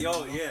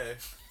Yo, yeah.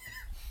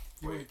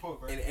 Wait,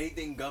 pork, right? And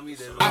anything gummy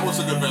that. I was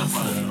a good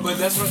vampire. But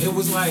that's what it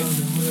was like.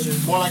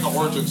 More like an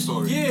origin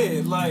story.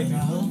 Yeah, like. I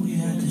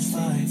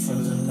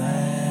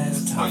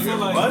feel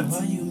like. What?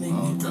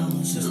 Oh,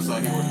 okay. Just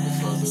like he wouldn't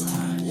discuss it.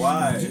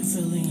 Why? This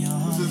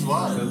is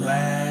why. The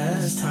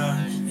last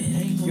time.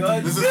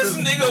 Yo, This is This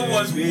his- nigga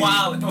was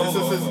wild. This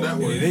is his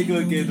network. They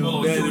gonna get the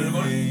Oh, better you than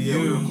recording? Yeah,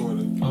 we you.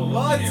 recorded.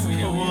 What? Yeah, we-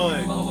 Come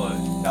on.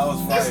 Hold That was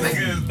on. fire. This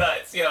nigga is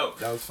nuts, yo.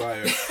 That was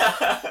fire.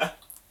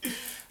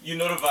 You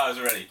know the vibes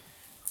already.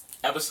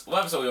 What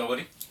episode we on,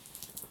 Woody?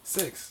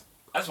 6.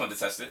 I just wanted to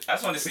test it. I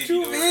just wanted to see What if you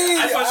you knew mean? it.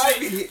 I just wanted to I see.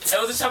 be- It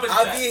was a temperature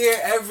I'll check. be here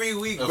every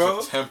week, That's bro.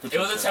 a temperature It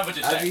was a check.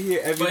 temperature I'll check. be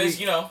here every But it's, week.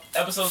 you know,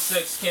 episode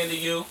 6, Candy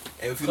U.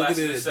 And if you look at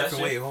it a Classic different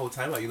session. way, hold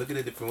time out. You look at it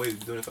a different way. We've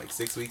been doing it for like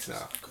 6 weeks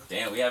now.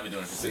 Damn, we have been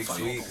doing it for 6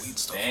 months.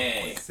 weeks.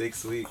 Dang.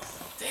 6 weeks.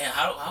 Damn,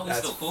 how we That's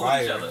still cool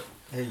fire. with each other?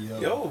 Hey, yo.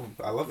 Yo,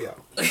 I love y'all.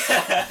 That's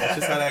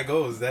just how that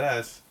goes. That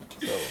ass.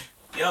 So,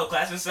 Yo,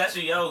 class in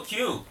session, yo,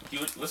 Q,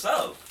 what's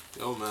up?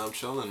 Yo, man, I'm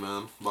chilling,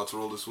 man. About to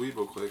roll this weed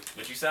real quick.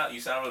 But you sound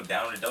real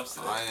down in the dumps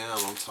today. I am.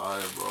 I'm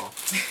tired, bro.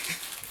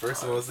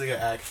 first of all, this nigga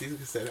asked, he's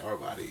gonna send our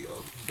body, yo.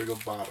 Bring a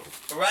bottle.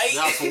 Right?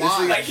 That's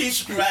why. Like he's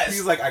stressed.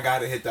 He's like, I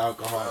gotta hit the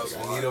alcohol. That's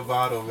Like, I why. need a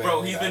bottle, man.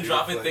 Bro, he's I been need a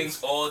dropping place.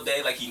 things all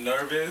day, like he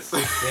nervous.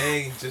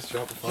 Dang, just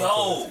dropped the phone.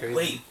 Yo, That's crazy.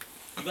 wait,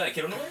 you got a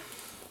kid on the way?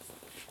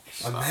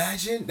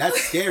 Imagine? That's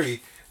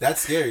scary.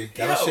 That's scary.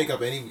 That'll Yo, shake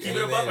up any Keep it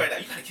man. above right now.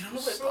 You got a kid on the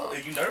way, bro? Are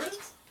you nervous?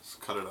 Just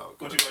cut it out. What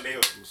cut you it gonna name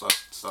out. it?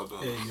 Stop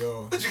doing Hey, it.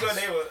 yo. What you gonna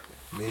name it?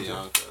 Major.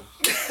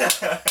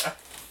 Bianca.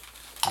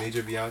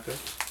 Major Bianca.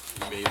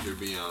 Major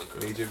Bianca.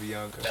 Major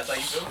Bianca. That's how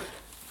you feel it?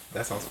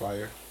 That sounds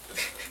fire.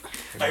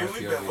 How you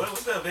week been?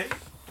 What's up, baby?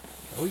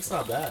 The week's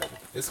not bad.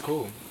 It's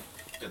cool.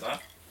 Good time?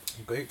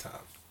 Great time.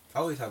 I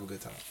always have a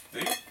good time. Do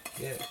you?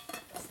 Yeah.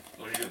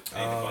 What do you do?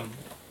 Anything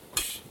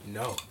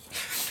No.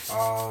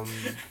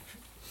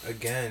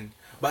 Again.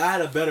 But I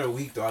had a better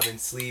week though. I've been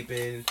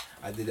sleeping.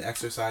 I did the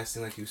exercise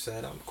thing like you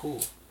said. I'm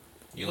cool.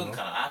 You look know?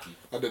 kind of aki.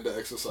 I did the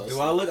exercise. Do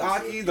I look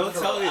Aki? Don't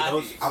look tell me.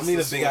 Aki. I'm in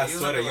a big ass You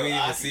look sweater. a You ain't little even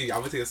Aki. see. I'm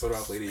gonna take a sweater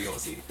off later. You gonna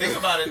see. Think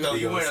about it though.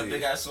 You gonna wearing a see.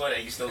 big ass sweater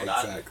and you still look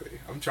aki. Exactly.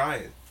 I'm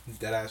trying.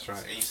 Dead ass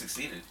trying. And you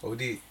succeeded.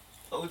 OD.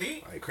 OD?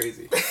 Like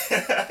crazy.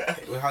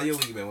 Well, how your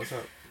week been? What's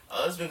up?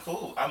 Oh, it's been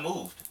cool. I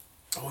moved.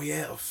 Oh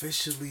yeah,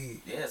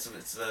 officially Yeah, so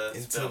it's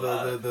into been a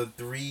lot. the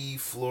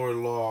 3-floor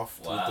loft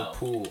with the Wow.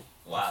 pool.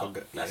 I Wow,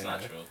 forgot- that's yeah. not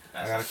true.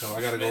 I That's gotta not come. true.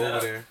 I gotta You go made that over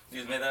up. there. You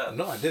just made that up.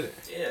 No, I didn't.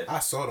 Yeah. I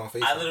saw it on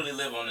Facebook. I literally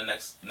live on the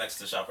next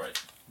to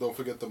ShopRite. Don't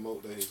forget the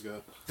moat that he's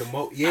got. The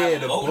boat. I Yeah,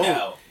 have the a moat boat.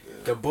 now.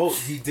 The boat.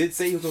 He did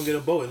say he was gonna get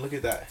a boat, and look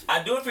at that.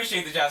 I do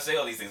appreciate that y'all say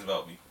all these things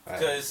about me.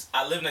 Because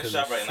I live next to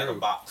 'Cause it's ShopRite in like a true.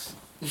 box.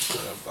 In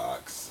a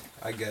box,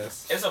 I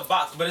guess. It's a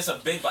box, but it's a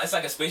big box. It's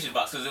like a spacious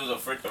box because it was a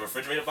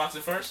refrigerator box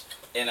at first.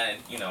 And I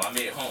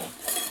made it home.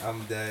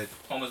 I'm dead.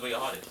 Home is where your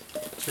heart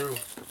is. True.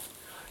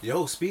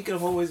 Yo, speaking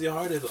of home is your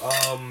heart is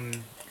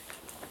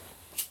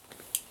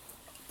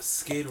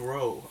Skid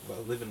Row,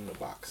 but living in a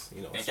box,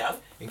 you know. In Cali?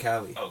 In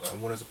Cali. Okay.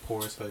 In one of the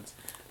poorest hoods.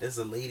 There's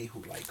a lady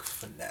who like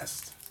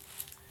finessed.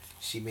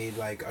 She made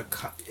like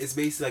it's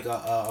basically like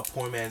a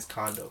poor man's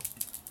condo,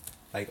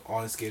 like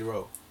on Skid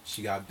Row.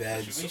 She got What you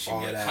beds, mean she all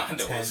made of a that.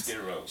 condo on Tents. Skid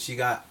Row? She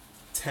got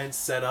tents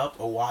set up,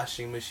 a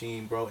washing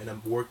machine, bro, and a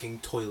working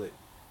toilet.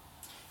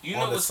 You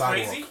on know the what's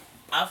sidewalk. crazy?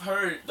 I've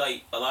heard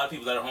like a lot of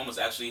people that are homeless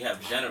actually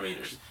have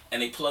generators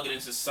and they plug it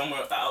into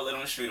somewhere outlet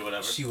on the street or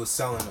whatever. She was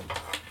selling them.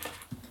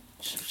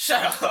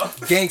 Shut up.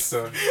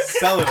 Gangster,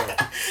 selling them,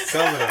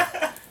 selling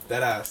them.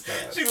 That ass.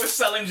 She was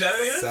selling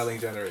generators. Selling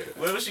generators.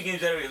 Where was she getting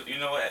generators? You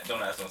know what?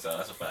 Don't ask. Don't sell.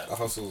 That's a fact. A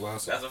hustle's a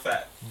hustle. That's a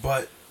fact.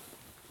 But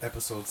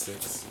episode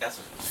 6. That's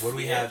What do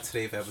we yeah. have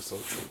today for episode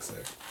 6,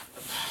 sir?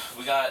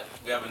 We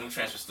have a new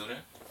transfer student.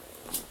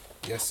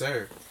 Yes,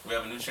 sir. We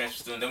have a new transfer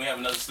student. Then we have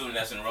another student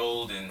that's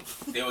enrolled and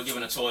they were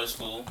given a tour of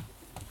school.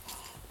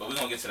 But we're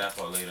gonna get to that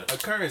part later. A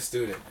current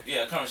student.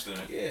 Yeah, a current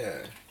student. Yeah,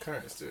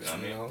 current student. I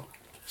mean, you know,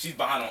 She's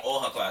behind on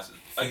all her classes.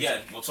 Again,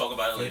 we'll talk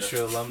about it later.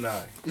 future alumni.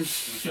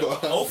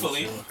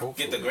 Hopefully, Hopefully,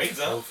 get the grades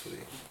up. Hopefully,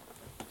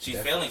 She's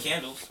Definitely. failing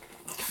candles.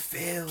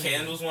 failing.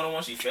 Candles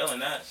 101. She's failing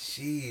that.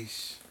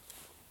 Sheesh.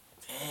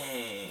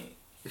 Dang.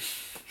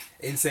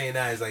 In saying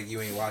that is like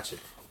you ain't watching,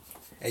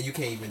 and you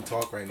can't even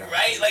talk right now.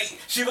 Right? Like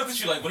she looked at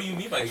you like, "What do you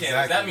mean by candles?"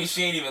 Exactly. That means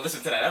she ain't even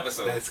listened to that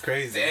episode. That's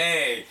crazy.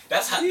 Dang.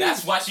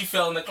 That's why she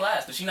fell in the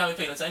class because she not even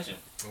paying attention.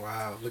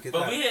 Wow, look at But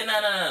that. we didn't.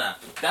 Nah.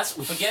 That's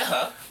forget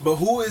her. But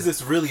who is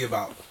this really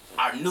about?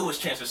 Our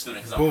newest transfer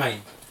student. Because I'm Boom.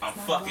 hyped. I'm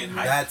fucking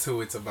hyped. That's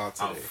who it's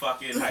about I'm today.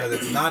 fucking Because hyped.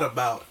 it's not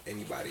about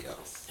anybody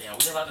else. Damn,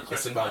 we allowed to curse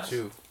It's in about class?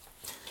 you.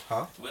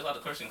 Huh? We allowed to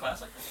curse in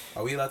class like that?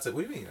 Are we allowed to?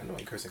 What do you mean? I know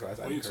I curse in class.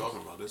 I What are you didn't curse.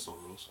 talking about? There's no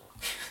rules.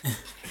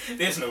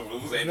 There's no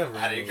rules. And Never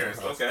I didn't rules.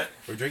 curse. Okay.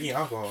 We're drinking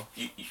alcohol.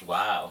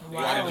 Wow. You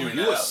don't have to bring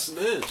You that a up.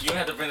 snitch. You don't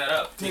have to bring that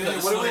up. Yeah,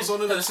 Because what was on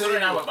the the student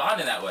and I table? were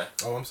bonding that way.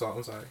 Oh, I'm sorry.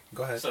 I'm sorry.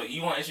 Go ahead. So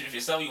you want to introduce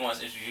yourself or you want us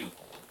to introduce you?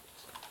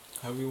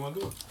 How we want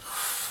to do it?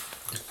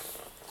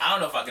 I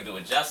don't know if I can do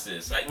it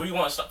justice. Like, what do you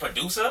want to start?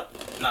 Producer?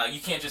 No, you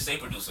can't just say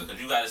producer because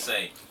you got to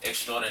say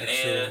extraordinaire.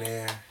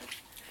 Extraordinaire.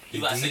 The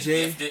You gotta say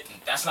DJ? gifted.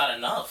 That's not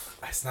enough.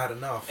 That's not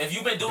enough. If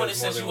you've been doing it Does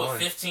since more you than were one.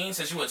 15,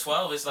 since you were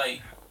 12, it's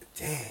like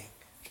Dang.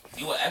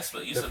 you were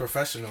expert. You The said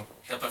professional.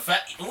 the Ooh,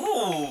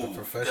 The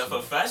professional. The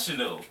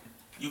professional.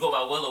 You go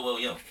by Will or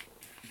William?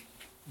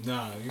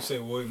 Nah, you say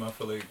William, I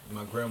feel like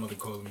my grandmother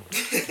called me.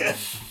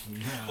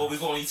 Nah. Well, we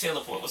going to eat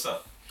Taylor Port. What's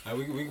up?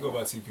 We can go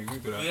by TP. We can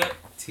do that. We got,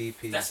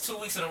 TP. that's 2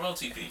 weeks in a row,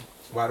 TP.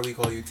 Why do we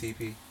call you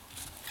TP?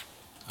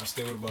 I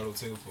stay with a bottle of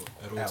Taylor Port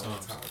at all At all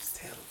times. times.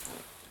 Taylor.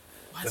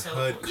 Why The Taylor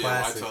hood Port? Yeah,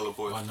 why Classic.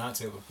 teleport? Why not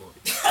Taylor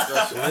Port?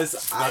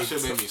 That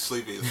shit made me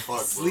sleepy as fuck, bro.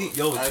 Sleep-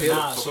 yo, That Taylor- shit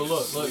Nah, so fucking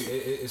look, sleep.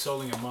 it's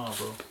all in your mind,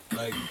 bro.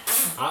 Like,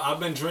 I've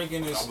been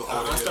drinking this.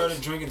 I started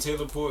drinking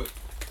Taylor Port.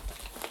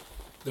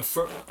 The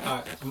first,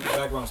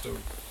 background story.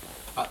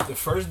 The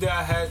first day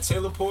I had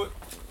Taylor Port,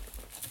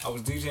 I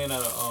was DJing at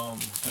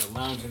a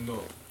lounge in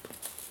Newark.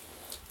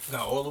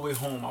 Got all the way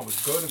home. I was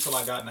good until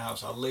I got in the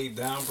house. I laid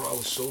down, bro. I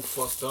was so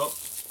fucked up.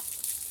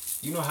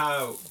 You know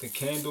how the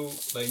candle,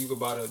 like you could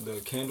buy the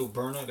candle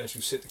burner that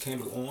you sit the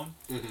candle on?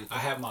 Mm-hmm. I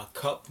had my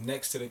cup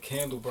next to the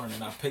candle burner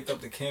and I picked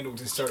up the candle and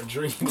started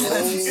drinking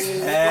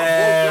it.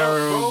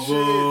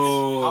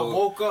 Terrible. I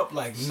woke up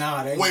like,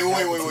 nah, that Wait.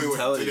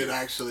 telling Did you. it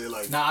actually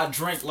like? Nah, I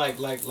drank like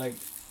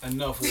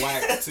enough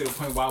whack to the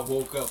point where I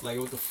woke up like,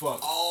 what the fuck?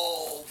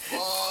 Oh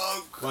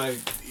fuck! Like,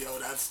 Yo,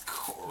 that's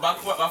cool. My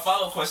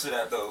follow up question to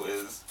that though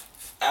is,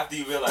 after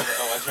you realize,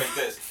 oh, I drank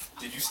this,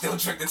 did you still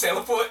drink the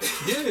Taylor Port?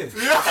 yeah.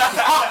 Look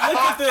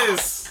at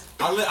this.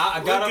 I got Look up,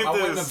 at I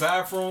went in the this.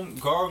 bathroom,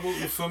 gargled,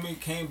 you feel me,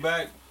 came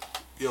back,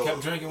 Yo,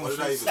 kept drinking what with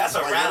did I you. even- That's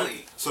a like,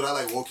 rally. So that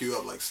like woke you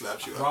up, like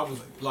slapped you probably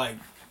out.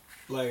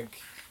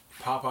 like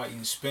Popeye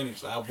eating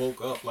spinach. Like, I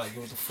woke up like,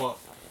 what the fuck?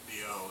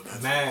 Yo,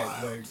 that's Mad,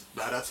 wild. like-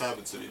 Nah, that's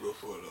happened to me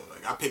before though.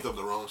 Like I picked up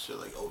the wrong shit.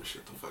 Like oh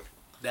shit, the fuck.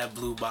 That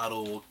blue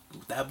bottle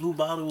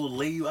will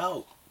lay you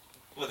out.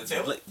 What, the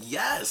Taylor? Like,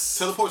 yes.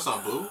 Teleport's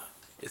not blue.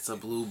 It's a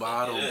blue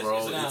bottle, It is.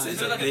 bro. It's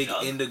It's a- a like a big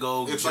jug.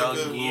 indigo It's jug,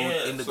 like a- blue yeah,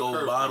 it's a indigo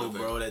curve bottle, kind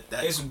of bro.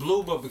 That It's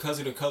blue, but because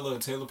of the color of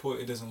Taylor Port,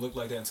 it doesn't look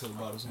like that until the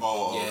bottle's in.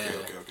 Oh, yeah.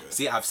 okay.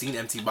 See, I've seen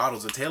empty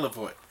bottles of Taylor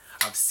Port.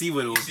 I've seen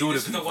what it will See, do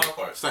this to is the people. wild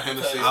part. It's the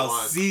Hennessy Because I'll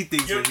wine. see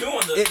things. You're with- doing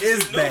the. It is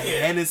you're new the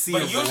here. Hennessy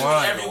But of usually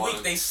wine. every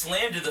week they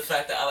slander the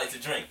fact that I like to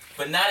drink.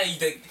 But now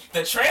that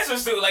the transfer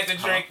student like to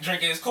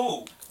drink is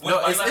cool. No,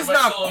 Like, it's like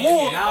not soda in your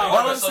cool. hand. Like, All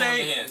like I'm soda in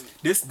your saying, hand.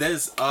 there's Take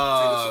this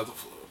off the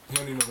floor. You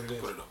don't even know what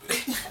it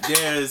Put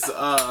is. it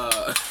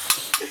up there.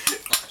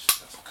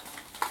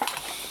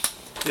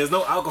 there's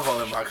no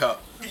alcohol in my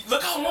cup.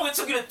 Look how long it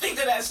took you to think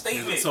of that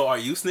statement. So are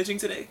you snitching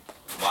today?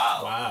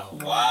 Wow. Wow.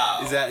 Wow.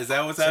 Is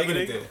that what's Taking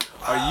happening? it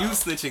Are you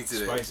snitching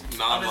today? Spicy.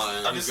 Nah,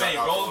 I'm just saying,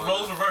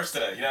 roles reversed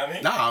today. You know what I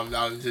mean?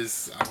 Nah, I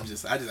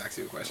just asked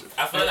you a question.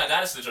 I feel like I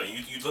got us to drink.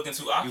 You looking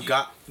too awkward. You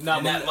got Nah,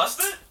 And that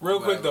mustard? real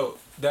quick though,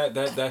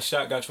 that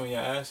shot got you in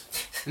your ass.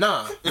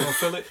 nah. You don't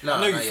feel it? Nah,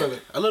 I know you not feel yet.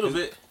 it. A little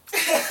bit.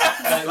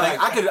 Like, Like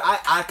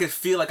I could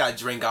feel like I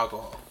drink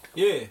alcohol.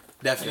 yeah.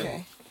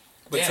 Definitely.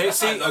 But Damn, I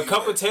see, know a you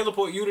cup would. of Taylor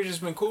Port, you'd have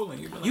just been cooling.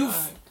 You'd been like, You-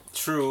 alright.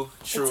 True.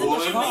 But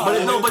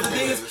But the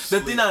thing is,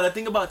 the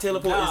thing about Taylor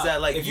Port is that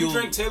like if you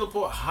drink Taylor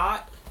Port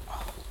hot,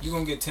 you're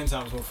gonna get 10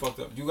 times more fucked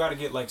up. You gotta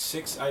get like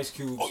 6 ice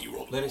cubes, Oh, you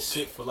roll the let whole it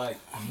sit for like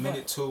a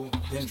minute, 2,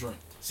 then drink.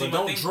 See, But my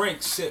don't thing-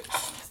 drink, sip.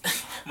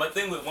 My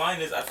thing with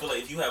wine is I feel like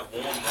if you have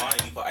warm wine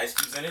and you put ice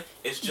cubes in it,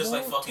 it's just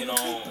like fucking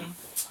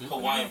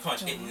Hawaiian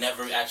punch. It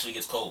never actually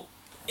gets cold.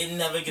 It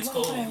never gets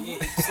cold.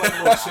 It's like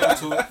a little shit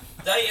to it.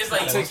 It's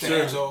like Take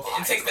the eggs off.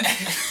 It takes the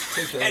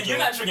Take the and eggs you're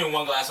off. not drinking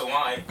one glass of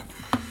wine.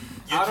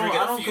 You're I drinking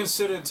don't a few.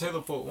 consider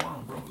Taylor Port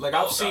wine, bro. Like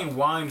Oh, I've seen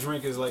wine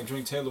drinkers like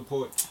drink Taylor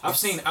Port. I've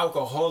seen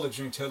alcoholics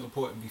drink Taylor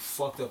Port and be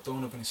fucked up,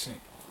 thrown up in the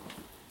sink.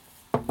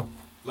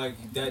 Like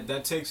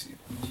that takes.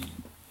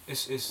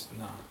 It's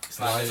nah. It's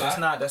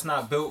not. That's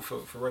not built for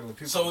regular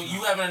people. So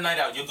you having a night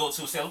out? Your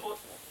go-to is Taylor Port?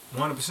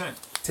 100%.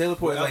 Taylor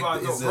Port Wherever I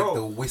like go, is bro. like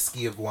the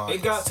whiskey of wine.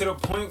 It got to the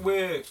point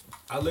where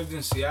I lived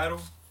in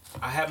Seattle.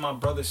 I had my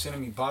brother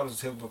sending me bottles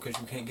of Taylor Port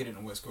because you can't get it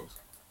on the West Coast.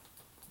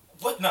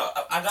 What? No,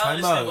 I gotta Time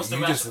understand out. what's the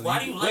You rationale. just- Why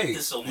do you like wait.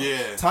 this so much?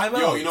 Yeah. Time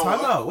out. Yo, you know Time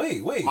what? out.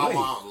 Wait. My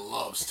mom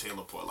loves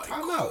Taylor Port. Like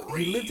Time out.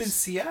 He lived in crazy.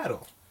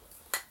 Seattle.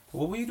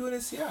 What were you doing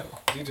in Seattle?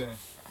 DJing.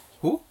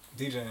 Who?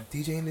 DJing.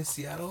 DJing in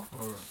Seattle?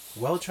 Or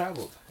Well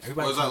traveled.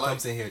 Everybody What is that who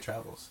comes like? in here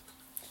travels.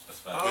 That's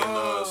In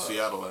fine.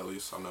 Seattle, at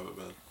least. I've never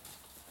been.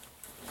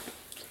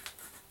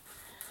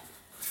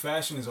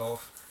 fashion is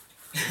off.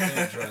 You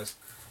can't dress.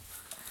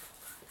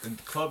 The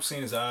club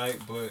scene is alright,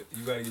 but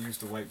you gotta get used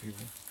to white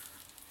people.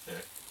 Yeah.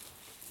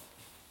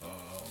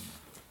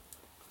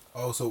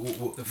 Oh, so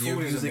The your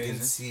food is music in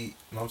amazing.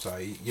 I'm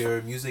sorry.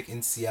 Your music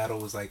in Seattle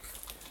was like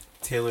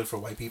tailored for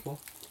white people.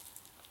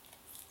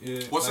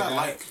 Yeah, What's that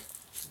like?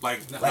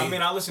 Like, I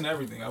mean, I listen to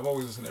everything. I've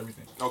always listened to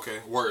everything. okay,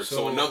 word. So,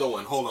 So- another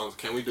one. Hold on.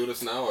 Can we do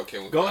this now or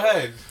can we Go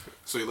ahead.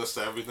 So you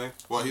listen to everything?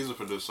 Well, he's a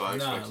producer, so I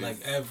Nah, expect like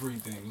you.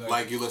 everything.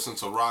 Like you listen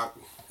to rock,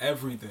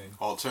 everything.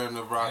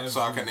 alternative rock,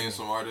 so I can Everything. name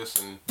some artists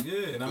and Yeah,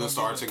 and you I'm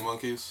listen to Arctic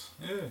Monkeys.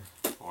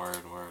 Yeah. Word.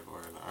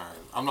 Alright.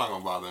 I'm not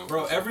gonna bother him.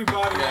 Bro,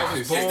 everybody that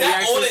was born. Is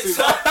that all it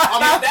took?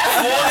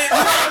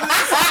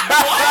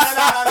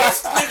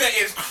 This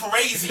nigga is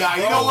crazy. Nah,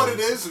 you know what it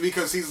is?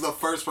 Because he's the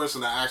first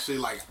person to actually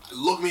like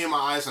look me in my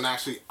eyes and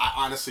actually, I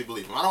honestly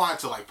believe him. I don't have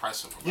to like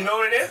press him. You know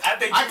what it is? I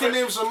think I can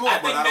name some more, I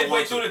but think I don't midway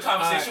want through to. the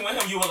conversation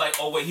with him, you were like,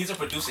 "Oh wait, he's a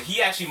producer.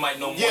 He actually might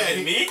know more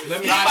than me."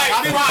 Let me-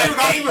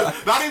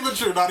 Not even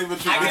true.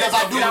 Because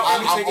I do.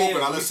 I'm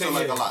open. I listen to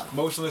like a lot.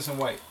 Motionless and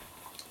White.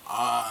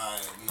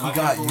 He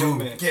got you.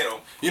 Get him.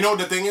 You know what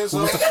the thing is? No,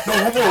 one more.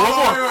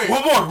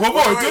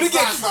 Do it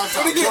again.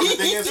 Stop. You know the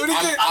thing is,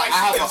 I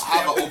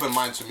have an open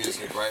mind to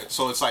music, right?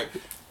 So it's like,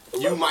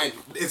 you might,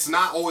 it's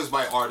not always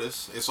by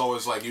artists. It's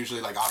always like,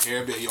 usually like, I'll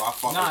hear a bit, I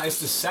fuck Nah, with it's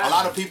it. the sound. A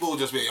lot of people will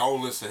just be,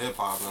 only listen to hip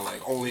hop and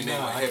like, only name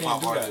like I hip hop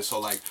can't do that. artists. So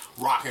like,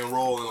 rock and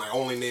roll and like,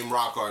 only name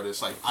rock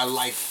artists. Like, I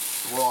like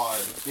raw,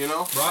 you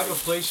know? Bro, I can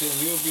play shit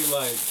and you'll be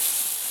like,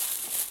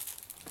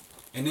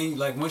 and then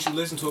like once you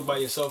listen to it by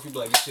yourself, you be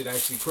like, this shit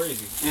actually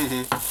crazy. Mm-hmm.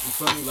 You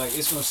feel me? Like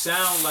it's gonna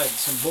sound like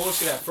some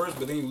bullshit at first,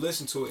 but then you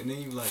listen to it and then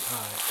you like,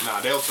 alright. Nah,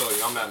 they'll tell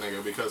you I'm that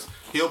nigga because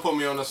he'll put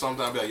me on to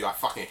something. I'll be like, yo, I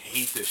fucking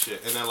hate this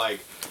shit. And then like,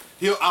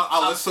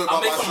 I'll listen to it I'll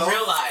by make him myself.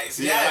 realize.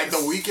 Yeah, Yes. like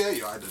The Weeknd.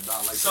 Yo, I did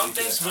not like Some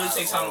The Weeknd things really at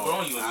take time to all. grow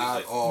on you in At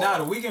music. all. Nah,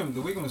 the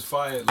weekend was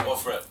fired like,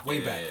 Off rep. way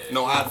back.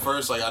 No, at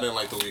first, like I didn't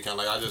like The Weeknd.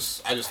 Like I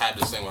just had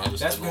this thing where I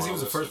just. That's didn't because he wanna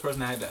was the listen. first person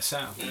that had that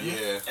sound.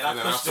 Yeah, And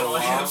I pushed it on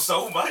him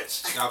so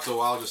much. After a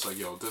while, just like,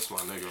 yo, this my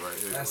nigga right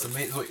here. That's like,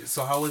 amazing. Wait,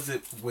 so how was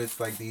it with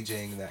like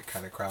DJing that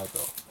kind of crowd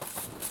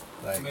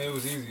though? Like, Man, it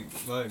was easy.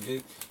 Like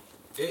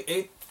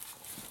it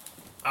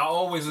I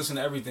always listen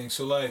to everything.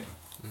 So like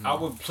I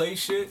would play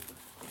shit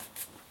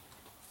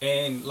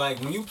and like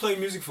when you play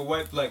music for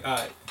white, like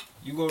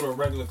you go to a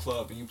regular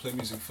club and you play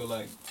music for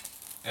like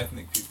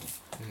ethnic people.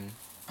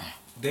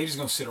 They just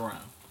gonna sit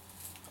around.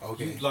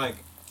 okay, You like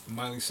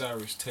Miley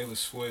Cyrus, Taylor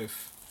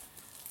Swift,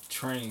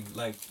 Train,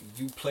 like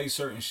you play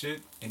certain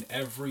shit and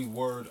every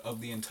word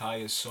of the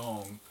entire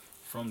song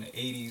from the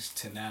 80s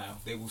to now,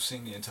 they will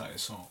sing the entire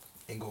song.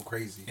 and go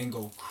crazy. And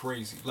go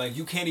crazy. Like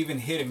you can't even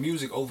hear the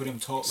music over them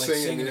talk like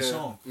singing the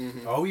song.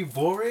 Are we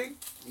boring?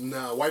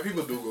 Nah, white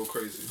people do go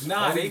crazy.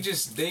 Nah, they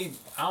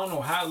I don't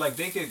know how, like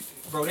they could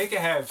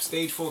have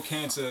stage 4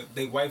 cancer,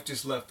 they wife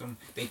just left them,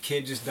 they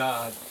kid just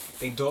died,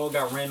 they dog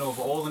got ran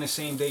over all in the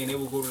same day and they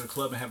will go to the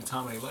club and have the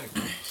time of their life.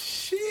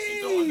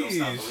 Don't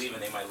stop believing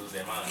they might lose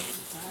their mind.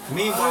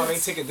 Meanwhile, they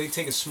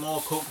take a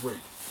small coke break.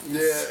 Yeah,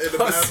 in the A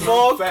bathroom.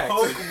 small Facts.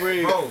 coke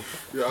break. Bro,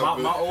 Yeah,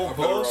 my old I've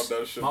been around boss,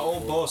 that shit my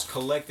old before. boss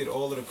collected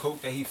all of the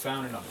coke that he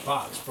found in a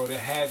box, bro. There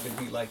had to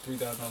be like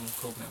 3,000 of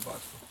coke in that box,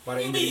 bro. By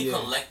the You end of the mean year.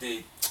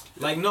 collected?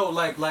 Like no,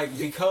 like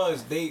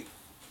because they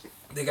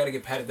got to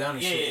get patted down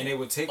and shit, Yeah. and they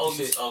would take Oh,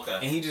 the shit. okay.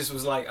 And he just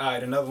was like, all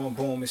right, another one,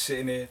 boom, is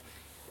sitting there,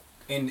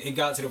 and it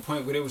got to the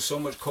point where there was so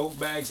much coke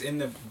bags in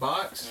the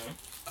box.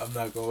 I'm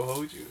not gonna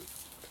hold you.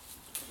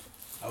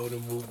 I would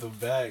have moved the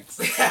bags.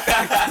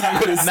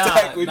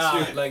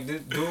 Nah, like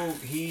this dude,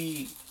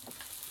 he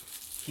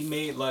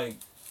made like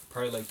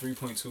probably like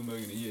 3.2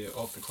 million a year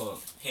off the club.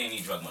 He ain't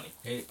need drug money.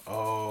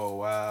 Oh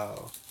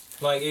wow.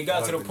 Like it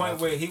got to the That point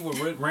would've where he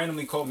would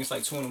randomly call me. It's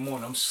like 2 in the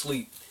morning. I'm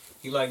asleep.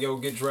 He like, yo,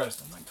 get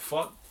dressed. I'm like, the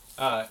fuck.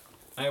 Alright,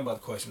 I ain't about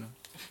to question him.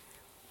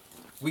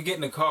 We get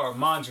in the car,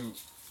 mind you.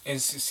 In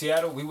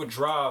Seattle, we would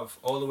drive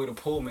all the way to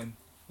Pullman,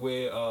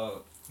 where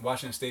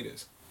Washington State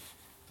is,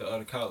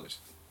 the college.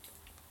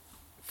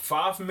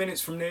 5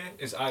 minutes from there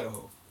is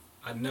Idaho.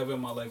 I never in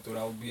my life thought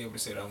I would be able to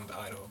say that I went to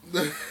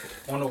Idaho.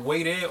 On the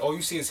way there, all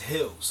you see is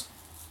hills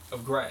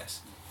of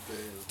grass.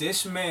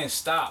 This man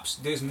stops.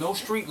 There's no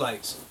street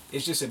lights.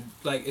 It's just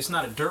it's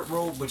not a dirt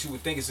road, but you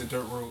would think it's a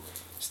dirt road.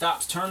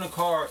 Stops, turn the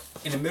car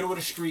in the middle of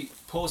the street,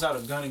 pulls out a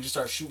gun and just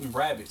starts shooting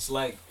rabbits.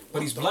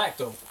 But he's black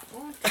though.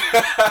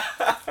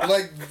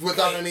 Like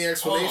without any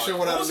explanation, hold on.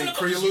 without Who's in any the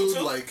coaching prelude,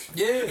 too? like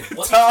Yeah.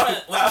 Was he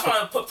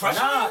trying to put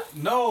pressure on Nah,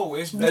 you? no,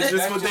 That's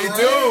just what they right.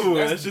 do.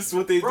 That's just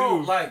what they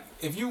Bro, do. like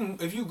if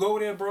you go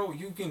there, bro,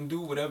 you can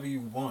do whatever you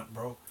want,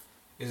 bro.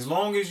 As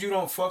long as you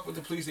don't fuck with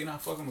the police, they not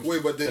fucking with you.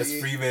 wait, but did That's he?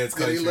 free man's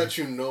Did he country. let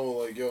you know,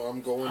 like, yo,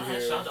 I'm going Alright,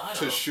 here shout out to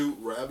Idaho. to shoot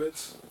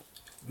rabbits?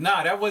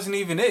 Nah, that wasn't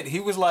even it. He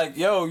was like,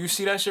 yo, you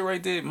see that shit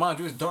right there? Mind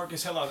you, it's dark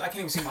as hell out. I can't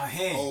even see my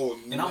hand. Oh,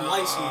 and I'm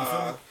light skinned, you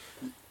feel me?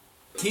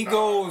 He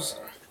goes,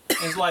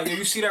 it's like, yo,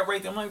 you see that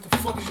right there? I'm like, what the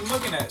fuck is you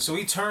looking at? So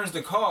he turns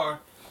the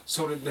car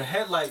so that the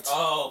headlights,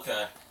 Oh,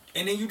 okay.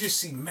 and then you just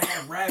see mad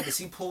rabbits.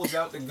 He pulls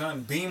out the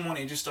gun, beam on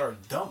it, and just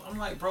starts dumping. I'm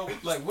like, bro,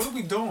 like, what are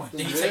we doing?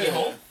 Did he take it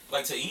home?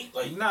 Like to eat?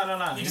 Like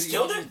Nah. He just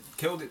killed it?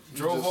 Killed it.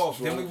 Drove just off.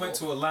 Then drove we went off.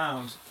 to a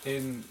lounge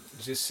and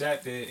just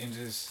sat there and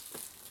just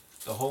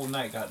the whole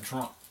night got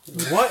drunk.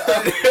 What?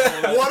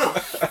 What a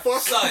fuck!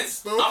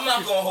 Son, I'm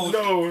not gonna hold you.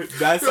 No,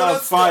 that sounds that's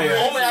The fire.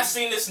 moment I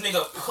seen this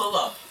nigga pull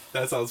up,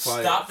 That sounds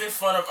fire. stop in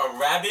front of a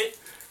rabbit,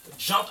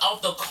 jump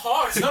out the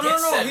car to No, get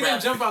said he rabbit.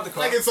 didn't jump out the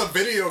car. Like it's a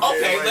video game.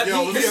 Okay, like, let yo,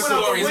 me- let me this get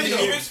the story is window.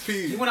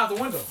 the He went out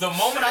the window. The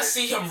moment I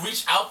see him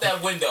reach out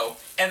that window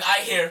and I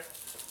hear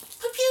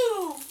pew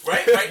pew,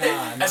 right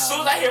there. Nah, As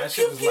soon as I hear that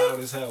pew shit was loud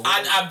pew, as hell.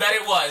 I bet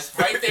it was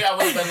right there. I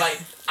would have been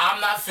like, I'm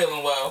not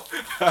feeling well.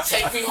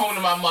 Take me home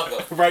to my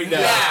mother. Right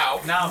now.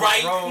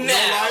 Right No now.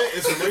 lie,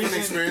 it's a different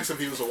experience if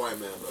he was a white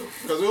man though.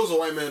 Because if it was a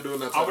white man doing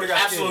that, I would've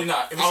got Absolutely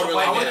scared. not. If I it's a would've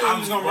white been man, like, I'm I'm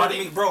just gonna run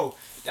running. me, bro.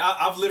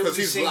 I've literally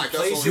he's seen black, that's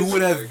places. all You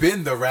would have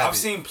been the rabbit. I've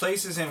seen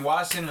places in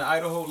Washington and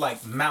Idaho,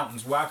 like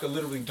mountains, where I could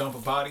literally dump a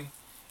body,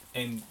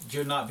 and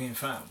you're not being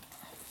found.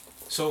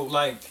 So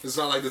like, it's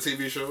not like the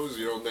TV shows.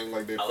 You don't think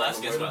like they.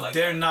 Alaska's not like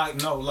they're not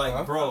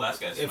bro.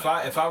 Alaska's If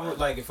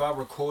like if I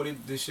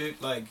recorded this shit,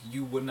 like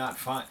you would not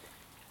find,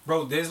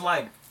 bro. There's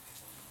like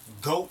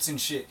goats and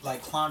shit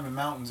like climbing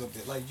mountains up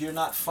there. Like you're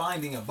not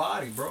finding a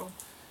body, bro.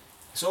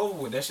 It's over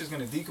with. That shit's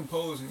gonna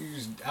decompose and you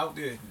just out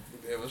there.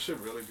 Damn, that should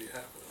really be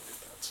happening.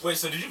 Wait,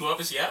 so did you grow up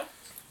in Seattle?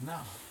 Nah,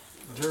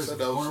 Jersey, Said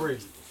that was- born and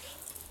raised.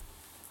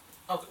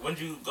 Okay, when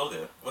did you go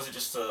there? Was it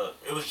just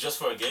it was just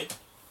for a gig?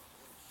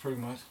 Pretty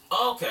much.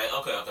 Oh, okay.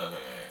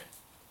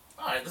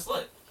 All right, that's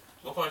lit.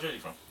 What part of Jersey you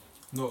from?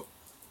 No,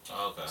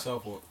 Oh, okay.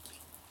 Southport.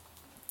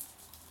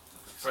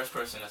 First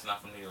person that's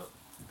not from New York.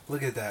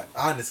 Look at that.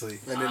 Honestly.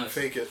 And then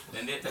Honestly. fake it.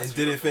 And And that's didn't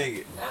beautiful. fake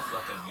it. That's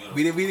fucking beautiful.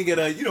 We didn't get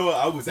a. You know what?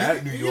 I was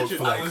at New York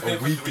for I like was there a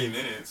for 3 weekend.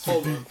 minutes.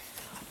 Hold on.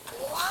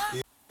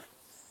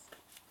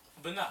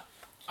 But nah.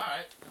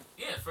 Alright.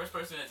 Yeah, first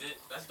person that did.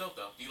 That's dope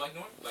though. Do you like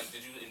Newark? Like,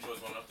 did you enjoy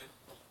growing up there?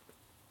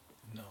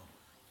 No,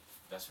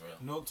 That's real.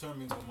 no turned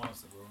me into a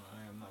monster, bro.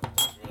 I am not.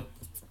 That's real.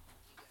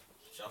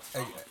 Shout out to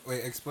Hey, Trauma.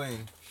 wait,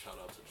 explain. Shout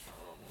out to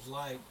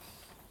Trauma. Like,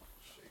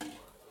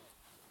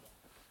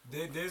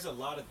 there's a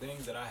lot of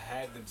things that I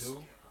had to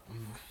do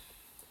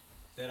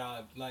that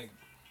I like.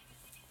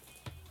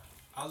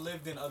 I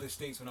lived in other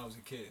states when I was a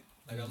kid.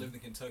 Like I lived in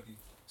Kentucky,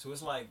 so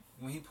it's like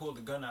when he pulled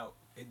the gun out,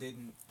 it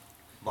didn't.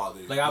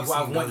 Bother you. Like I You seen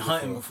went guns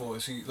hunting before. before,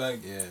 so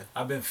like Yeah.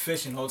 I've been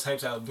fishing, all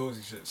types of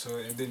outdoorsy shit, so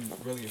it didn't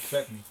really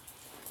affect me.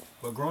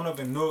 But growing up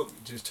in Newark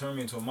just turned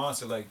me into a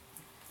monster. Like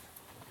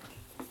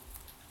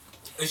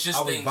It's just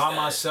I was things by that-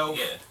 myself.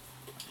 Yeah.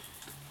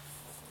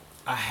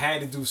 I had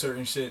to do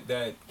certain shit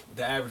that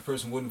the average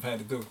person wouldn't have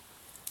had to do.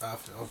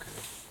 After, okay.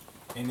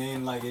 And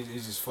then like it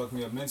just fucked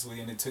me up mentally,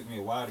 and it took me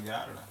a while to get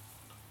out of that.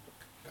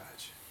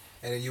 Gotcha.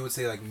 And then you would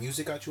say like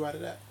music got you out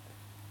of that?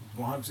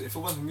 100%. If it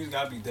wasn't music,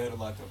 I'd be dead or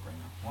locked up right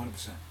now.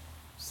 100%.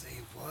 Say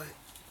what?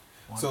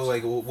 100%. So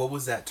like, what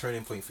was that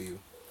turning point for you?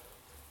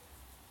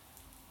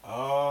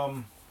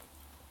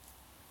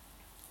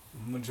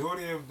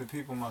 Majority of the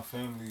people in my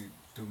family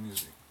do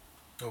music.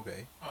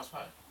 Okay. Oh, it's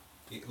fine.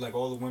 Like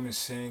all the women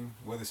sing,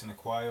 whether it's in a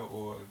choir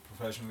or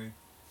professionally.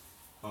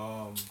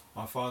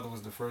 My father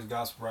was the first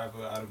gospel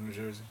rapper out of New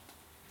Jersey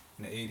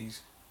in the 80s.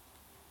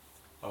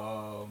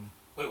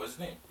 Wait, what's his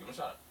name? Give him a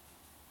shot.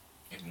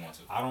 If you want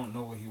to. I don't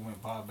know what he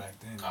went by back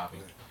then. Copy.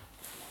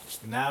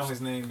 but Now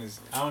his name is,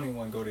 I don't even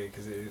want to go there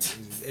because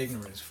it's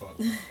ignorant as fuck.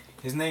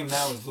 His name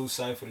now is Lou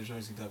Cypher, the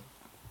Jersey Devil.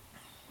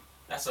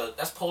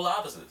 That's polar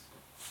opposites.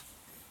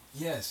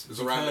 Yes. It's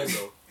a rap name because-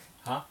 though.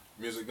 Huh?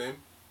 Music name?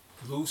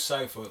 Lou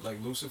Cypher, like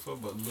Lucifer,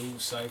 but Lou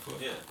Cypher,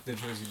 Yeah. the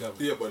Jersey Devil.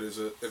 Yeah, but it's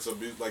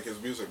like his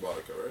music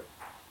vodka, right?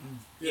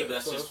 Yeah, but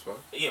that's so just fine.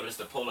 yeah, but it's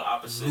the polar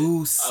opposite.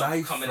 Lou of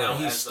Cypher. coming out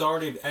He as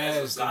started as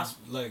as, a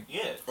gospel. like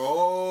Yeah.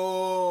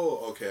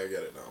 Oh, okay, I get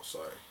it now.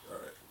 Sorry. All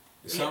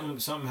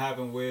right. something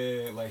happened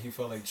where like he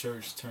felt like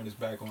church turned his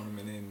back on him,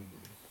 and then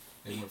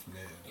it went from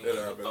there. It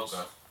happens.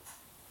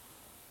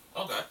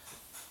 Okay.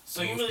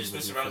 So you Most really just people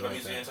been do surrounded feel by like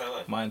music your that.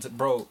 entire life?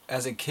 Bro,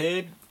 as a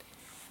kid,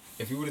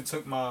 if you would have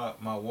took my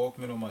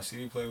Walkman or my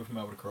CD player with me,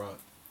 I would have cried.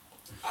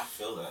 I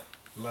feel that.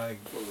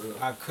 Like For real.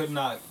 I could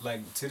not,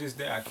 like to this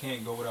day, I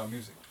can't go without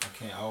music. I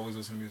can't. I always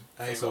listen to music.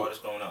 Hey, Favorite so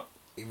artist growing up.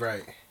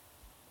 right.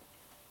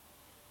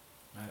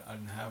 I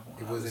didn't have one.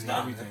 It I wasn't listened to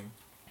even- everything.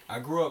 I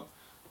grew up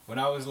when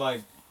I was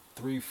like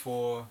 3,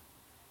 4,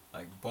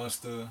 like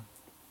Busta,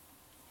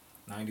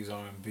 90s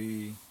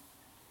R&B,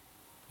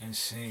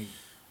 NSYNC.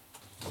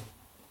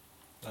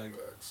 Like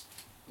Facts.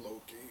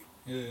 Low key.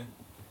 yeah.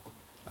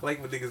 I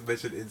like when niggas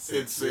mention It's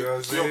insane. You know what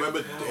I'm sick. saying? Yo,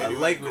 remember I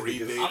like when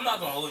Green niggas. Day? I'm not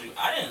gonna hold you.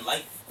 I didn't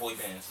like boy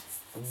bands.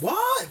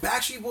 What?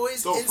 Backstreet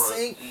Boys? Go for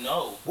Insane?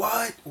 No,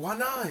 What? Why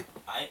not?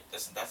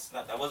 that's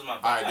not that wasn't my.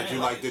 All right. I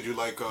Did didn't you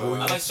like? Well,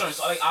 I like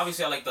certain.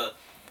 Obviously I like the.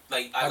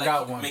 Like I I like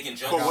got one. making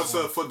jokes. But what's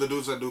the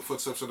dudes that do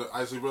Footsteps of the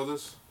Isley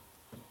Brothers?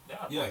 They're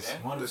not a Yes,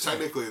 boy band. 100%.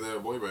 Technically, they're a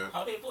boy band. How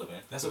are they a boy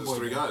band? That's a There's boy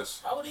three band.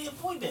 guys. How are they a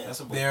boy band? That's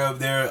a boy.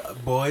 They're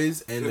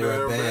boys and Yeah, they're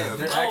they're a a band. band.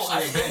 They're No,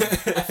 actually a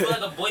band. I feel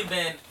like a boy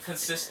band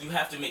consists. You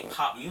have to make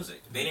pop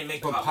music. They didn't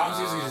make But pop, pop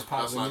music. music is That's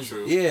popular not music.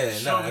 true. Yeah,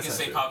 Sure, no, we that's can not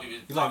say true. pop,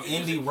 You like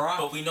music, indie rock?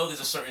 but we know there's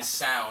a certain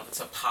sound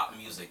to pop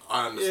music.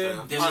 I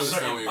understand. There's I a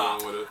understand certain where you're pop.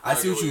 going with it. I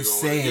see get what where you're going with it.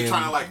 saying. You're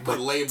trying to like but put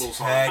labels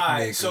on. tech-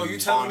 Alright, so you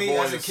telling On me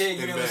as a boys kid you in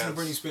didn't listen to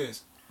bands. Britney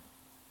Spears?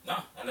 No,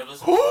 I never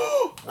listened.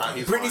 Nah,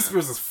 he's Britney lying.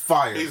 Spears is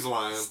fire. He's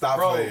lying. Stop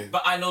Bro, playing.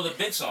 But I know the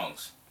big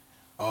songs.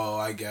 Oh,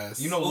 I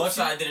guess. You know Oops,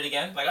 Lucky? I did it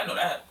again. Like I know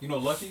that. You know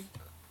Lucky?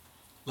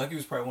 Lucky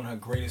was probably one of her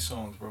greatest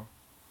songs, bro.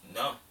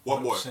 No,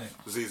 What boy?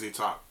 100%. ZZ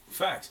Top.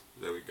 Facts.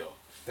 There we go.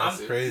 That's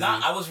I'm crazy. Nah,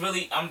 I was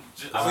really. I'm.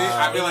 Just, I See, was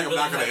I feel really, like I'm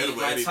not really gonna heavy hit him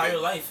with my entire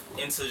anything. life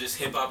into just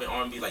hip hop and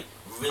R&B, like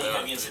really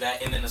heavy into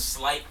that, and then a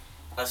slight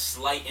a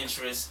slight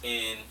interest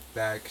in.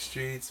 Back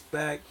streets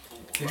back.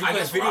 Did you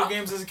play video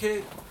games as a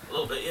kid? A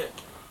little bit, yeah.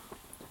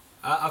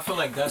 I feel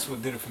like that's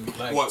what did it for me.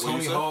 Like What Tony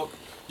you said? Hawk.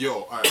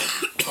 Yo, alright.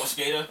 Pro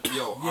Skater.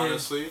 Yo, Yeah.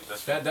 honestly,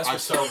 That's I what tell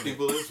started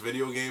people this: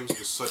 video games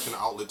is such an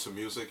outlet to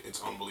music.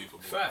 It's unbelievable.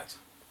 Facts.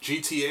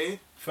 GTA.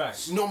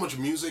 Facts. You know how much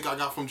music I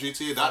got from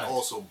GTA? That Facts.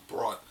 also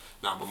brought.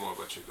 Nah, but more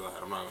about you. Go ahead.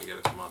 I'm not gonna get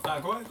into my. Nah,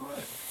 go ahead.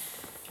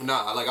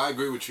 Nah, like I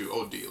agree with you,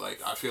 OD.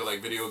 Like I feel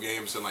like video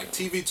games and like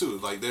TV too.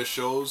 Like there's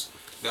shows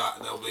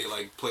that they'll be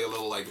like play a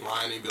little like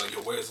line and be like,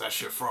 yo, where's that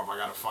shit from? I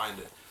gotta find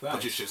it. Facts.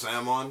 Put your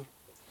Shazam on.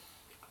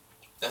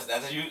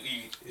 That's you.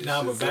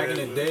 Nah, but back in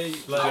the day,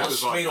 That like was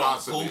Straight on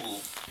constantly. Google.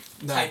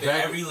 nah, Type in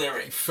back, every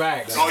lyric.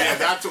 facts. Oh yeah,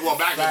 back in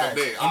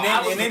the day.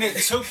 And then it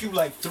took you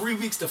like 3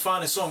 weeks to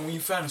find a song. When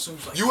you found a song, it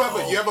was like, You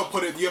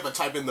ever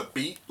type in the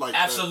beat like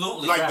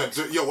Absolutely.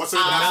 yo, what's it?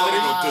 And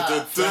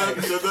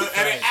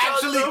it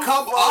actually the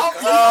come fuck up.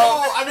 up. Yo,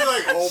 I be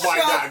like, oh my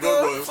god,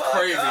 good one. It's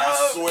crazy.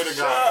 I swear to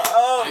God.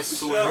 I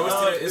swear to Bro,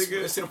 God.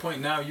 it's to the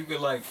point now you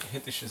could like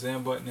hit the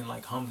Shazam button and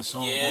like hum the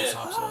song. Yeah. It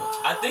pops up.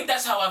 I think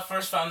that's how I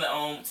first found the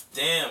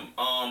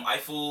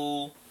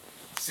Eiffel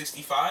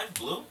 65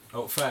 Blue.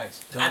 Oh,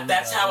 facts.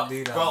 That's how,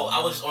 Indeed, bro.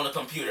 I was on a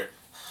computer.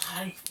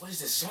 What is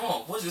this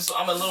song? What is this song?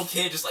 I'm a little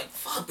kid, just like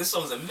fuck. This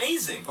song's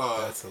amazing.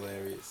 That's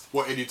hilarious.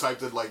 What, and you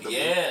typed it like the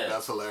Yeah. beat?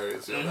 That's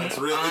hilarious. Yeah, Mhm. that's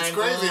real. It's I'm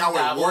crazy how it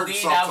dabble works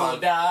dee dabble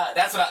sometimes. da.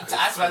 That's what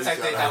I typed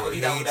in. I Dabble dee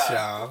dabble hate da.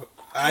 y'all.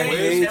 I Yeah, you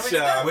hate never did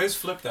that? y'all. Wiz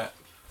flipped that.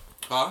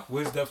 Huh?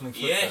 Wiz definitely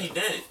flipped Yeah, that. he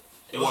did.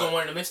 It was What? on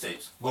one of the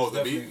mixtapes. Oh,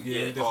 the Definitely- beat? Yeah, he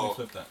Yeah. definitely Oh.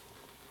 flipped that.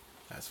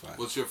 That's fine.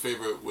 What's your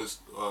favorite Wiz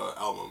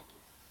album?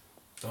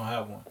 Don't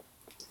have one.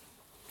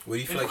 Where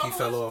do you feel Did like you he fuck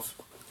fell with off?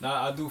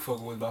 Nah, I do fuck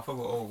with Wiz, but I fuck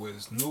with old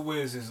Wiz. New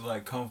Wiz is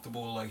like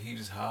comfortable, like he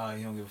just high,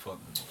 he don't give a fuck.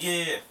 Yeah,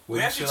 yeah. Where We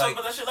you actually feel talked like-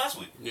 about that shit last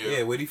week.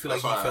 Yeah, where do you feel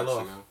like That's he why I fell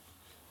asked off?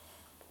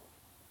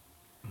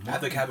 you,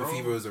 After Cabin bro.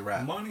 Fever was a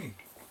wrap. Money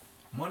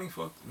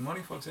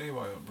fucks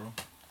everybody up, bro.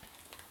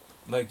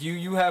 Like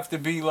you have to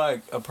be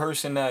like a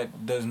person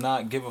that does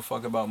not give a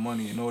fuck about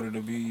money in order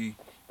to be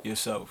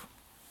yourself.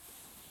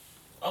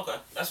 Okay,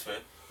 that's fair.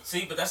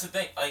 See, but that's the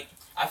thing. Like,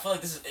 I feel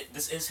like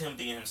this is him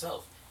being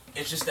himself.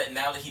 It's just that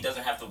now that he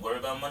doesn't have to worry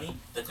about money,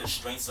 the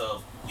constraints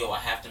of I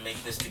have to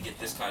make this to get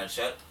this kind of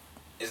check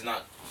is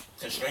not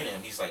constraining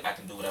him. He's like, I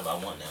can do whatever I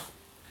want now.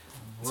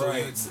 So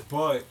Right, you-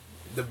 but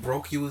The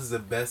broke you is the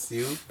best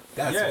you?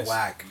 That's Yes.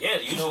 whack. Yeah,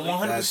 usually.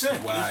 100%.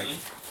 That's whack. Usually.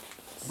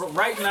 bro,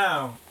 right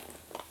now,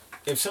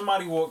 if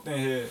somebody walked in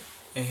here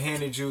and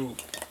handed you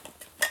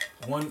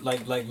one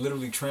like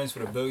literally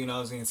transferred $1 billion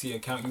into your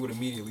account, you would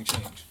immediately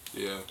change.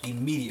 Yeah.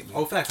 Immediately.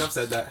 Oh, facts. I've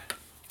said that.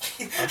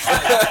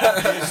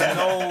 There's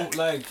no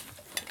like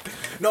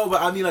No,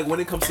 but I mean, like, when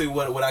it comes to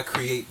what I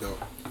create, though,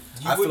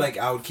 I feel wouldn't- like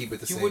I would keep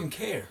it the you same. wouldn't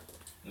care.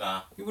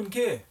 Nah. You wouldn't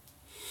care.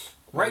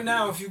 Right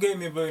now, if you gave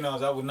me $1 billion,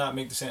 I would not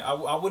make the same. I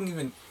wouldn't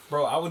even,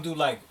 bro. I would do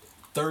like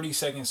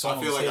 30-second songs.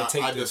 I feel like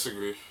Take I this.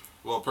 disagree.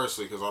 Well,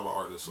 personally, because I'm an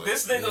artist. Like,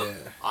 This nigga. Yeah.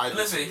 I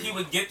Listen, disagree. he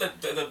would get the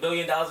 $1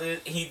 billion.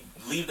 He'd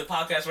leave the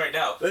podcast right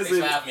now. Thanks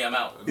Listen. for having me. I'm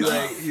out.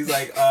 He's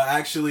like,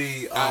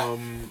 actually,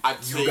 I'd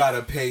you say-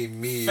 gotta pay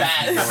me if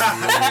Facts. you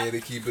want me in here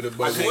to keep it a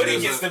budget. think Woody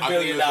there's gets a- the I $1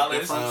 think billion.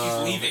 there's a He's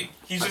difference. leaving.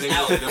 He's I just think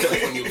out. there's a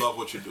difference when you love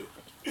what you do.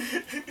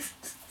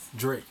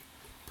 Drake,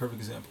 perfect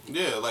example.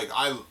 Yeah, like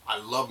I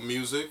love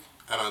music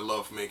and I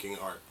love making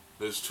art.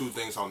 There's two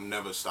things I'll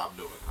never stop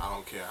doing. I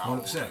don't care how old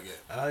I 100%. get.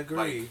 I agree.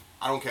 Like,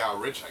 I don't care how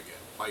rich I get.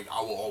 Like,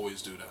 I will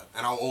always do that.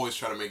 And I'll always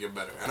try to make it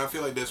better. And I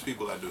feel like there's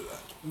people that do that.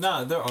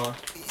 Nah, there are.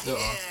 Yeah,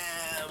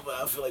 but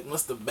I feel like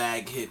once the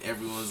bag hit,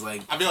 everyone's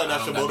like, I feel like that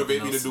don't should got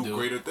motivate me nothing to else do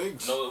greater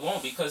things. No, it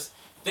won't, because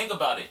think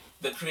about it.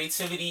 The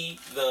creativity,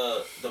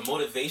 the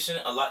motivation,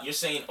 a lot. You're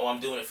saying, oh, I'm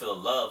doing it for the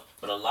love,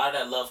 but a lot of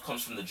that love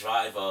comes from the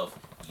drive of,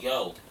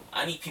 yo,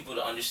 I need people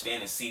to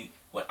understand and see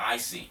what I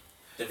see.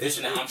 The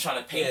vision that I'm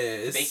trying to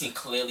paint, they can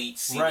clearly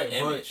see Right, the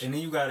image. but and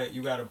then you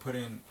gotta put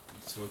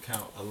into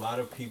account a lot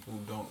of people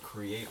don't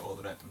create all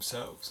of that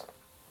themselves.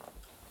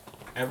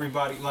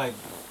 Everybody like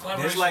there's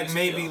Collaboration like is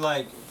maybe skill.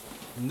 like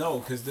no,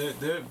 cause there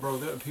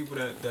are people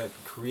that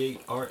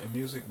create art and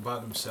music by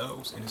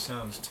themselves and it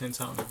sounds 10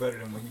 times better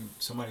than when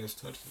somebody else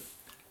touched it.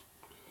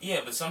 Yeah,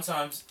 but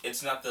sometimes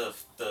it's not the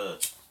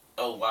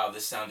oh wow,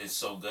 this sounded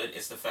so good.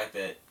 It's the fact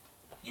that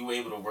you were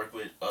able to work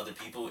with other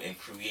people and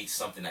create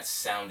something that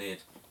sounded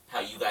how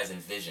you guys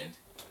envisioned.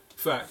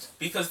 Facts.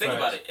 Because think Facts.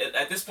 about it,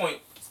 at this point,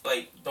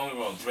 like, don't get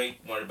me wrong, Drake,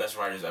 one of the best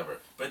writers ever.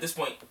 But at this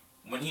point,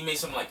 when he made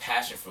something like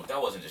Passion Fruit, that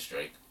wasn't just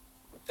Drake.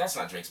 That's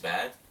not Drake's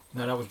bag.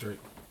 No, that was Drake.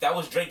 That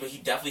was Drake, but he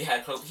definitely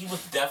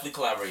was definitely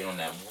collaborating on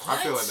that. What?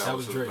 I feel like that, That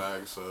was was his Drake.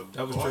 bag, so.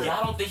 That was Well, Drake.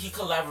 I don't think he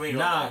collaborated on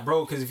Nah, that.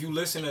 bro, because if you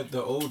listen to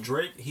the old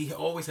Drake, he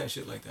always had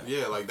shit like that.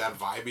 Yeah, like that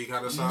vibey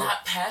kind of sound.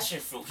 Not Passion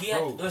Fruit. He had,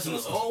 Bro, listen,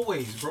 he's listen.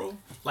 always, bro.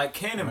 Like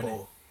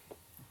Cannonball.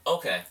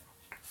 Okay,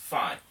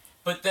 fine.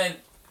 But then,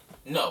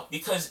 no,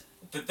 because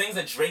the things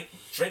that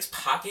Drake's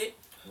pocket,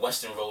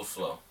 Western Road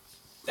flow.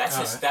 That's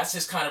his. Alright. That's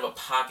his kind of a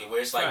pocket where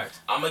it's like, Fact.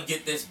 I'm gonna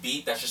get this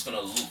beat that's just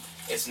gonna loop.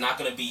 It's not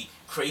gonna be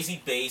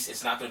crazy bass.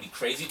 It's not gonna be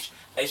crazy.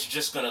 It's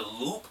just gonna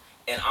loop,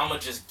 and I'm gonna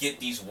just get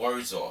these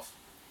words off.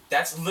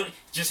 That's literally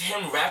just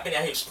him rapping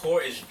at his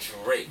core is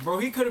Drake. Bro,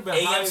 he could have been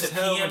AM high as to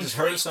hell PM and just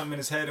Drake. heard something in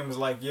his head and was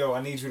like, "Yo,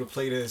 I need you to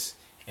play this,"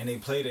 and they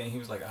played it, and he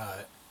was like,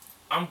 "Alright."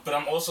 But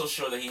I'm also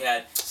sure that he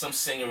had some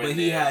singer But in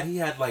he there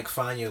had like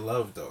Find Your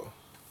Love though.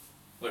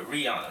 with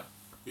Rihanna.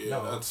 Yeah,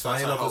 No, that's Find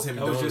Your Love was him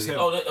That was doing just it. him.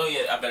 Oh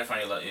yeah, I better find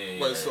your love. Yeah,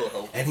 But it's still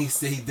helpful. And he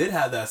did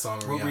have that song.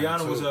 Well, Rihanna,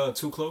 Rihanna too. was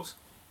Too Close.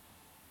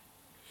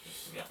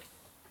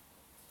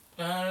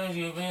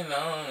 You've been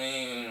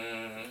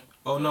lonely.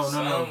 Oh no,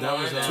 that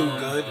was Too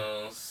Good.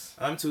 else.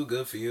 I'm too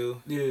good for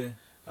you. Yeah.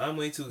 I'm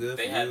way too good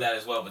They for had you. that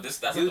as well, but that's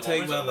You not the one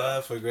take we're my talking about.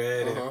 love for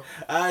granted. Uh-huh.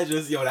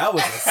 That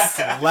was a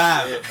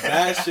slap.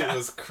 That shit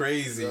was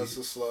crazy. That's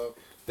a slap.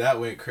 That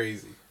went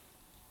crazy.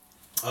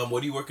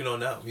 What are you working on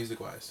now, music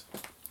wise?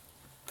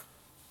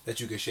 That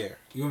you could share.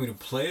 You want me to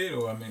play it,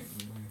 or I mean?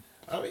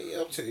 I mean,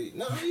 up to you.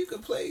 No, you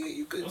could play it.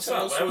 You could What's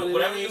tell up? us what it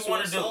Whatever you is,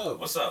 want to do. what's up.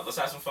 What's up? Let's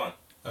have some fun.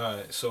 All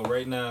right. So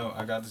right now,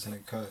 I got this in the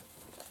cut.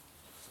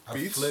 I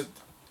Beats? flipped.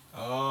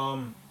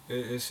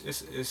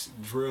 It's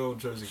drill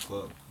Jersey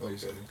Club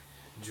basically.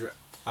 Dra-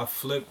 I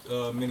flipped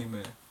Mini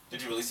Man.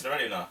 Did you release it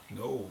already or not?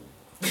 No.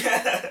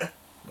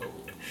 No.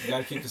 You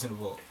gotta keep this in the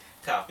vault.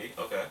 Copy.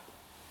 Okay.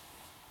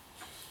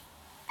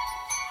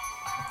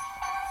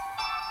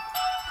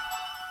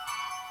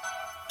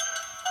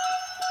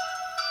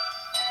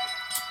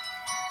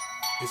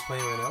 It's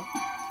playing right now.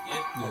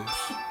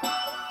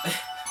 Yeah. Yeah.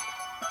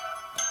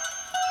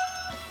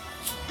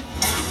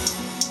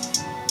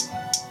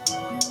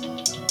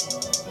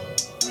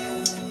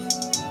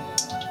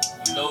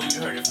 You know you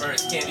heard it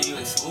first. Candy, you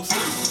exclusive.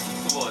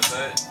 Come on,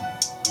 son.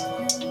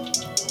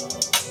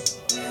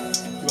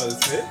 You about to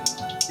spit?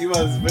 You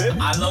about to spit?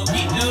 I low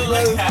key do. You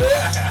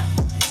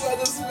about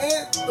to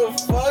spit? The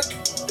fuck?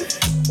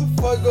 The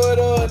fuck going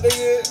on,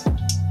 nigga?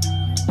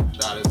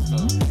 That is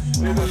tough.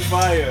 This is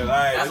fire.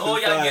 Alright, That's this all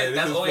is y'all fire. get. This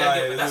That's is all y'all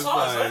fire. get. This That's is all,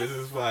 fire. son. This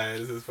is fire.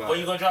 This is fire. What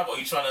you gonna drop? Or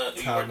you trying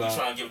to Time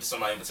out. give it to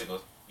somebody in particular?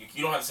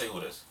 You don't have to say who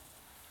it is.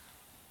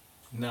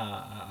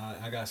 Nah,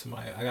 I got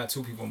somebody. I got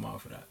two people in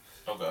mind for that.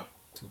 Okay.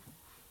 Two people.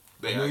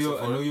 They A New asking York,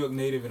 for a New it? York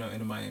native and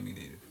a Miami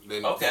native.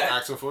 They Okay.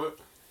 asking for it?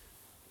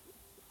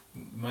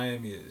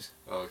 Miami is.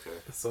 Oh, okay.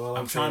 That's all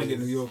I'm trying to saying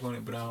get New is- York on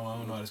it, but I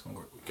don't know how it's gonna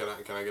work. Can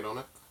I get on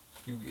it?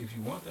 If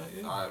you want that,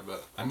 yeah. Alright, bet.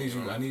 I need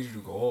you to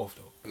go off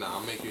though. Nah,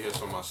 I'll make you hear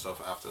some of my stuff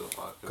after the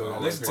pod. Go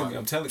ahead. Listen to me,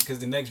 I'm telling, because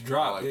the next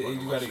drop, I like you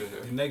my gotta. shit here.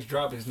 The next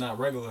drop is not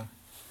regular.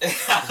 Nah, I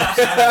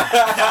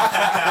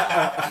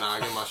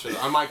get my shit.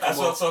 I might come That's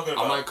what I'm off. talking I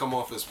about. might come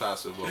off as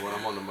passive, but when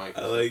I'm on the mic,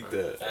 I like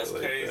that. That's I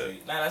like crazy.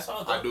 that. Nah, that's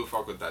all. I do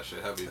fuck with that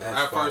shit heavy. That's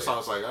At first, fire. I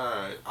was like, all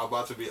right, I'm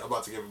about to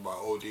give my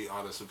OD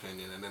honest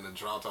opinion, and then it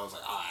dropped. I was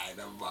like, all right,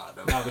 never mind.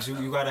 Nah, but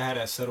you gotta have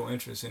that subtle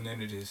interest, and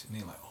then it is, and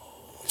then like,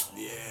 oh,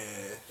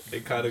 Yeah,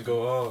 It kind of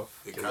go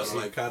off. it kind of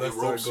like kinda it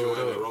ropes start you in.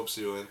 going It up. ropes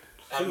you in.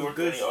 Have you worked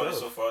with Good any artists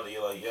so stuff. far that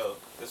you're like, yo,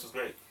 this was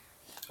great?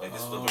 Like,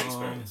 this was a great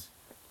experience.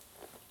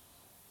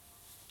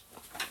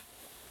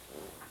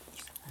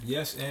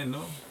 yes and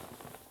no,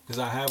 because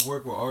I have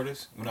worked with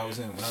artists when I was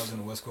in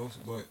the West Coast,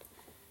 but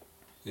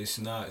it's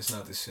not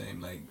the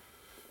same. Like,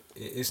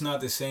 it's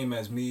not the same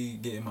as me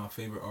getting my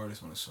favorite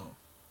artist on a song.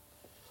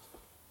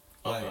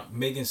 Like Okay.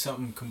 making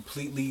something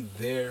completely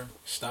their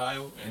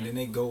style, and then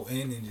they go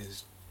in and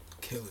just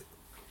kill it.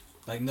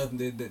 Like nothing.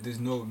 There's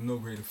no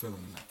greater feeling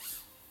than that.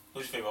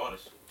 Who's your favorite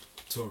artist?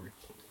 Tory,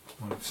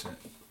 100%.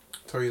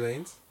 Tory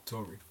Lanez?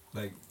 Tory,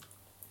 like,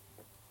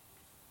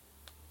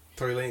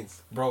 Tory Lanez.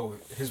 bro,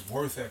 his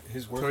worth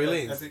Tory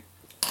Lanez. ethic,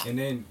 and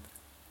then,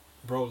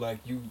 bro, like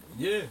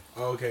yeah.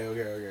 Okay,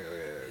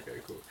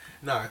 cool.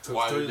 Nah,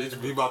 Why Tory did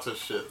Lanez. you about to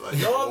shit? Like,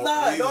 No, I'm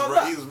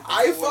not.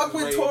 I fuck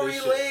with Tory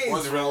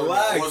Lanez.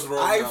 Relax.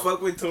 I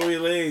fuck with Tory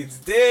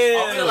Lanez.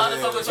 Damn. Are we allowed to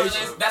fuck with Tory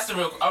Lanez? That's the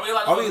real. Are we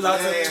allowed to Are fuck we with allowed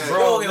Tory to- Lanez?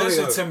 Bro, okay,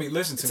 listen okay. to me.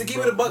 Listen to To me. keep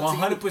bro. it a buck, to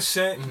keep it-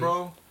 100%,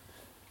 bro.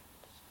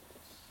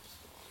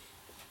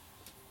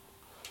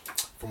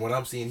 From what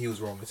I'm seeing, he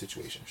was wrong in the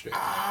situation. Straight.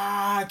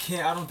 I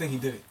don't think he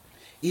did it.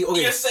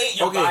 You're saying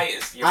you're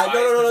biased. You're biased.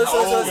 No. That's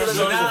how So- you're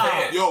so- a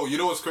fan. Yo, you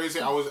know what's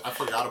crazy? I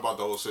forgot about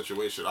the whole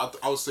situation.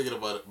 I was thinking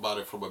about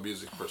it from a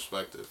music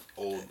perspective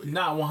only.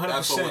 Nah, 100%.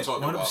 That's what we're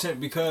talking 100%.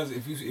 Because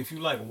if you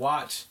like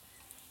watch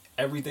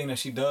everything that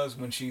she does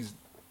when she's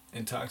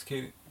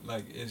intoxicated,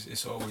 like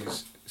it's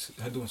always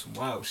her doing some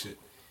wild shit.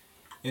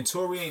 And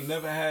Tory ain't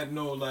never had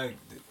no like.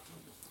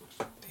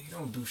 He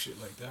don't do shit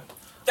like that.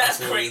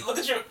 That's great. Look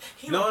at your.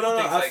 He No. don't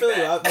do things I like feel that.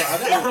 you. I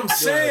feel That's what I'm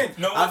saying.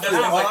 No I one does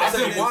feel- things like all I'm that.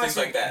 saying I do is- things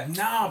like that.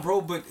 Nah,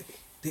 bro, but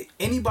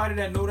anybody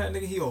that know that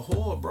nigga, he a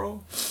whore,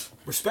 bro.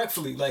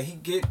 Respectfully, like he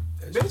get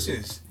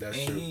bitches, That's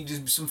and true. he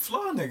just some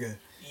flaw nigga.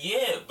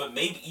 Yeah, but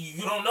maybe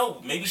you don't know.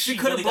 Maybe She she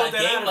could have really brought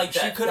got that game out. like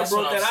that. She could have That's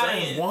what brought I'm that out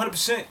saying.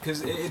 100%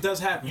 because it does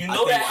happen. You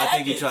know that I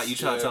think you happens.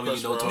 try to tell me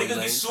you know Tory Niggas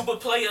be Lanez. super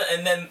player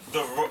and then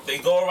they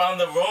go around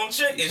the wrong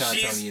chick You and trying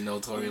to tell she's me you know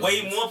Tory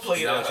way Lanez? more player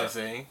You know than what her. you're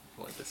saying?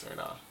 Like this right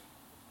now.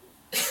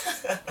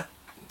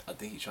 I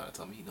think he's trying to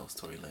tell me he knows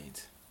Tory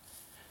Lanez.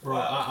 Bro,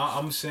 Wow.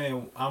 I'm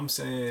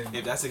saying.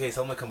 If that's the case,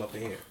 I'm gonna come up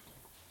in here.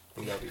 I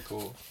think that'd be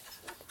cool.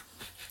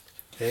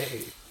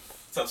 Hey.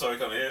 Tell Tori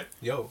come here.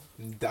 Yo,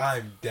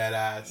 I'm dead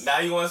ass. Now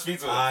you want to speak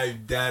to him.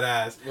 I'm dead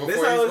ass. Before he's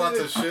about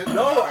to shit?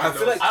 No, I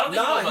feel like I don't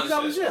think he he's knows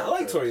not about shit. I like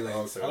shit. Tory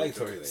Lanez. Okay. I like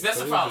Tory Lanez. See, that's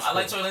the Tory problem. Lanez I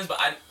like is Tory Lanez, but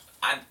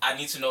I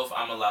need to know if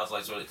I'm allowed to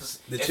like Tory Lanez. Because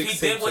The if chick's he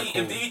did tapes what are he,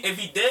 cool. if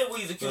he did what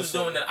he's accused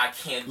of doing, then I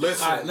can't. Do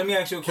Listen, All right, let me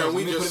ask you a question. can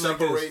we Let me just put it like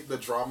this. separate the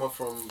drama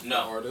from the No.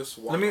 artist?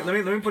 Why Let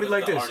me not? put it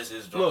like The this. artist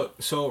is drunk.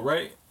 Look, so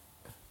right,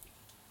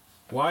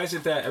 why is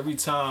it that every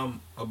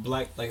time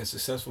a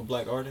successful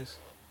black artist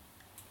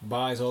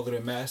buys all of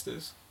their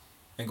masters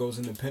and goes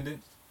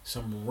independent,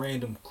 some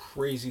random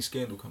crazy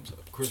scandal comes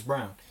up? Chris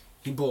Brown,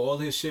 he bought all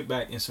his shit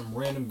back, and some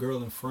random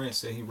girl in France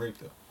said he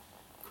raped her.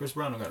 Chris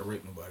Brown don't gotta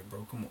rape nobody,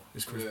 bro. Come on,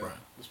 it's Chris Brown.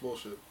 It's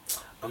bullshit.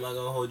 I'm not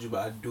gonna hold you,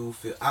 but I do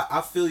feel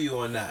I feel you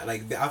on that.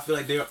 Like I feel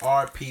like there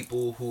are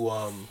people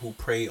who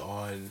prey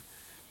on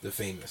the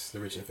famous,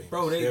 the rich and famous.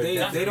 Bro, they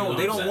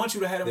don't want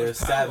you to have that There are much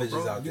power, savages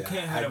bro. out there. You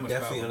can't have I that much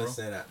definitely power,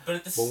 understand that. But,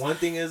 at the But one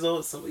thing is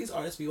though, some of these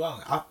artists be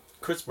wild.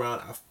 Chris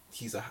Brown,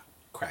 he's a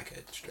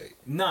crackhead straight.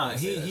 Nah, I he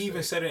say that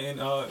even straight. said it,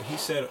 and he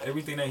said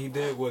everything that he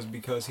did was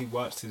because he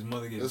watched his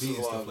mother get This beat is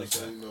and stuff live, like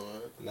so that. you know,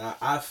 right? Nah,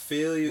 I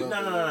feel you.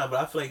 No. But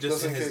I feel like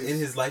just Just in in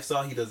his case.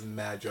 lifestyle, he does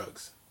mad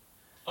drugs.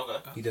 Okay.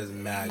 He does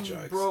mad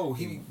drugs. Bro,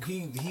 he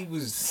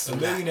was a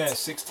millionaire at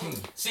 16,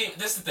 See,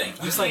 this is the thing.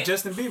 We just like can't-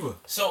 Justin Bieber.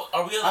 So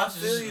are we allowed I to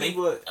feel just you, make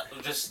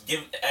but- just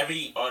give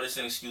every artist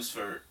an excuse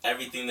for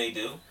everything they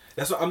do?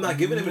 That's what I'm not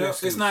giving him an No,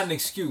 excuse. it's not an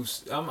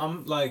excuse.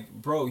 I'm like,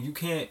 bro, you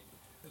can't,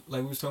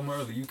 like we was talking about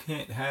earlier, you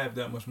can't have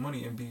that much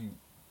money and be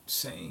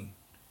sane.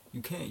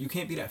 You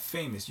can't be that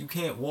famous. You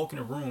can't walk in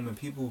a room and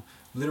people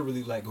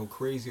literally like go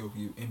crazy over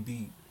you and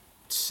be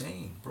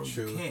sane, bro.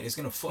 True. You can't. It's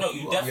gonna fuck No,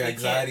 you you up. definitely Your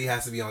anxiety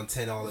has to be on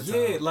 10 all the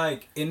time. Yeah,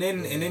 like and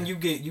then Yeah.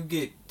 you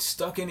get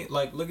stuck in it.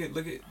 Like look at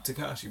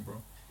Tekashi,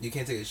 bro. You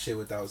can't take a shit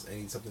without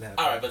something happening.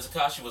 All right, but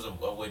Tekashi was a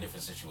way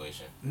different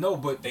situation. No,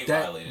 but They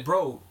that violated.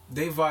 bro,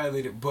 they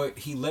violated. But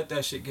he let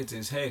that shit get to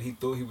his head. He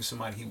thought he was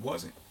somebody he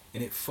wasn't,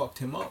 and it fucked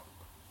him up.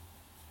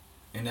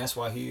 And that's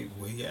why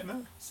where he at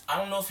now. I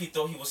don't know if he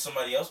thought he was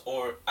somebody else,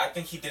 or I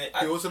think he didn't.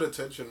 He was an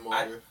attention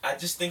monger. I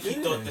just think he Yeah.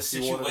 thought the He wanted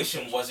situation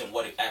attention. wasn't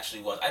what it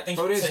actually was. I think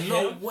Bro, to there's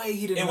no him, way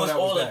he didn't it know was that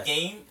all was a that.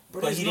 game,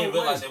 Bro, but there's he no didn't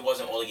realize way. it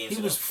wasn't all a game. He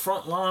to was him.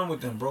 front line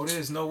with them, bro.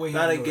 There's no way he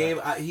Not a didn't know game.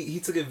 that. He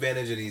took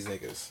advantage of these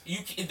niggas.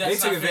 That's They not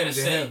took fair to advantage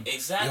of say. him.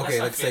 Exactly. Okay, that's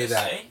not let's fair say to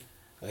that. say.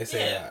 They say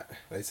Yeah. that.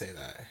 They say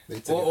that. They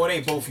took Or they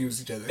advantage. both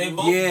used each other. They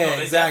both, Yeah, no,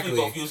 they exactly. definitely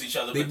both use each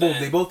other. They but both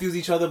then they both use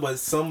each other, but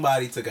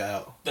somebody took a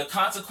L. the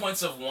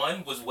consequence of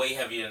one was way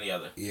heavier than the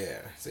other. Yeah,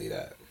 say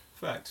that.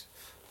 Facts.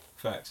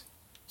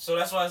 So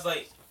that's why it's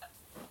like,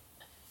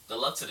 good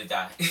luck to the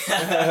guy.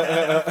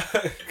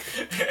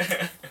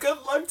 Good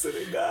luck to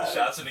the guy.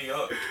 Shout out to New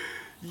York.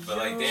 But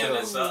like, damn,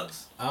 that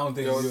sucks. I don't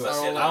think Yo, New York.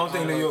 I I don't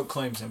think don't- New York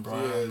claims him, bro.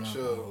 Yeah, I'm not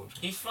chill. gonna hold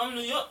you. He's from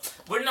New York.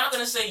 We're not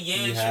gonna say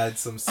He yeah. had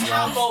some slaps.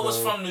 Capo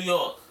was though. from New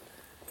York.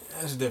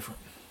 That's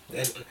different.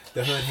 And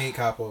the hood hate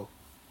Capo.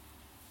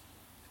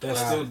 That's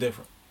Wow. still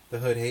different. The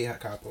hood hate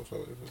Capo.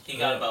 So He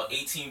got about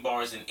 18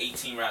 bars and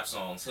 18 rap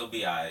songs. He'll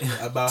be alright.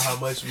 about how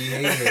much we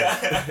hate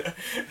him.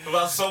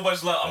 About so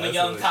much love. I'm a That's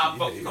young what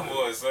Capo. he Come hated.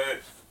 on, son.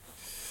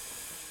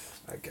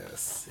 I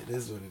guess it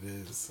is what it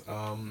is.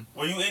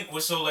 Were you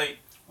in? So like,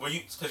 were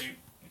you? Cause you.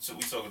 So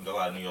we talking a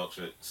lot of New York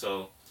shit.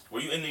 So were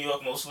you in New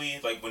York mostly,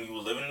 like when you were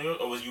living in New York,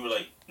 or was you were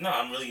like, nah,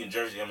 I'm really in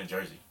Jersey. I'm in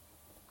Jersey.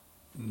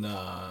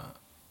 Nah,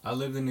 I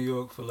lived in New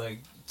York for like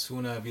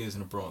 2.5 years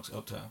in the Bronx,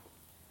 uptown,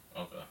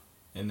 Okay.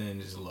 and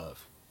then just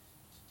left.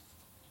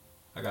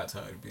 I got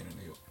tired of being in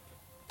New York.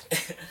 I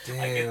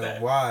get Damn.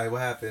 that. Why?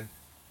 What happened?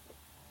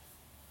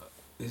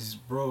 It's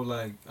bro,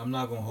 like I'm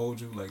not gonna hold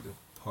you. Like the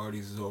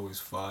parties is always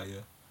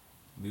fire,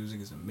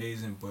 music is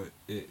amazing, but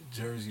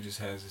Jersey just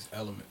has this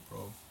element,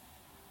 bro.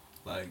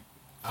 Like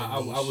I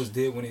was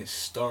there when it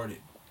started.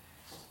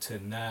 To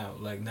now,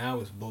 like now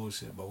it's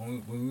bullshit. But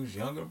when we was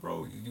younger,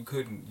 bro, you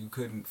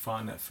couldn't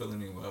find that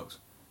feeling anywhere else.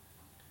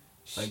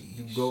 Like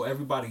you go,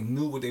 everybody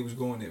knew what they was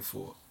going there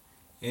for,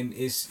 and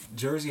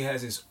Jersey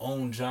has its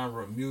own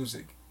genre of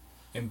music,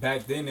 and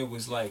back then it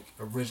was like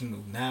original.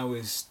 Now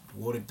it's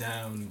watered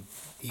down.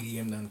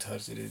 EDM done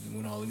touched it and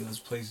went all these other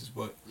places,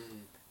 but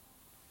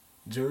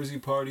Jersey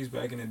parties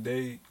back in the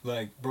day,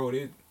 like bro,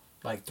 they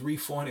like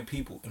 300-400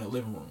 people in a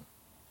living room.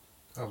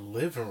 A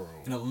living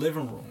room. In a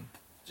living room.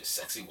 Just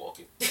sexy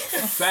walking.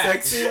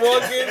 Facts. Sexy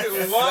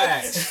walking.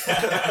 What?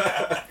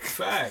 Facts.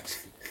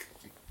 Facts.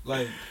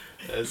 Like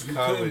That's you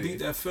couldn't comedy. beat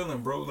that feeling,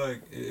 bro.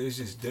 Like it's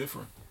just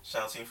different.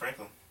 Shout out to Team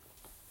Franklin.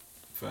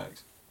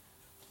 Facts.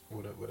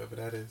 Whatever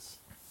that is.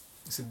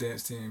 It's a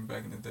dance team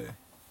back in the day.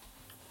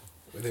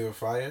 They were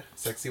fire.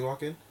 Sexy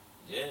walking.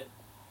 Yeah.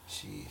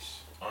 Sheesh.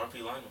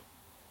 R.P. Lionel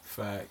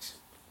Facts.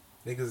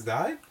 Niggas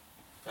died.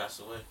 passed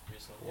away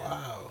recently.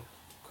 Wow.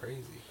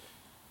 Crazy.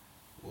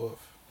 Woof.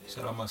 Yeah.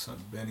 Shout out my son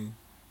Benny.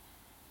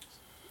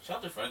 Shout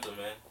out to Franklin,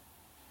 man.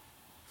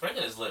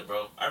 Franklin is lit,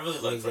 bro. I really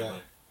like Where's that?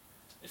 Franklin.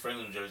 It's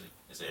Franklin, New Jersey.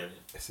 It's the area.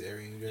 It's the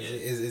area in New Jersey. Yeah.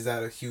 Is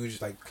that a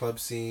huge like club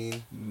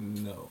scene?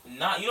 No. You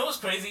know what's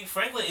crazy?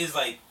 Franklin is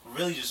like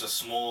really just a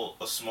small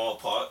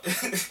part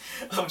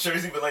of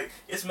Jersey, but like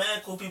it's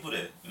mad cool people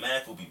there.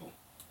 Mad cool people.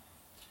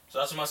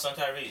 Shout out to my son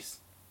Tyrese.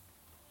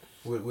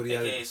 What do you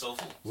AKA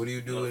Soulful. What do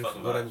you do in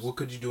what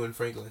could you do in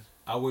Franklin?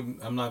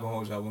 I'm not gonna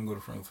hold you. I wouldn't go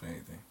to Franklin for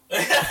anything.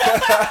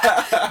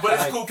 But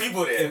it's cool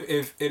people there.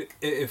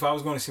 If I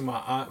was going to see my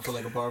aunt for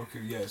like a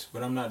barbecue, yes.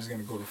 But I'm not just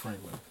gonna go to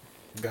Franklin.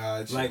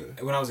 Gotcha.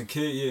 Like when I was a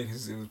kid, yeah,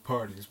 because it was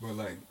parties. But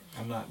like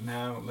I'm not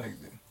now. Like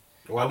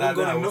Why I wouldn't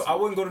not go now? to I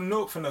wouldn't go to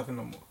Newark for nothing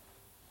no more.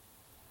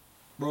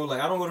 Bro,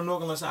 like I don't go to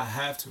Newark unless I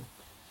have to.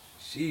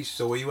 Sheesh.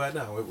 So where you at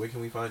now? Where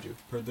can we find you?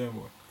 Per damn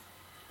boy.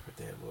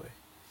 Per damn boy.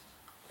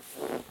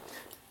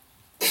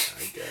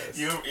 I guess.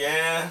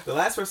 Yeah. The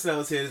last person that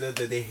was here that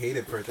they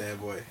hated Perth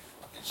Amboy.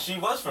 She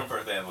was from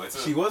Perth Amboy too.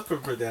 She was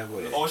from Perth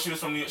Amboy. Oh, she was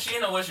from New York. She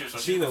didn't know where she was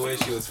from. She know where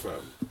she was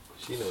from.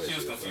 She know where She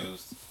was from.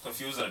 confused.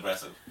 Confused and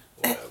aggressive.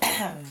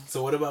 Whatever.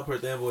 So what about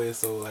Perth Amboy is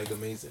so like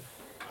amazing?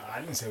 I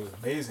didn't say it was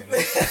amazing. He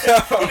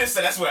just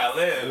said that's where I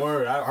live.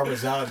 Word, I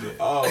reside there.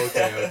 Oh,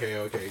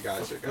 okay.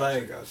 Gotcha.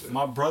 Like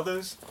my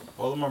brothers,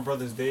 all of my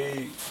brothers,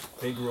 they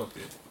grew up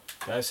there.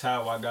 That's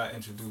how I got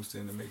introduced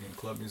into making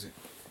club music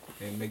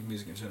and making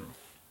music in general.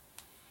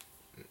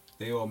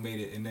 They all made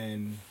it, and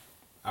then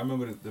I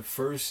remember the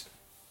first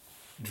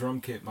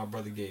drum kit my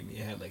brother gave me.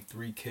 It had like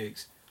 3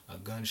 kicks, a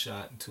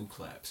gunshot, and 2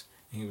 claps.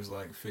 And he was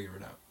like, "Figure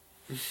it out."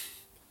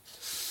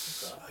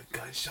 A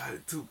gunshot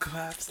and 2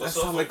 claps. That What's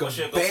sounds like a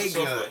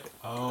banger.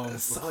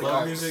 For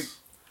club music,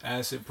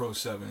 Acid Pro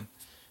 7.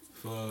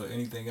 For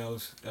anything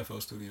else, FL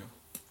Studio.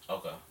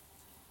 Okay.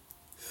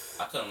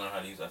 I couldn't learn how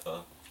to use FL.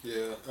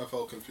 Yeah, I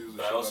felt confused.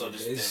 But I also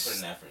just didn't put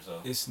in effort,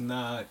 so. It's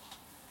not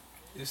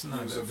User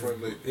that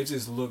friendly. difficult. It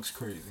just looks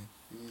crazy.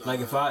 Nah. Like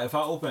if I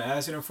open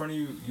Acid in front of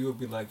you, you would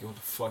be like, "Yo, what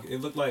the fuck?" It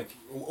looked like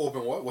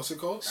Open what? What's it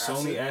called?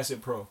 Sony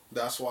Acid Pro.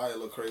 That's why it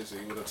looked crazy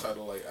with a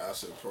title like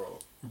Acid Pro.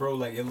 Bro,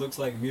 like it looks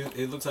like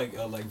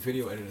like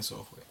video editing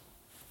software.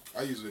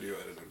 I use video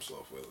editing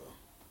software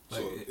though.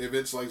 Like So if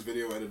it's like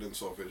video editing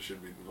software, it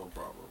should be no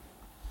problem.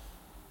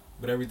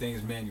 But everything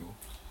is manual.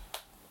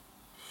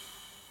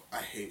 I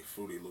hate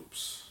Fruity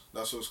Loops.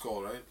 That's what it's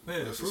called, right?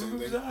 Yeah, That's the Fruity same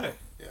Loops thing? alright.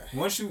 Yeah.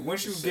 Once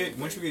you Same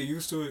get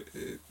used to it,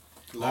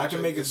 I Logic,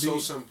 can make a it's so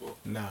beat. simple.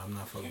 Nah, I'm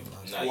not fucking with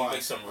Logic. Nah, you Why?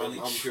 make some really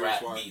I'm curious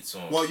trap why. beats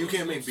on. Well, you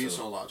can't Fruity make beats Loops,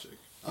 on Logic.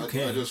 You I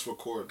can. just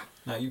record.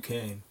 Nah, you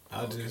can.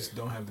 I Okay. just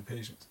don't have the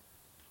patience.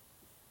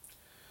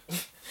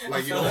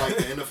 Like you don't like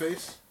the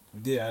interface?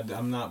 Yeah,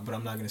 I'm not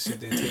gonna sit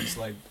there. It takes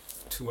like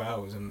 2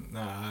 hours, and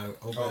I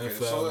open Okay,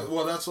 FL.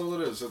 so that's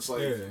all it is. It's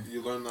like Yeah.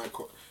 you learn that.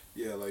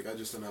 Yeah, like I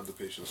just didn't have the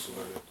patience to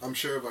learn it. I'm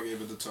sure if I gave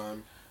it the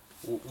time.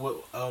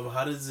 What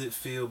how does it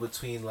feel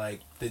between like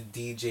the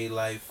DJ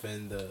life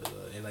and the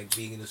and like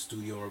being in the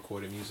studio and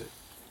recording music?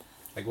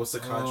 Like what's the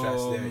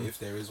contrast there if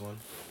there is one?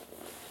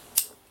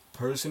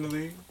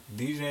 Personally,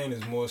 DJing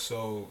is more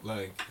so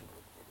like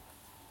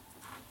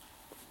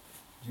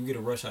you get a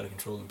rush out of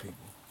controlling people.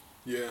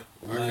 Yeah,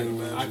 I Like, can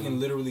imagine. I can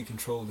literally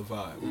control the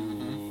vibe.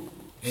 Mm-hmm.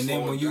 And then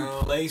Slow when it you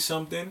down. play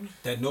something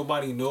that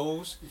nobody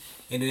knows,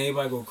 and then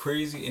everybody go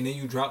crazy, and then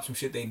you drop some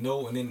shit they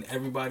know, and then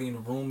everybody in the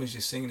room is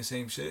just singing the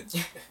same shit.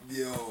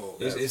 Yo,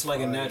 It's like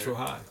a natural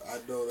high. I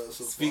know that's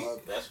a Speak-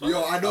 vibe. That's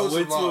Yo, I know I it's a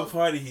went to a vibe.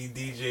 party. He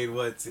DJ'd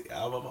what? I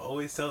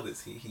always tell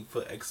this. He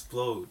put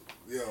Explode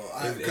Yo,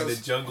 in the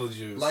because Jungle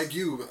Juice. like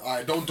you,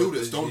 don't do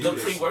this. Don't The do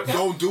this. pre-workout?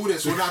 Don't do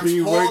this. We're not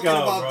pre-workout, talking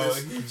about bro.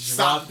 this. He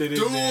Stop dropped it in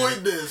doing there.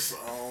 this.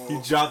 Oh, He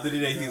dropped it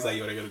in there. He's like,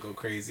 "Yo, they're gonna go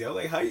crazy." I'm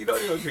like, "How you know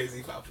they're going crazy?"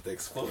 If I put the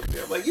Explode in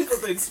there. I'm like, "You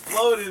put the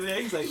Explode in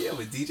there." He's like, "Yeah,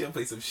 but DJ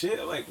play some shit."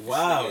 I'm like,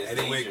 "Wow," This nigga is and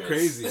it went dangerous.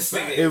 crazy. This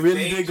nigga It is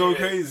really did go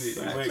dangerous. crazy.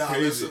 It went Nah,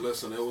 crazy.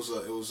 listen. It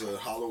was a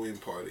Halloween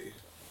party,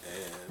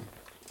 and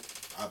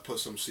I put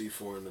some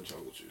C4 in the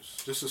Jungle Juice,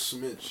 just a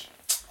smidge.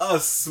 A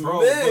Bro,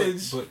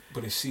 smidge.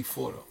 but it's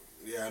C4 though.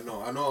 Yeah, I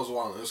know. I was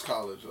wilding. It was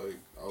college. Like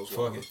I was Fuck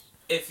wilding. it.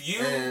 If you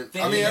And,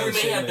 think I mean, you every may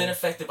shit, have been man.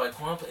 affected by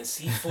Kwampa and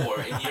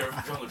C4 in your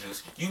Jungle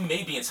Juice, you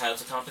may be entitled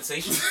to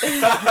compensation.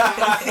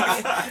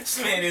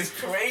 This man is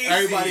crazy.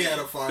 Everybody had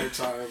a fine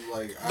time.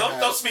 Like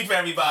Don't speak for I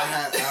everybody.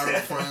 had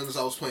Arab friends.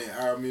 I was playing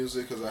Arab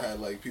music because I had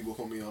like people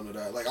put me onto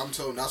that. Like I'm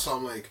telling, that's why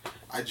I'm like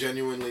I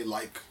genuinely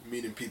like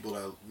meeting people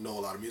that know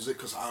a lot of music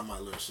because I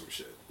might learn some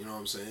shit. You know what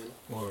I'm saying?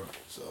 Or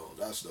So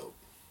that's dope.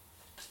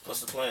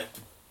 What's the plan?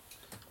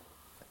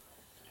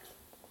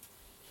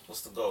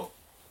 What's the goal?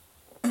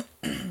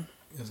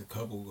 there's a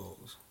couple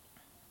goals.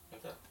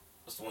 Okay.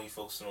 What's the one you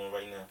focusing on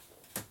right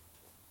now?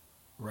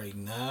 Right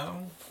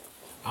now,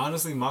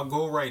 honestly, my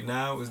goal right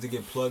now is to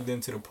get plugged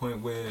into the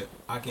point where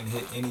I can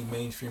hit any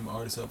mainstream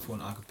artist up for an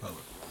acapella.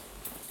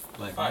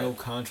 Like Fire. no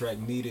contract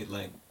needed.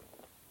 Like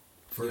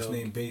first Yo,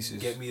 name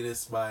basis. Get me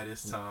this by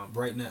this time.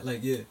 Right now, like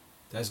yeah,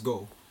 that's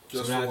goal.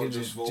 Just so now I for can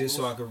just just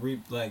so I vocals?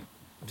 can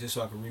just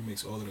so I can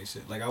remix all of their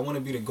shit. Like I want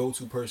to be the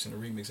go-to person to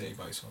remix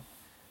everybody's song.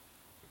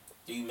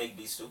 Do you make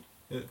beats too?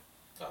 Yeah.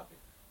 Copy.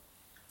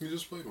 You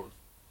just played one.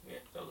 Yeah,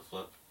 that was a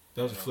flip.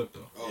 That was a flip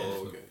though. Oh,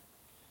 Yeah. okay.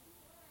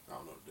 I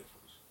don't know the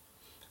difference.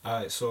 All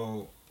right,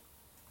 so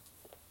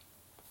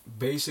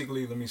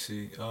basically, let me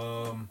see.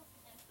 All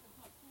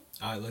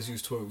right, let's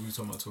use Tory. We were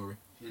talking about Tory.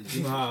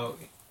 You know how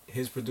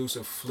his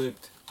producer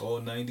flipped all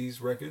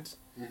 '90s records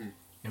Mhm.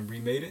 and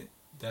remade it?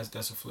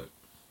 That's a flip.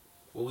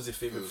 What was your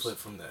favorite It was flip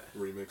from that?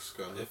 Remix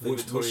kind Your of. favorite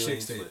Which Tory Lanez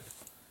six tape? flip?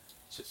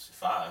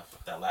 5.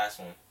 That last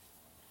one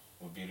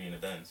with Beauty and the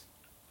Benz.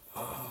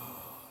 I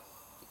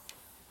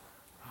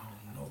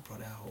don't know, bro.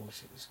 That whole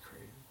shit is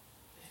crazy.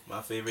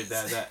 My favorite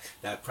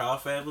that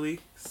Proud Family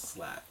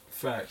slap.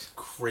 Facts.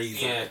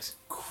 Crazy. Yeah.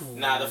 Crazy.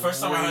 Nah, the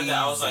first time I heard that,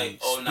 I was like,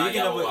 oh, nah,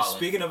 y'all wildin'.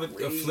 Speaking of a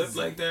Crazy. flip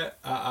like that,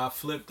 I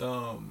flipped.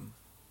 I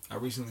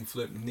recently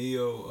flipped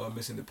Neo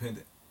Miss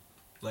Independent.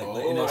 Like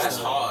Oh, in that that's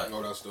style. hard.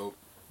 Oh, that's dope.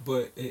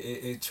 But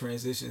it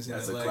transitions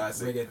That's into a like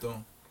classic.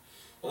 reggaeton.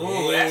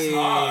 Ooh, that's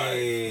hard.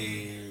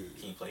 Hey.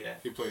 Can you play that?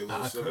 He played a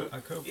little snippet. I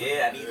could.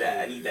 Yeah, I need that.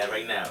 I need that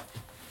right now.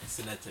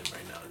 Send that to him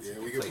right now. Yeah,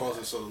 we can pause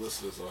it so the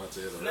listeners don't have to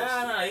hear the rest.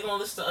 Nah, you gonna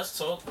listen to us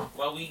talk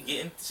while we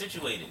getting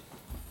situated.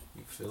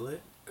 You feel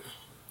it?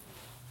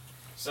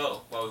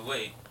 So, while we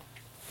wait,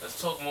 let's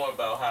talk more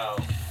about how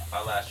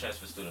our last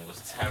transfer student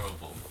was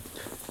terrible.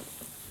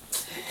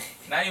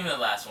 Not even the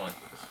last one.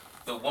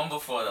 The one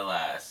before the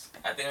last.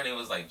 I think her name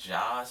was like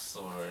Joss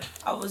or...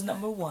 I was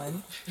number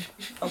 1.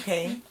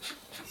 Okay.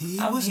 He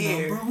I'm was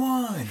here. number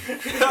 1.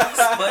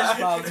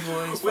 SpongeBob's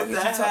voice. What you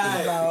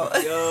talking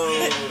about?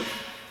 Yo.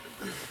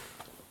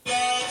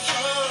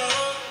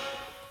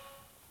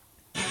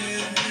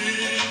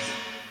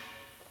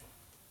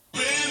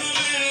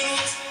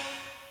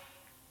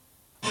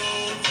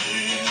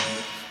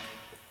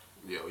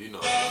 Yo, you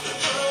know,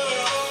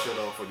 shut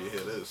off when you hear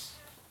this.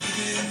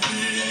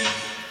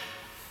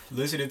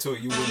 Listening to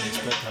it, you wouldn't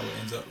expect how it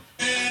ends up.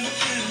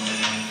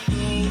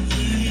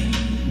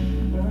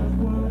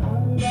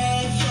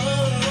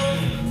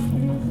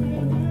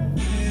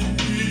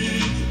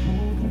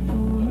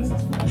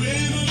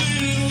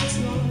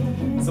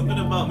 Something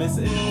about Miss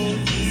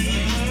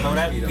Independent. Bro,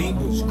 that beat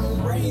was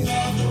crazy.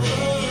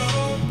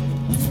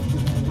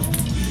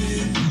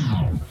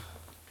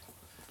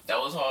 That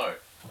was hard.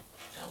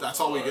 That's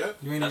all we get?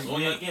 You ain't That's even- all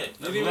you y'all ain't- get. you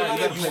That's didn't all even y'all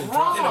gotta get. play the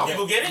drop. Can the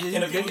people get it?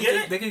 Can the people get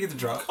it? They can get the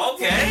drop.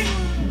 Okay.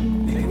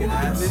 They can get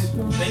it.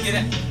 They get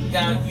it. You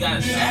got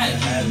a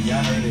chat.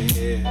 Y'all heard it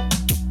here.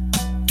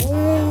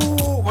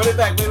 Ooh, run it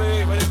back, wait,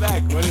 run it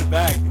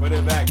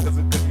back.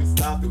 Because you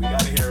stopped it. We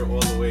gotta hear it all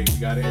the way.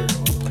 Run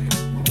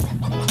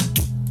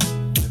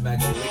it back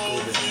to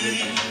liquid.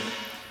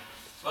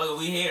 Look,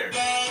 we here.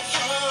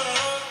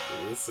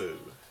 Listen.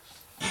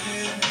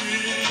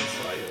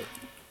 Fire.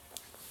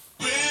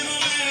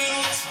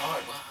 That's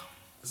hard. Wow.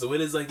 So where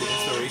does like the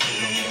inspiration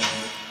come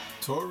from?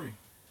 Tory.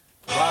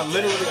 Bro,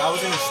 I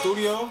was in the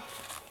studio,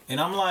 and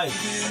I'm like,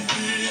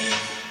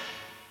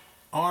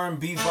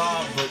 R&B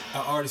vibe, but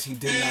an artist he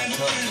did not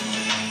touch.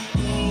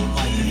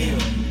 Like Neil.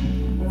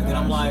 And then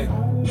I'm like,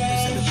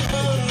 listen, the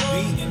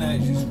beat in that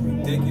is just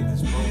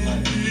ridiculous, bro.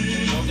 Like,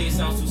 Don't think it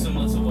sounds too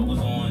similar to what was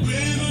on.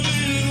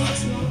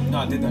 no,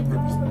 I did that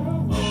purposely.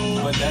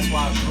 But that's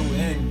why I threw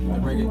in the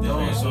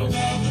reggaeton. So it's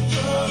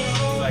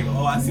He's like,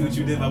 oh, I see what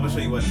you did, but I'm gonna show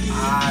you what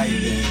I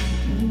did.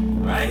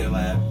 Right? I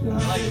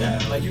like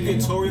that. like you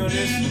get Tory on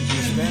this,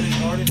 the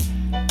Spanish artist,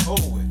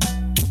 over with.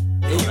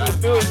 And he was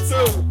doing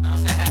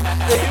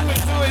too.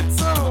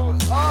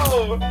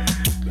 Oh.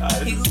 Nah,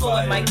 He was going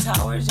with Mike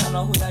Towers. Y'all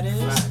know who that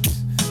is?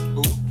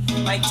 Who?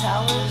 Mike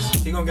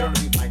Towers. He gonna get on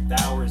the beat like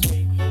Towers,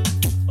 baby.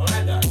 Oh,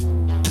 that guy.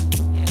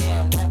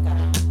 Yeah, that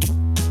guy.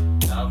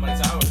 That was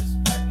Mike Towers.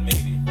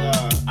 Maybe.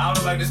 I don't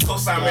know like this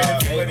cosign made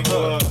it Hey, anymore.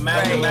 look,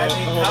 imagine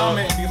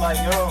comment and be like,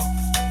 yo,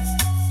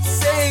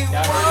 Say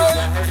y'all what?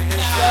 heard of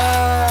his shit?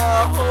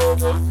 Hold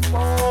the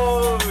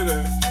phone.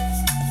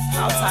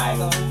 I'll tag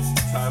him.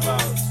 Time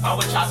out. I'm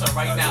with Chasa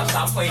right now.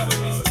 Stop playing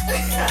with me.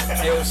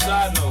 Hey, yo,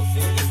 side note,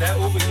 is that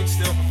Uber Eats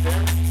still from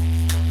there?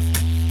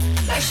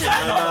 That shit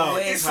I know the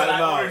way. said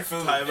I ordered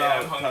food. Yeah,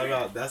 I'm hungry. Time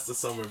out. That's the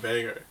summer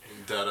banger.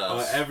 Dead On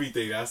ass.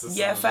 everything. That's the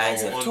Yeah, summer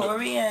facts. banger. If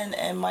Tory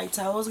and Mike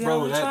Towers get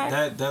Bro, on the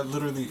track, that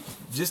literally,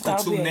 just the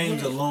That'll two be a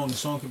names hit. alone, the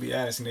song could be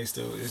ass and they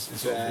still, it's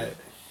so That- good.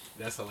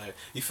 That's hilarious.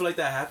 You feel like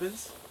that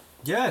happens?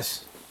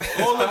 Yes.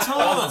 All the time.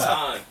 All the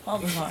time. all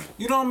the time.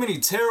 You know how many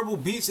terrible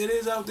beats it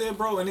is out there,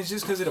 bro? And it's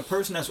just because of the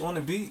person that's on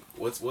the beat.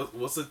 What's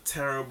a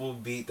terrible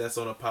beat that's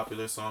on a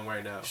popular song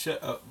right now?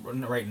 Shut up.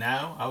 Right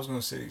now, I was going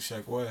to say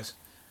Sheck West,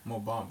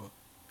 Mo Bamba.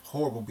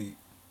 Horrible beat.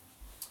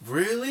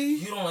 Really?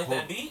 You don't like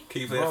that beat?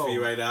 Can you play it for Bro. me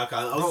right now?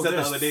 'Cause I Bro, was just the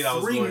there's other day that I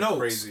was 3 going notes.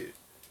 crazy.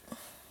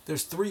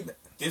 There's 3.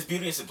 There's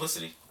beauty and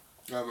simplicity.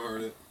 I haven't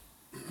heard it.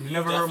 You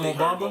never heard Mo definitely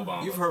heard Mo Bamba?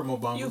 Bamba. You've heard Mo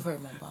Bamba. You've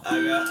heard my Bob. I got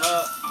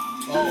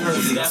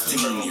You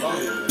definitely heard Mo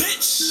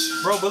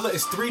Bamba. Bro, but look,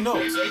 it's 3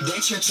 notes. You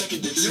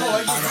don't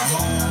like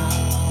it?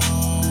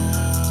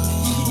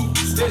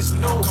 There's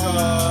no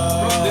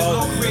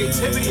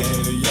creativity in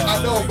it.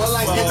 I know, but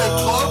like in the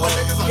club, when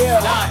niggas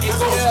like, Nah, it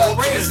goes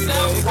crazy.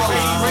 Yeah. It's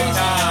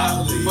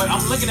crazy. But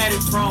I'm looking at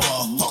it from. I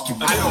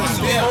don't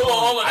understand.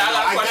 Hold on. I got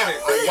a I get question.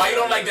 it. Why you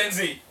don't like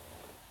Denzi?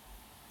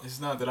 It's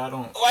not that I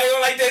don't. Why you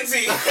don't like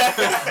Denzi?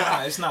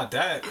 Nah, it's not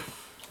that.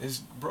 It's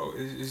bro.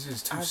 It's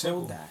just too I simple.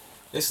 rolled that.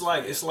 It's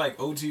like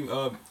OG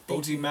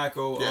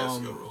Mako. Yes,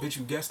 go roll. Bitch,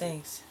 you guessed it.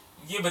 Thanks.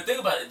 Yeah, but think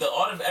about it. The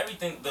art of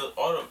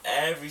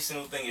every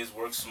single thing is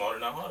work smarter,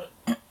 not harder.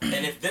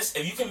 And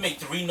if you can make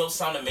 3 notes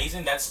sound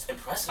amazing, that's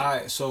impressive. All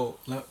right, so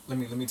let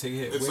me take a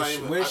hit. It's not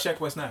even- Where's Sheck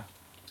West now?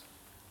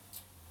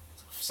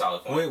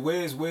 Solid point.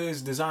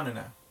 Where's Designer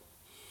now?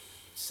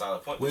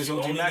 Solid point. Where's You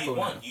OG only Mac need on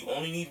one. that? You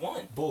only need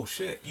one.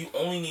 Bullshit. You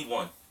only need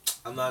one.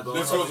 I'm not going.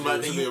 This goes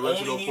back to You the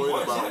original only need point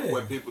one. about Yeah.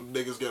 when people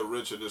niggas get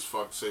rich and just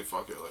say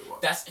fuck it, like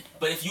what?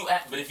 But if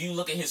you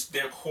look at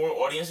their core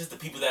audiences, the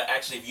people that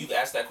actually, if you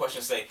ask that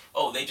question, say,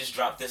 oh, they just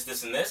dropped this,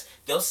 this, and this,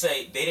 they'll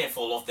say they didn't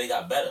fall off, they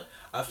got better.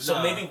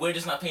 So maybe we're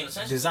just not paying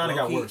attention. Designer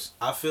got worse.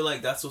 I feel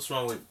like that's what's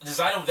wrong with.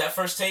 Designer, that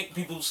first tape,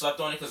 people slept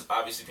on it because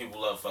obviously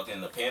people love fucking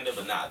the Panda,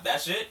 but nah,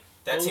 that shit,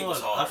 that tape was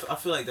hard. I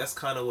feel like that's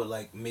kind of what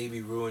like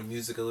maybe ruined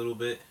music a little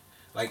bit.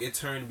 Like it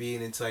turned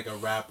being into like a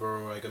rapper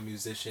or like a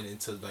musician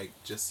into like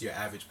just your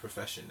average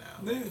profession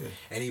now. Like,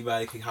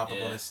 anybody can hop up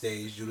on a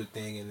stage, do the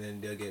thing, and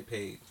then they'll get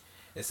paid.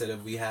 Instead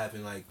of we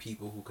having like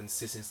people who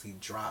consistently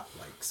drop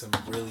like some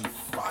really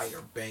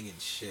fire banging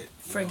shit.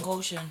 Frank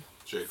Ocean.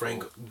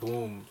 Frank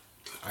Boom.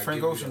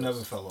 Frank Ocean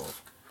never fell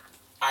off.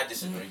 I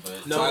disagree,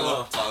 but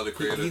No, Tyler the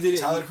Creator he did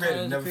it. Tyler the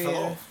Creator never fell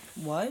off.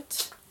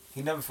 What?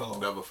 He never fell off.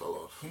 never fell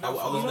off. I was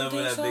You don't never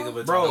think that so? big of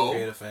a Bro, Tyler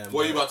Creator fan.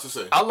 What are you but- about to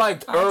say? I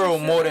liked I just Earl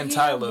feel more like than he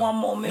had Tyler. One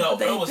moment, No, but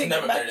then Earl he was picked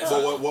never it back better than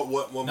up. So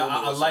what No, movie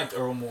I was liked that?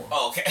 Earl more.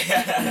 oh,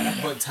 okay.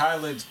 But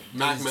Tyler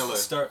Mac made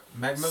Miller.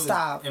 Mac Miller.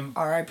 Stop.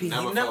 R.I.P. He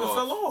never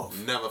fell off.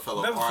 Never fell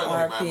off. Never All fell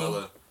right, off. Mac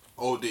Miller.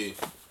 OD.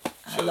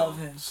 I love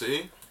him.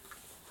 See?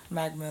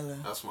 Mac Miller.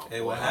 That's my Hey,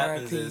 boy. what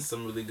happens R.I.P. is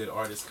some really good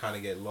artists kind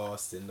of get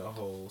lost in the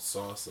whole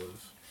sauce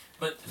of.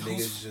 But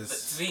Niggas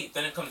just- see,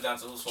 then it comes down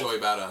to who's Joey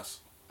Badass.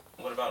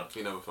 What about him?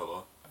 He never fell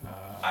off.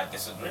 I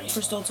disagree. We're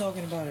still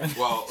talking about it.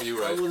 Well,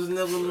 you're right. was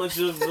never much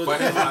of a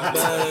But his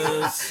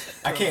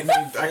I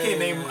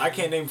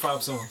can't name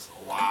 5 songs.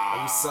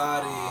 I'm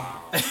sorry.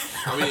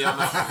 I mean, I'm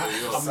not.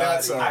 I'm not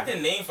I sorry.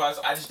 can name 5.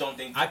 I just don't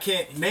think. I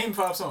can't name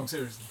 5 songs.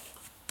 Seriously.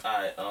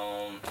 Alright,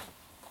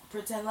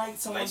 Pretend like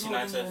someone's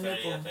holding 1999 your to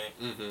Infinity, I nipple.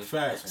 think. Mm-hmm.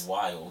 That's Facts.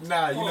 wild.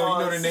 Nah, you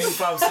know the name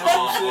 5 songs.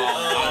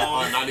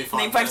 95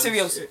 Name 5 Cents.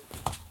 cereals.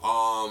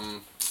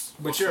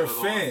 But What's you're a the other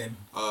one? fan.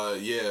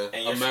 Yeah.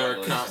 And you're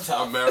America. struggling. It's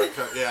tough.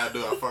 America. Yeah, I do.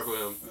 I fuck with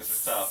him. This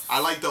is tough.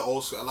 I like the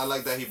old school. I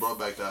like that he brought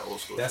back that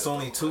old school. That's shit,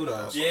 only though. 2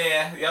 though.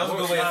 Yeah, that was a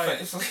good way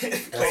That's of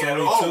That's playing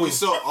only it. Oh, we 2.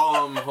 still.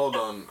 Hold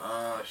on.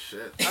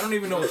 Shit. I don't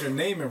even know what you're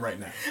naming right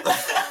now.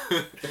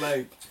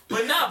 Like,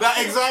 But nah,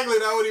 That exactly.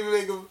 That would even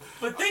make him.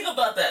 but think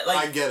about that. Like,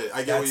 I get it.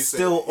 I get what That's you're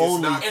still saying.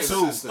 only not it's, 2.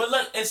 consistent. but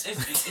look,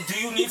 it's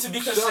do you need to be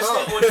up.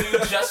 consistent or do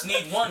you just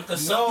need one?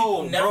 Because some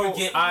people never bro.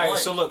 get Alright, one.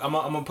 so look, I'm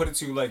gonna put it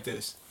to you like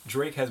this.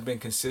 Drake has been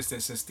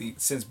consistent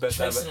since Best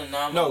Drake's Ever. an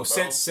anomaly, No, bro.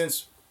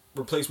 since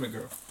Replacement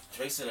Girl.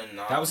 Drake's an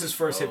anomaly. That was his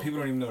first bro. hit. People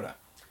don't even know that.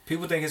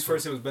 People think his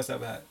first hit was Best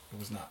Ever had. It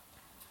was not.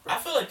 I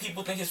feel like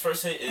people think his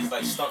first hit is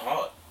like stunt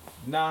hard.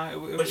 Nah.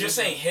 But you're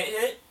saying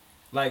hit?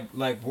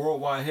 like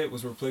worldwide hit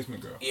was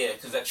Replacement Girl. Yeah,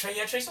 because that Trey,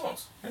 Trey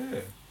Songz.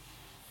 Yeah.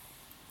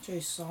 Trey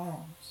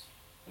Songz.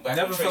 Back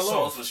Never when Trey fell Songz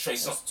off. was Trey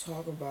Let's Songz.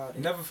 talk about it.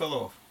 Never fell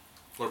off.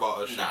 What about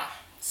Usher? Nah.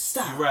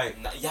 Stop.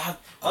 Right. Nah, y'all.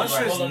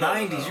 Usher's hold on, no,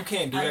 90s. You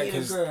can't do I that need a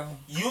because girl.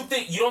 You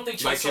don't think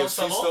Trey Like Songz he's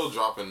fell still off?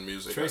 dropping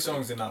music. Trey I think.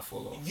 Songz did not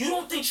fall off. You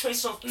don't think Trey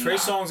Songz? Trey Nah.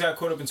 Songz got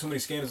caught up in too many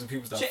scandals and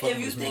people stopped fucking If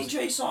you his think music.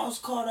 Trey Songz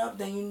caught up,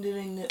 then you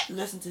didn't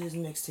listen to his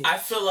mixtape. I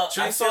feel like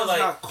Trey I feel Songz like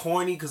not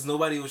corny because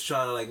nobody was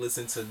trying to like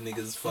listen to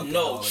niggas fucking.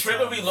 all no the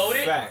Trigger time.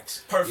 Reloaded.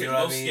 Facts. Perfect. You know No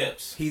what I mean?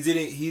 skips. He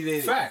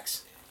didn't.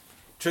 Facts.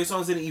 Trey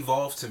Songz didn't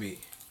evolve to me.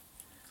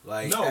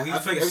 Like No, I he's feel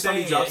like been every time he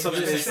saying- drops yeah,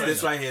 something, he's been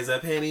this saying right here is a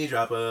penny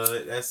dropper.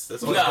 That's No,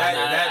 what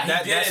that- he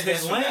did that's advance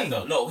his from that, lane.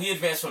 though. No, he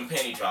advanced from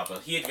Penny Dropper.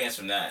 He advanced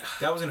from that.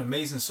 That was an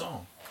amazing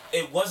song.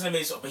 It wasn't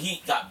amazing, but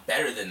he got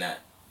better than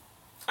that.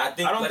 I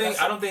think. I don't like think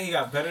said, I don't think he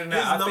got better than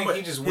that. I think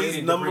he just waited his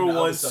to number bring the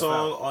other one stuff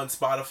song out. on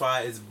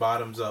Spotify is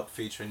 "Bottoms Up"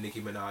 featuring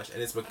Nicki Minaj,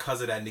 and it's because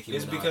of that Nicki Minaj.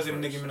 It's because of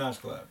the verse. Nicki Minaj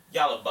collab.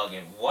 y'all are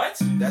bugging. What?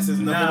 That's his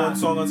number Nah. one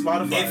song on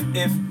Spotify.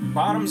 If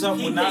Bottoms Up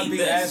He would not made be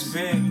this. as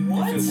big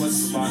What? if it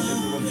wasn't for Bottoms, if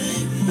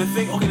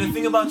it wasn't. the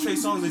thing about Trey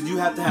Songz is you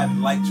have to have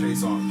like Trey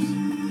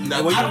Songz.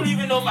 That- when I don't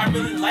even know if I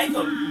really like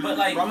him, but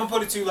like I'm gonna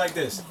put it to you like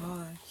this.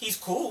 he's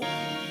cool.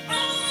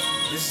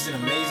 This is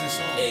an amazing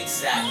song.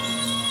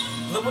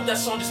 Exactly. Look what that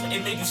song just made.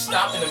 It made you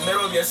stop in the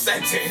middle of your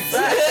sentence.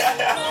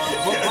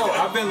 But bro,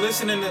 I've been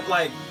listening to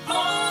like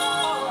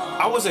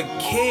I was a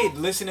kid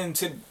listening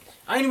to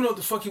I didn't even know what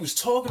the fuck he was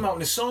talking about in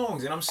the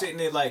songs, and I'm sitting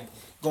there like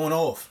going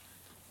off.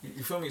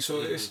 You feel me?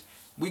 So it's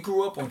we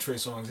grew up on Trey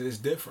Songz. It's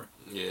different.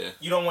 Yeah.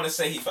 You don't want to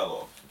say he fell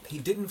off. He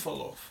didn't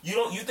fall off. You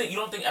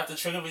don't think after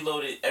Trigger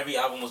Reloaded every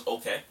album was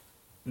okay?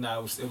 Nah,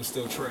 it was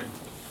still Trey.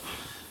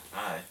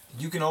 Alright.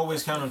 You can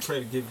always count on Trey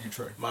to give you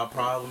Trey. My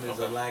problem is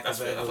a Okay, lack that's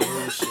of fair.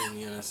 evolution.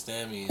 You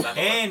understand me?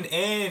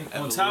 And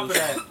on top of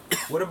that,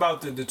 what about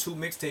the 2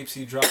 mixtapes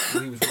he dropped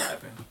when he was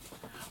rapping?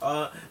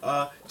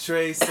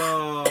 Trey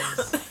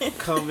Songz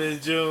coming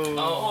June.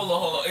 Oh,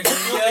 hold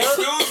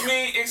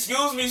on.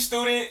 Excuse me,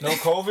 student. No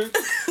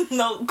COVID.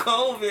 No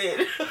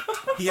COVID.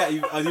 Yeah,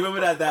 you remember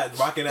that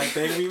rocking that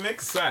thing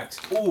remix? Facts.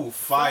 Ooh,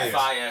 fire.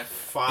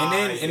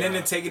 And then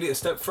to take it a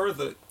step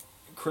further,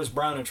 Chris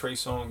Brown and Trey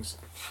Songz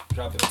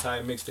dropped an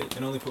entire mixtape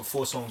and only put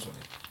 4 songs on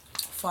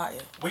it. Fire.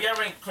 Where y'all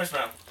rank Chris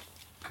Brown?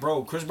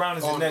 Bro, Chris Brown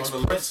is the next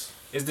Prince.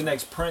 Is the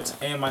next Prince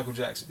and Michael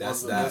Jackson.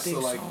 That's the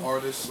like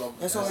artists of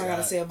that's all I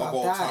gotta say about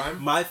all that.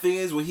 time. My thing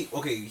is, he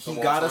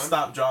gotta time?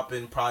 stop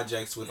dropping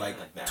projects with like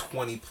like that.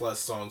 20 plus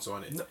songs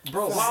on it. No,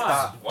 bro, why?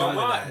 Stop doing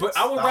Why? that. But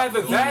I would Stop rather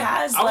doing that.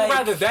 He I would has,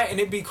 rather that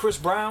and it be Chris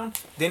Brown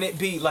than it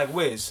be like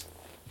Wiz,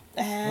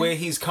 Uh-huh. where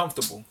he's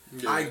comfortable.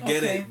 Yeah. I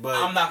get Okay. it, but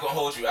I'm not gonna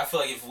hold you. I feel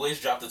like if Wiz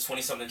dropped a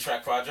 20-something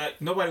track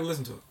project, Nobody would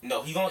listen to it.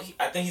 no,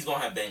 I think he's gonna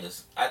have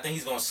bangers. I think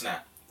he's gonna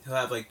snap. he'll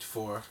have like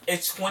 4.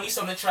 It's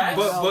 20-something tracks.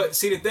 But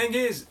see, the thing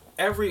is,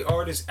 every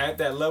artist at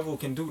that level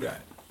can do that,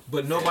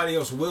 but nobody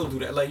else will do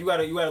that. Like you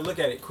gotta look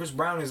at it. Chris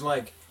Brown is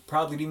like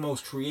probably the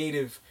most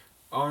creative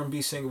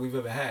R&B singer we've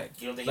ever had.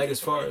 You don't think Like he as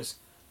did far the as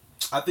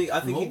I think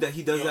he you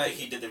does don't that. think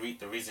he did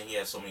the reason he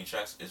has so many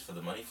tracks is for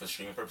the money, for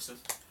streaming purposes?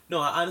 No,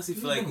 I honestly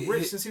he's feel like been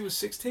rich since he was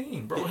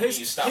 16, bro. He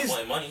stopped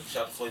playing money.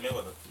 Shout out to Floyd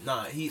Mayweather. no.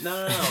 I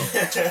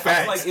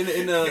feel like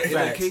in the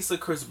Facts. case of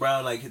Chris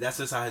Brown, like that's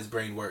just how his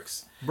brain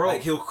works. Bro.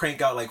 Like he'll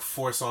crank out like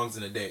 4 songs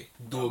in a day,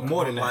 do a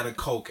More than line that. of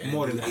coke, and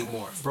More do than 8 that.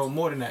 more. Bro,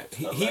 more than that.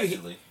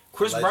 Allegedly.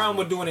 Chris Allegedly. Brown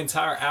would do an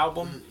entire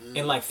album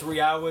in like 3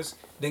 hours,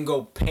 then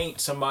go paint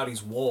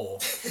somebody's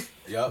wall,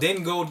 Yup.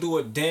 then go do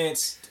a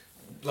dance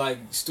like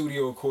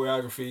studio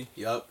choreography,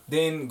 Yup.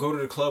 then go to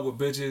the club with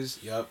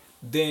bitches, Yup.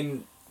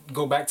 then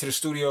go back to the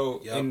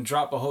studio Yup. and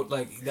drop a whole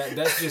like that.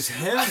 That's just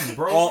him,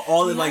 bro.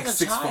 All in He like has a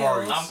 6 child.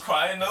 Ferraris. I'm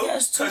crying though, He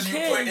has 2 because you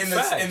put in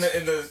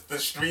kids. the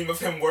stream of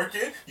him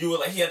working, you were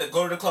like he had to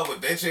go to the club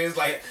with bitches.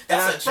 Like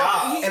that's a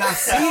job. And I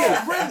see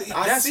it. Really,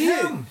 I that's see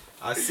him.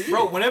 I see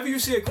Bro, it. whenever you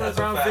see a Chris That's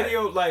a Brown fact.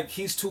 video, like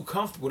he's too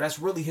comfortable. That's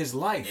really his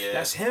life. Yeah.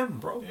 That's him,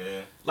 bro.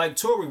 Yeah. Like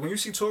Tory, when you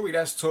see Tory,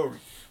 that's Tory.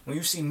 When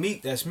you see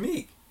Meek, that's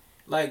Meek.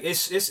 Like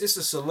it's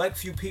a select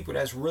few people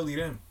that's really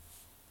them.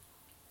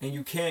 And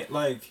you can't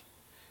like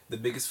The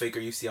biggest faker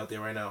you see out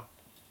there right now.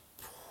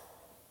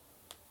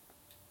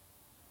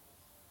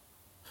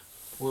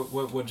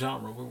 what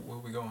genre? Where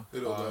we going? It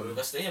don't matter.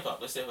 Let's stay hip hop.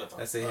 Let's stay hip hop.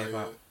 Let's say hip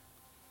hop. yeah.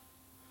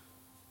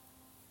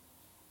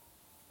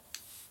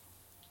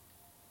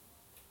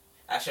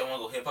 Actually, I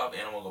want to go hip hop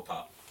and I want to go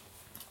pop.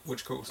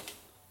 Which coast?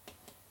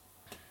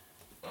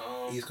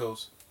 East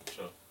Coast.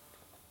 Sure.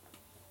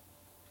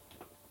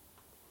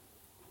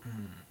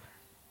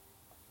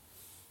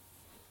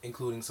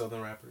 Including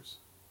Southern rappers.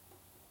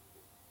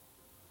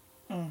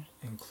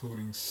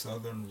 Including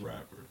Southern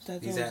rappers.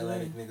 That's These all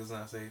Atlantic good. niggas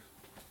not safe.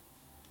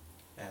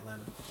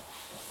 Atlanta.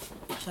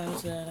 Shout out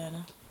to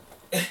Atlanta.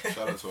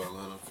 Shout out to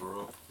Atlanta for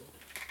real.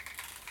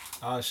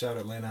 I'll shout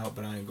Atlanta out,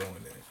 but I ain't going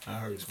there. I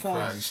heard some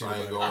Facts. crazy shit I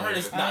ain't about going I heard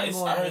it's there. nice.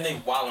 going I heard there.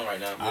 they wilding right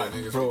now. Yeah,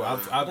 niggas it. Bro, be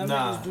I've down Them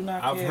niggas do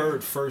not I've care.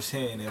 heard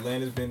firsthand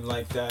Atlanta's been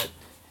like that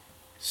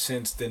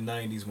since the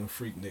 90s when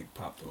Freaknik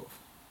popped off.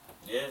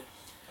 Yeah,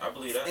 I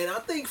believe that. And I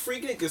think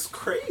Freaknik is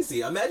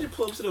crazy. Imagine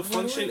pulling up to the Where do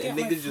I function get and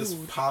my niggas just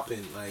food?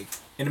 popping like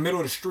In the middle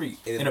of the street,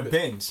 In in a the-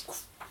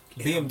 Benz,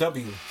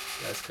 BMW,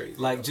 that's crazy.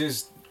 like bro.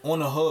 just on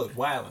the hood,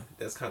 wilding.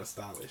 That's kind of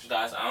stylish.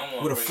 Guys, I don't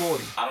want With a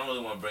 40. I don't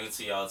really want to bring it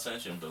to y'all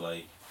attention, but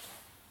like,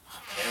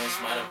 parents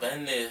might have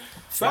been there.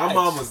 My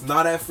mom was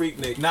not at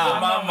Freaknik. Nah, My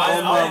mom-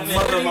 I'm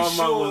my pretty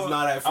mom was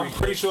not at I'm Freaknik.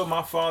 pretty sure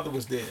my father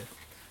was there.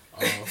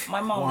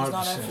 My mom was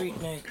not at 100%.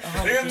 Freaknik.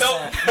 Niggas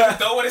 100%.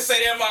 don't want to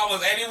say their mom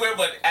was anywhere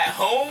but at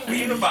home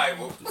reading the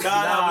Bible.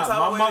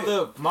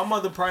 Nah, my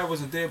mother probably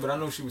wasn't there, but I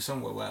know she was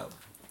somewhere wild.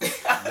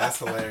 That's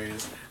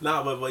hilarious.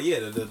 Nah, but yeah,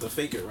 the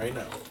faker right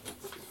now.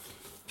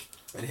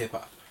 And hip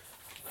hop.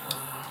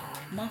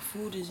 My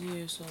food is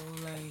here, so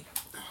like,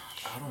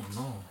 I don't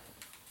know.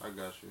 I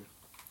got you.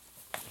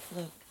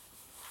 look,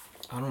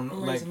 I don't know. I'm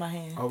Like, raising my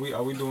hand. are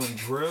we doing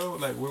drill?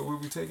 Like, where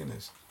we taking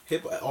this?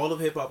 All of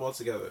hip hop all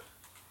together.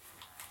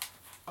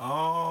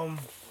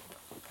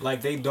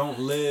 Like they don't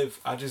live.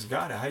 I just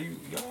got it. How you?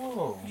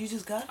 Yo, You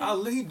just got it?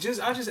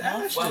 I just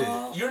asked it.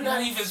 Well, You're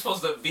not even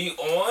supposed to be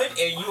on,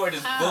 and you are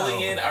just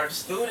bullying our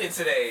student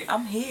today.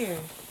 I'm here.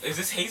 Is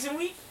this hazing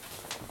week?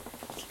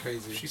 It's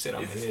crazy. She said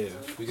I'm here.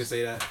 We can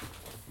say that.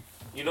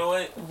 You know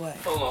what? What?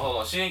 Hold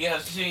on. She didn't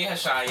get her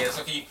shine yet.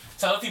 So can you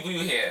tell the people you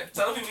here?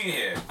 Tell the people you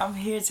here. I'm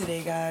here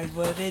today, guys.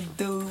 What it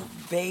do,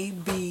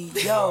 baby?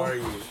 How are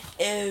Yo, you?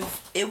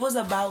 if it was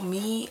about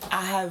me,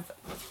 I have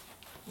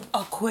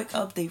a quick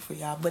update for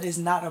y'all, but it's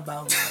not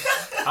about me.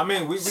 I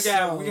mean, we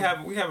can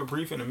have a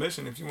brief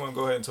intermission if you want to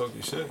go ahead and talk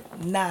your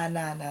shit. Nah. And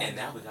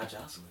now we got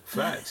Jocelyn.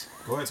 Facts.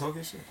 Go ahead, talk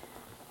your shit.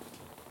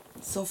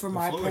 So for The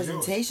my floor is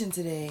yours. presentation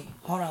today,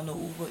 hold on, the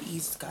Uber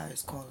Eats guy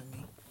is calling me.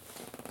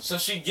 So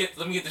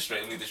let me get this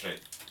straight.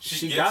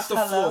 She got the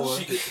Hello? floor.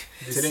 She,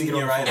 to then get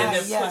on the phone. and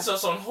then yeah. puts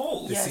us on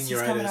hold. Yes, he's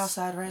coming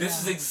outside right This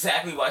now. is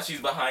exactly why she's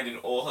behind in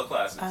all her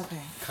classes. Okay.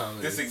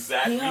 This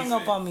exact He reason. hung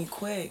up on me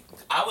quick.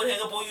 I would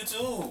hang up on you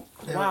too.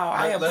 Wow,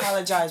 I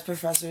apologize,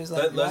 professors.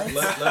 Like, Let's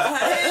what?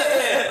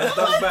 let's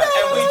double back.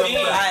 And we Let's need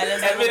double back. Alright,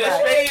 let's double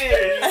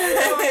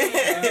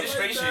back.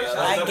 Administration.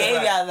 I gave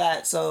y'all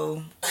that,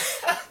 so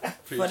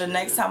for the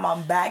next time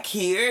I'm back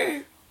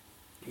here,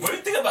 What do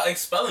you think about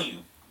expelling you?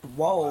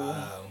 whoa.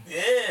 Wow.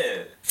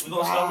 Yeah. We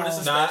gonna start with a Nah,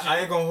 suspension. I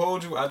ain't gonna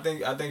hold you. I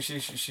think she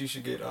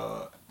should get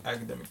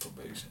academic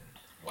probation.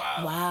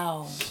 Wow.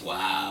 Wow.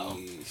 Wow.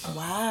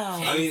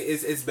 Wow. I mean,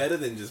 it's better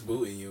than just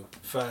booting you.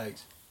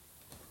 Facts.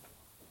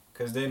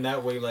 Cause then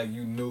that way, like,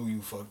 you knew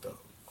you fucked up.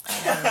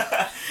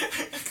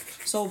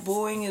 So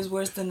booing is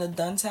worse than the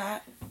done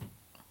tap?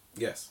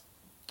 Yes.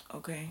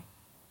 Okay.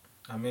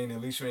 I mean, at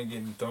least you ain't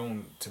getting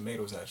thrown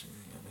tomatoes at you. You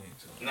know what I mean?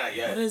 So. Not What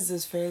yet. is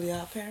this, Fairly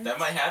Odd Parents? That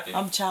might happen.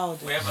 I'm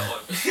childish. We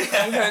have You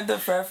a heard the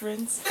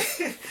preference?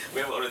 we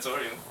have an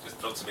auditorium. Just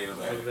throw tomatoes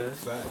at it.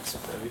 Facts.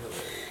 That'd be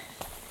hilarious.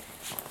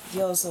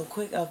 Yo, so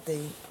quick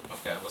update.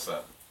 Okay, what's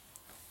up?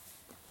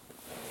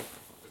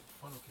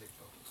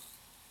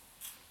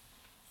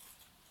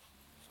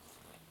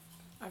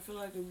 I feel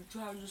like if you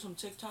try to do some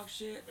TikTok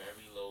shit.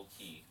 Very low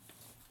key.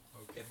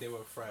 If they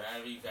were fresh.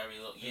 Very, very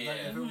low. Like, Yeah.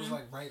 if it was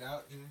like right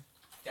out, you know?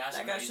 That's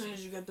Like as soon crazy.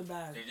 as you get the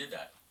bag. They did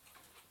that.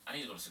 I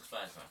need to go to Six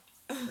Flags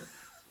now.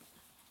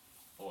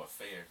 Or a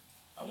fair.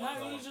 I No,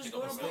 want you to just pick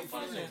go up to a State real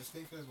fun Fair. thing. The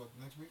state fair is what,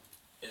 next week?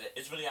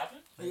 It's really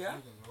happening? Yeah. Next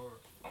weekend, Lord.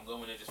 I'm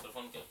going there just for the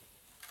fun of it.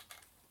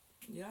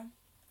 Yeah.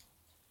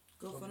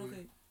 Go funnel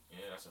cake.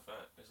 Yeah, that's a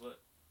fact. It's lit.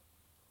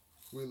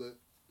 We lit.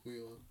 We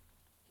on.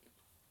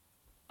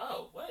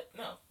 Oh, what?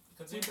 No.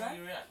 Continue back? how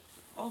you react.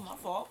 Oh, my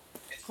fault.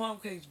 Funnel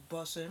cake's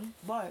bussin',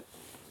 but.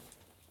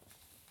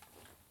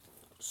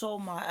 So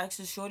my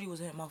ex's shorty was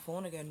hitting my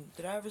phone again.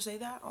 Did I ever say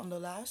that on the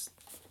last?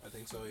 I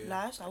think so, yeah.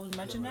 Last? I was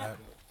mentioning that?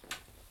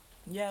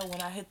 Yeah,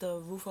 when I hit the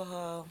roof of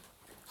her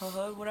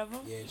hood, whatever.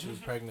 Yeah, and she was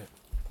pregnant.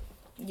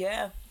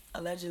 Yeah,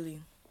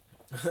 allegedly.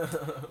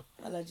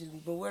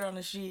 Allegedly. But word on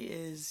the street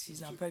is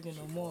she's not pregnant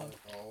no more.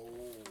 Oh.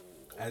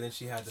 And then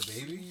she had the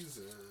baby?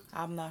 Jesus.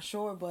 I'm not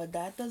sure, but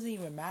that doesn't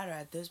even matter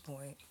at this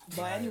point. But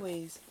Right.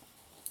 anyways,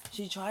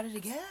 she tried it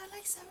again at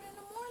like 7 in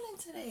the morning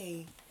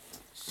today.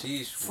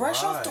 Sheesh,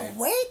 Fresh off the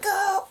why? wake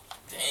up.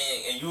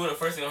 Dang, and you were the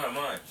first thing on her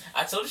mind.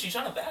 I told her she's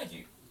trying to bag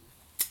you.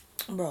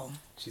 Bro,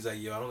 She's like,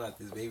 yo, I don't got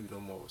this baby no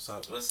more. What's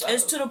up? What's up?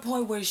 it's to the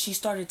point where she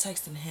started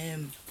texting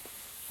him.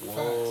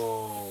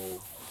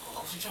 Whoa.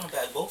 Oh, she's trying to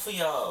bag both of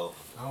y'all.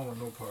 I don't want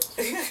no parts.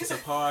 It's a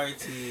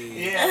party.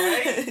 Yeah,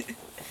 right?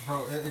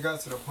 Bro, it got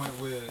to the point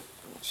where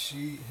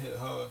she hit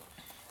her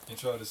and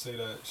tried to say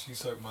that she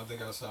sucked my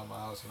dick outside my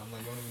house, and I'm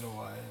like, you don't even know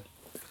who I am.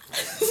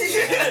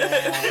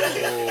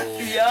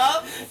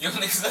 Yup. Yo,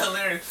 niggas are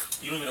hilarious.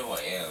 You don't even know who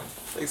I am.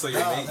 Thanks like Nah,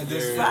 your and mate.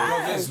 there's, your- bro,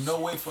 there's no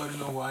way for her to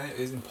know who I am.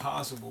 It's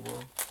impossible, bro.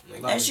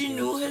 Like, And she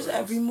knew his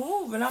every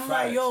move. And I'm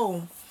like, Facts.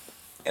 yo,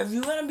 if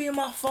you're going to be in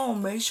my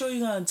phone, make sure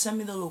you're going to send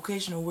me the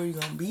location of where you're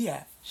going to be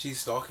at. She's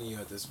stalking you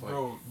at this point.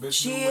 Bro, bitch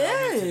She knew where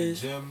I went to the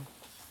is. gym,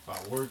 I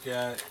work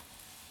at.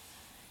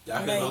 Y'all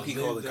can Like- low-key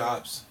call the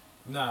cops.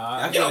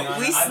 Nah, Yo,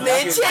 We I-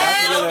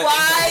 snitching?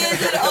 Why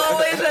is it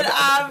always that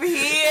I'm Y'all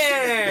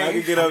here?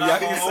 can get up. I'm Y'all not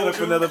can gonna set hold up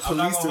you. another I'm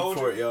not police gonna hold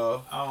report, you.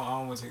 y'all. I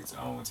don't want to take it.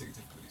 I don't want to take it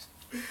to the police.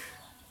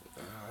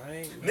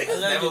 Alright.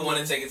 Niggas never want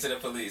to take it to the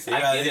police. They I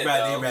rather, get they it,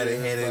 rather, though. they rather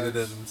handle it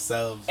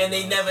themselves. And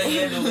they never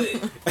handle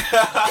it.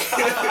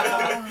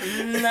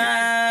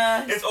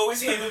 Nah. It's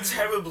always handled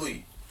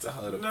terribly. Tell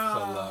her to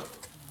Nah, pull up.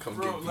 Come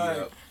Bro, get beat like,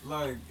 up.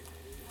 like,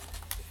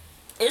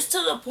 It's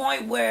to the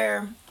point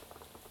where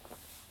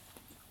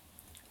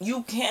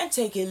you can't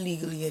take it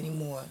legally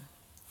anymore.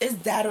 It's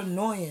that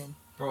annoying.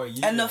 bro, a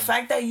year. And the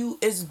fact that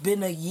it's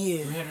been a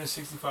year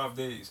 365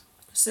 days.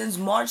 since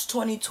March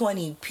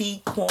 2020,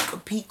 peak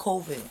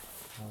COVID.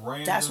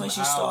 Random That's when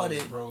she hours,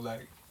 started. bro.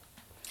 Like,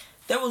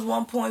 There was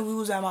one point we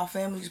was at my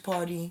family's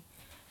party,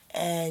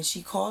 and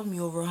she called me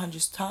over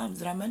 100 times.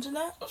 Did I mention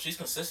that? Oh, she's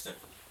consistent.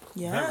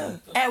 Yeah. Very.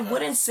 And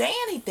wouldn't say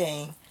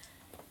anything.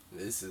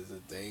 This is a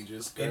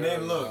dangerous girl. and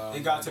then look, it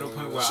got to the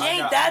point where She I ain't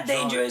got that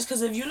drunk. dangerous,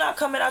 because if you're not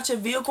coming out your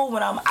vehicle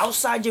when I'm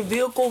outside your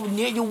vehicle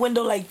near your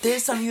window like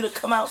this, telling you to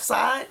come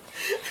outside,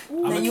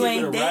 I'ma then you keep it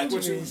ain't a rack with you.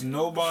 dangerous.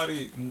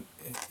 Nobody,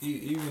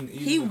 even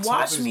He the watched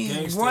toughest me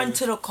gangster, run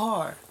to the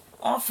car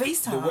on The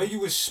FaceTime. way you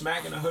was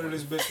smacking the hood of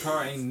this bitch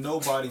car, ain't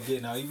nobody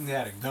getting out. Even they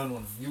had a gun on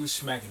him. You was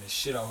smacking the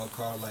shit out of her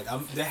car. Like,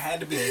 there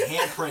had to be a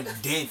handprint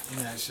dent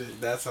in that shit.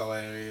 That's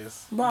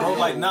hilarious. Bro,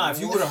 like, nah, if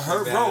you would have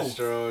hurt, bro.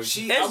 Bro.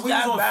 She, It's we was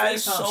that on bad,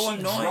 it's FaceTime, so she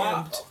annoying.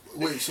 dropped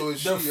Wait, so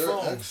is she the your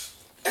phone. ex?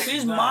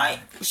 She's Nah.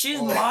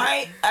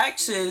 my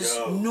ex's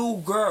new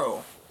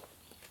girl,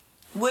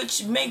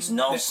 which makes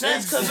no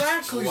sense. Cause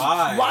Exactly.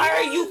 why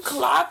are you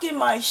clocking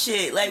my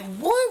shit? Like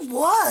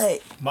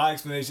what? My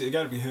explanation, it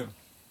gotta be him.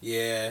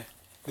 Yeah.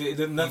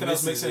 Nothing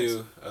else makes sense.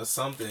 You or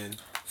something.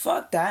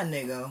 Fuck that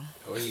nigga.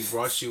 Or he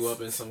brought you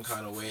up in some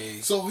kind of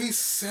way. So he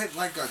sent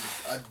like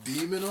a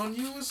demon on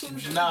you or some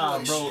shit? Nah,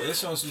 Like, bro,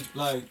 it's on some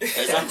like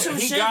It's some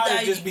he shit gotta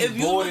that just be if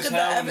you bored look as at the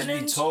hell and just be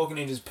evidence, talking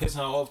and just pissing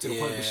her off to the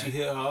point that Yeah. she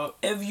hit her up.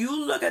 if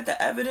you look at the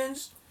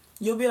evidence,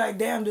 you'll be like,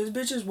 damn, this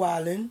bitch is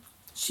wildin'.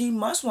 She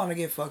must want to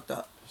get fucked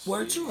up.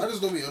 Word I true.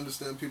 just don't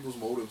understand people's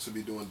motive to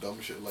be doing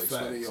dumb shit, like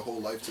spending your whole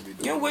life to be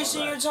doing. You're all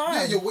wasting that. your time.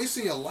 Yeah, you're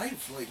wasting your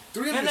life. Like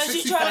And then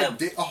she 365 tried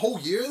to- days, a whole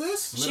year of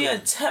this? She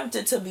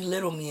attempted to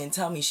belittle me and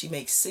tell me she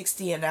makes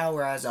 $60 an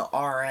hour as a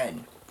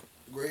RN.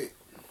 Great.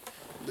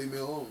 Leave me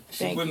alone.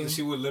 Thank you.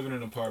 She would live in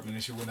an apartment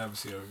and she wouldn't have a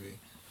CRV.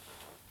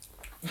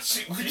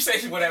 Would you say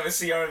she would have a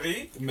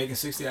CRV? Making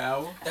 $60 an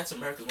hour? That's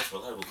America's most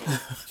reliable company.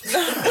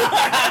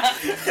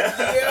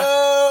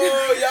 Yo,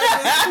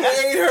 y'all just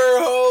played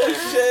her whole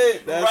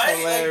shit. That's right?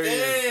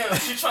 hilarious. Like, damn,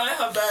 she trying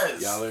her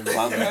best. Y'all are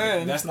Fuck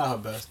her. That's not her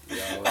best.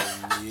 Y'all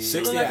are mean.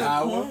 60 Like an a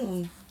hour?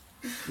 queen.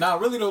 Nah,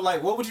 really though,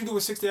 like what would you do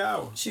with 60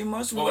 hours? She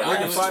must Well, work. I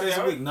Working was- 5 days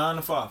a week, 9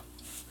 to 5.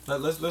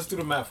 Let's do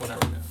the math on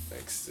that right now.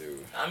 Thanks,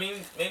 dude. I mean,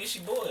 maybe she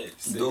bored.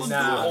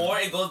 Nah. Or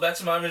it goes back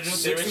to my original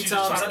theory. 60 She just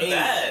times trying to 8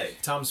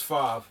 bag. times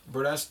 5,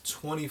 bro. That's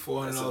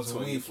 $2,400 That's a a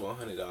week.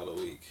 $2,400 a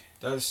week.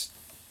 That's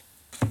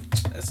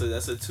That's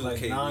a 2K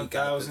like week after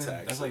 9,000.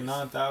 taxes. That's like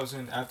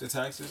 9,000 after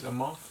taxes a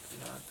month.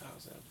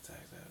 9,000 after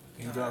taxes.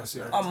 You drive a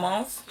CRV. A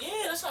month? Yeah,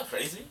 that's not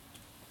crazy.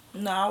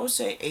 No, I would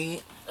say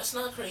 8. That's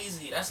not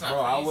crazy. That's not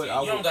Bro, I crazy. would-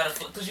 I you don't would- gotta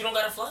because you don't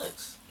gotta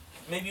flex.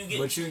 Maybe you get.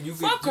 But you could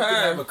Fuck you could her.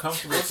 have a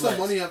comfortable What's flex.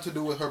 the money have to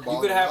do with her body?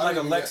 You could have I like a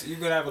don't even Lex. You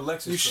could have a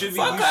Lexus. You should be,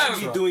 truck. Fuck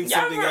her. doing Y'all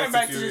something right else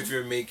back if to you're, this- if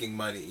you're making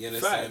money. You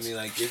understand? Facts. I mean,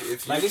 like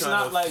if Like you're it's trying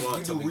not to like flaunt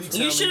you do something-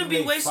 retail. You shouldn't be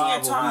make wasting your 5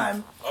 a week.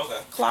 time Okay.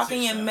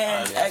 clocking your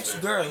man's Alright,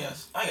 ex-girl.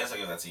 I guess I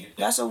give that to you.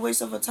 That's a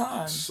waste of a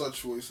time.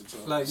 Such waste of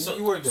time. Like So-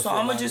 you work So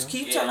I'm gonna just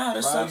keep telling her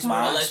to suck Riley's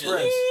my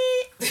Allegedly.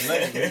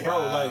 Allegedly, bro.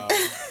 Like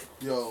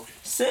Yo,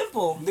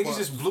 Simple. niggas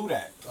just blew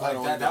that. I Like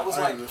don't that. know. That was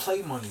I like don't know.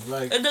 play money.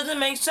 Like It doesn't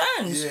make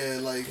sense. yeah,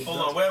 like Hold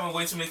on, we're having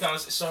way too many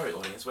conversations. Sorry,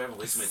 audience, we're having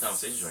way too many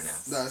conversations right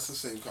now. nah, it's the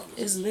same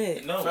conversation. It's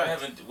lit. No, we're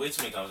Facts. having way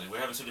too many conversations. We're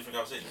having two different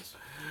conversations.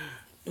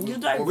 You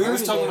like we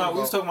was talking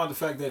about- about the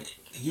fact that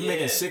you Yeah.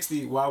 making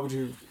 60. Why would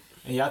you?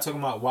 And y'all talking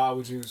about why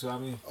would you? So I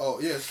mean, Oh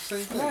yeah, it's the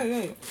same thing. Right,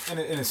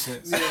 right. in a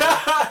sense.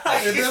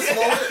 In this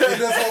moment,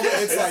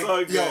 it's like,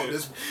 all yo, good.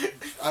 this.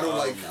 I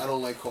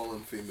don't like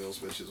calling females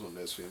bitches when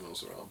there's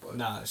females around, but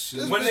Nah, shit.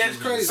 This When bitch they're is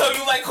crazy. So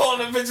you like calling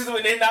them bitches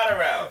when they're not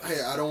around?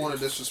 hey, I don't want to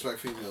disrespect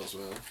females,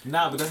 man.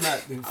 Nah, but that's not.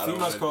 don't Females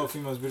wanna call do-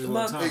 females bitches all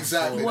But- the time.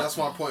 Exactly, So, that's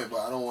my point. But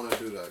I don't want to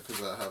do that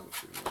because I have a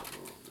female.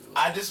 You know?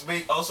 I just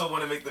also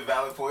want to make the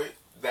valid point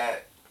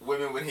that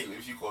women would hate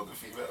if you called them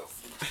females.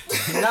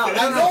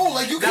 I know,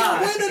 like you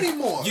can't win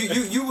anymore.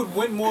 You would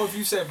win more if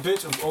you said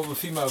bitch over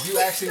female. If you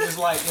actually was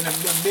like in a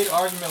mid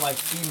argument like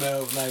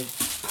female, like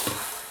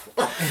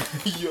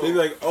They be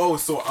like, oh,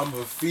 so I'm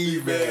a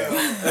female.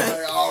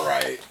 Like, all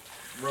right,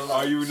 relax.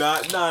 Are you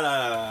not? No.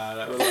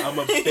 I'm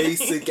a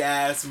basic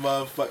ass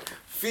motherfucker.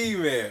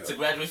 Female. To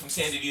graduate from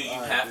Sandy View, you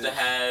Alright, have to man.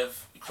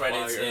 have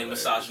credits Fire, in man.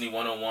 Misogyny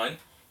 101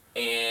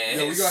 and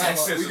Yeah, we gonna have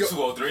Sex a- we Sense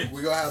go- 203.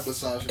 We gonna have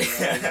misogyny.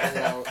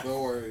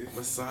 Don't worry.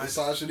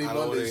 Misogyny I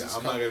don't Mondays. wanna-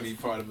 I'm not gonna be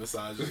part of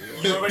misogyny.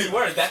 You already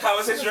were. That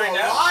conversation right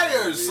now.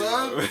 Liars,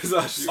 son.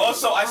 Misogyny.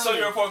 Also, I saw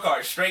your report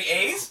card. Straight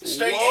A's?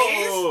 Straight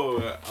A's?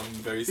 Whoa. I'm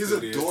very He's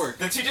studious. a dork.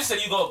 The teacher said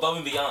you go above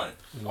and beyond.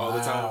 All the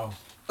time. wow.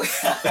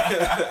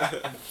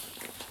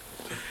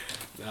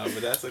 Nah,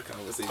 but that's a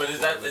conversation. But is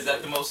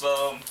that the most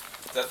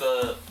is that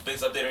the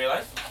biggest update in your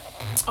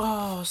life?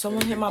 Oh,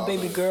 someone hit my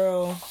baby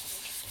girl.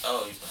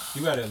 Oh,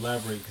 You gotta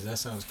elaborate because that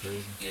sounds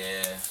crazy.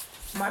 yeah.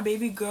 My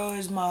baby girl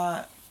is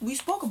my. We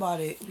spoke about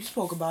it.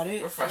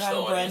 I Refresh got the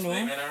a brand audience, new.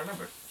 man. I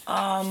remember.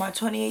 My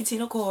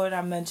 2018 Accord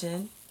I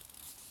mentioned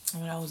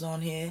when I was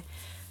on here.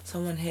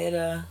 Someone hit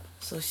her,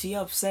 so she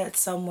upset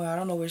somewhere. I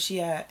don't know where she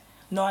at.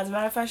 No, as a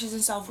matter of fact, she's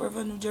in South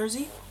River, New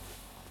Jersey.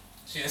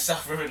 She's in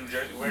South River, New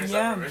Jersey. Where is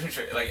Yeah. South River, New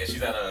Jersey? Like,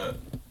 she's at a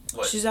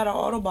what? She's at an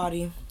auto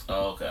body.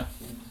 Oh, okay.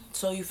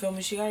 So you feel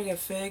me? She gotta get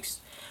fixed,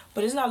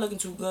 but it's not looking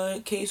too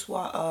good. Case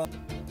why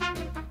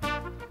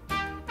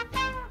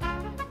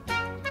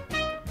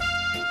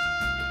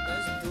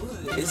let's do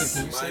this.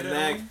 Can you say My that?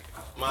 neck.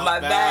 My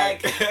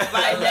back,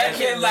 my neck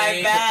and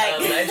my back.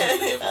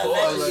 Allegedly, of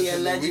course.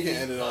 Allegedly, we can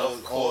edit all Of all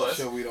the course.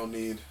 shit we don't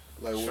need.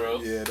 Like, True.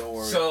 yeah, don't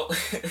worry. So,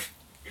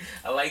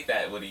 I like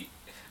that Woody.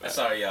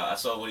 Sorry, y'all. I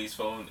saw Woody's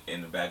phone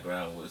in the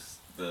background was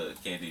the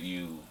Candid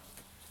U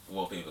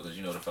wallpaper because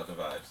you know the fucking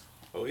vibes.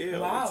 Oh yeah,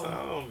 Wow. all the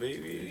time, You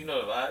baby.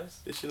 know the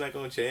vibes. This shit not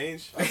gonna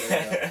change. I know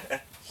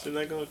that. Shit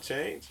not gonna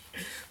change.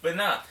 But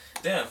nah,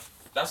 damn,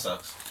 that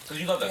sucks. Cause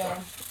you love that Yeah.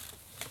 car.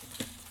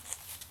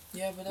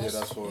 Yeah, but Yeah,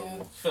 that's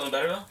horrible. Feeling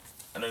better though?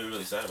 I know you're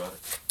really sad about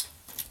it.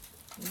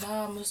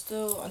 Nah, I'm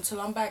still until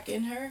I'm back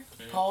in her.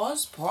 Mm-hmm.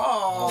 Pause.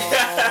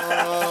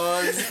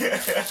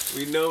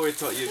 We know you're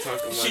talking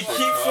about. She the keep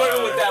car.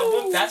 flirting with that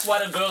woman. That's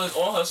why the girl is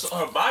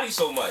on her body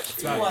so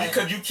much. What?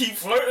 Because you keep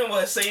flirting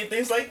with her, saying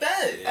things like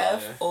that.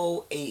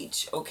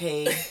 FOH,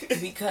 okay?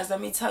 Because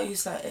let me tell you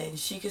something.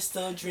 She can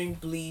still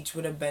drink bleach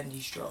with a bendy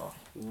straw.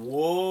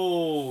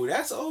 Whoa,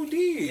 that's OD.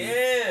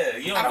 Yeah,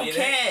 you I don't don't get it.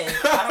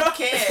 care. I don't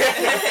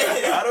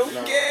care. I don't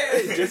Nah.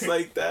 care. Just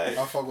like that.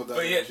 I fuck with that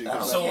But yeah, energy.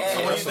 'Cause so Okay. what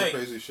do that's you some think?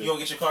 crazy shit. You gonna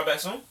get your car back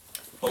soon?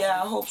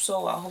 Yeah, I hope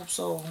so. I hope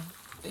so.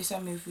 They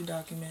sent me a few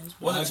documents.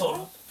 but What's the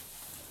total?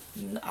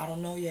 I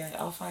don't know yet.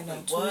 I'll find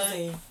out What?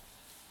 Tuesday.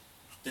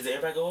 Did the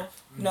airbag go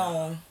off?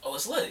 No, Oh,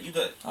 it's lit. You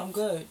good? I'm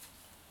good.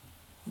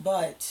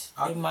 But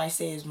they might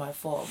say it's my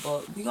fault.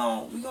 But we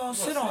gonna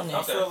sit on it.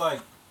 I feel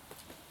like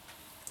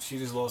she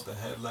just lost a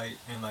headlight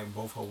and like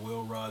both her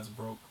wheel rods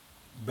broke.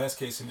 Best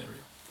case scenario.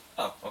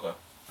 Oh, okay.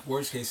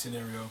 Worst case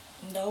scenario,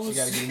 That she was,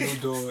 gotta get a new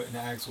door and the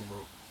axle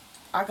broke.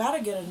 I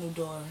gotta get a new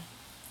door.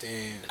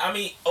 Damn. I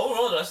mean,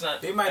 overall, that's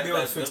not. They might be able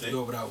to that's fix the good.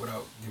 door without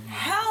giving you.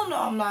 Hell no,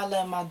 I'm not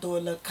letting my door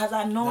look. Cause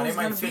I know No, they it's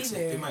might gonna be fix it.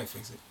 there. They might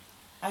fix it.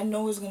 I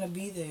know it's gonna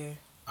be there.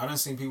 I done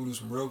seen people do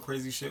some real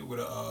crazy shit with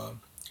a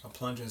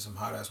plunger and some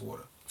hot ass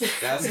water.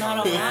 That's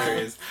Not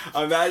hilarious.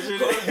 Imagine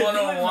One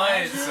on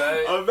one,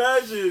 son.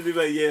 Imagine be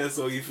like, yeah,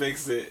 so you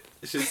fixed it.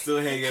 Shit's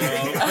still hanging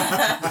on.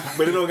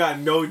 But it don't got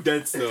no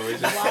dents though. It's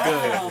just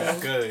Wow. good.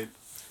 It's good.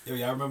 Yo,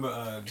 y'all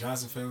remember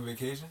Johnson Family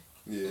Vacation?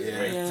 Yeah.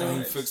 Yeah. Yeah. So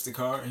he fixed the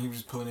car and he was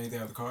just pulling anything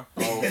out of the car.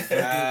 Oh, back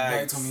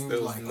facts. to me, he was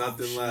There was like, oh,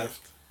 nothing shit.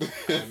 left.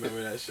 I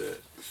remember that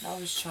shit. That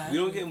was tragic. We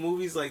don't get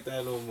movies like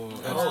that no more.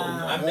 Oh,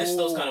 I miss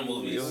those kind of We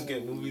movies. don't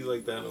get movies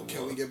like that no Can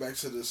more. we get back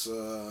to this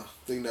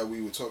thing that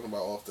we were talking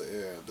about off the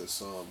air?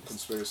 This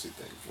conspiracy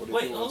thing. What did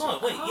Wait, you hold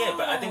want on, wait, yeah,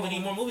 but I think we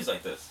need more movies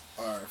like this.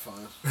 to- All right,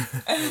 fine.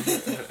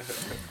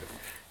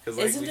 Cause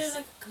like Isn't we, there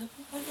like a clip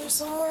of it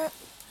somewhere?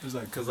 It was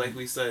like, Cause like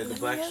we said, the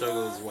black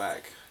struggle is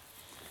whack.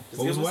 Just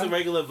What was give us a whack?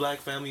 regular black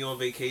family on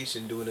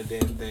vacation doing a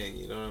damn thing.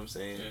 You know what I'm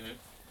saying? Mhm.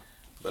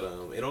 But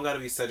it don't gotta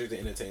be Cedric the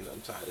Entertainer. I'm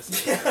tired of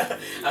saying that.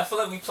 I feel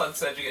like we plug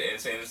Cedric and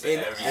Entertainment into In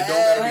everything. It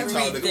don't gotta be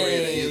Tyler the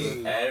Creator Everything.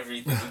 either.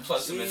 Everything. We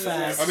plug them into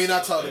Facts. I mean,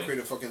 not Tyler the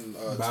Creator, fucking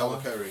Bow Tyler Wow?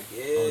 Perry.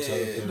 Yeah. Oh,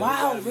 Tyler Perry. Wow,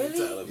 Gotta be really?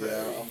 Tyler Yeah,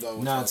 Perry. I'm done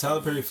with nah,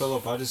 Tyler Perry fell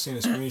off. I just seen a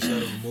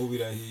screenshot of a movie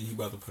that he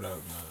about to put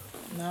out. Nah.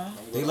 No, I'm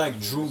They good like on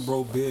drew movies.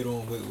 bro bid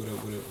on with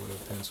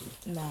a pencil.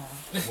 no.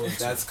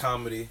 That's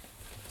comedy.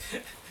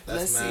 That's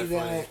Let's mad see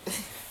funny. that.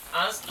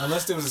 Honestly,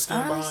 Unless there was a scheme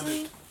behind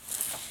Honestly, it.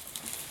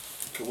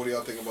 Okay, what do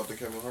y'all think about the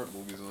Kevin Hart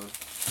movies,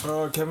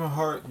 man? Kevin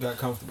Hart got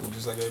comfortable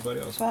just like everybody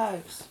else.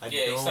 facts. I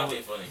yeah, he's don't- not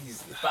being funny.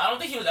 he's- But I don't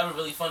think he was ever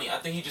really funny. I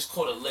think he just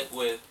caught a lick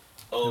with,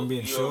 oh, Him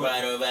being you're short?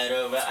 right.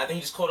 I think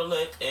he just caught a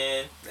lick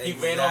and he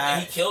ran off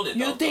and he killed it.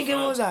 You though. think it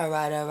was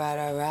alright?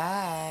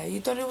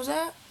 You thought it was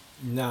that?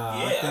 Nah,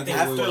 Yeah, I I think think it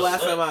After was.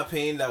 Laugh at My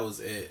Pain, that was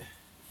it.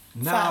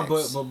 Nah,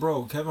 Facts. but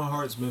bro, Kevin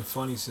Hart's been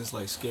funny since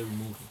like Scary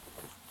Movie.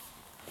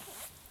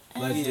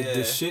 Like the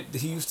Yeah. shit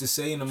that he used to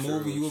say in the True,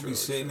 movie, you would true, be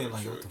sitting there true,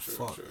 like, true, what the true,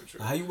 fuck? true, true.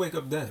 How you wake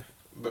up dead?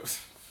 But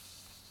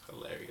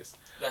hilarious.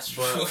 That's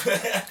true.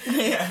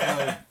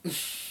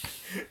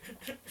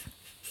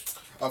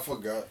 I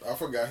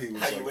forgot he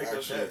was How you like wake up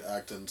actually dead?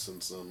 acting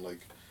since like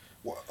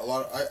a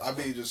lot. I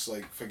be just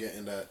like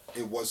forgetting that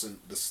it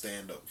wasn't the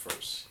stand up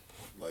first,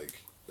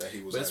 like that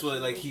he was. But that's what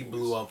actually like in he those blew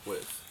movies. up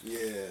with.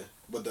 Yeah,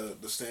 but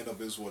the stand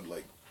up is what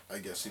like I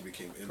guess he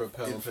became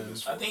Propelled him.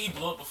 infamous. I for. think he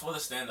blew up before the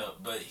stand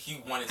up, but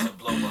he wanted to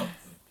blow up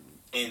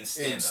in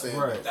stand up.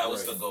 stand-up, Right. That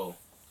was right. the goal.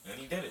 And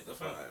he did it. Good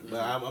for him.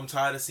 But I'm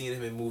tired of seeing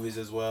him in movies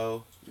as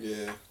well.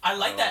 Yeah, I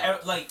like that era,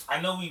 like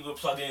I know we were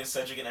plugging in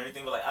Cedric and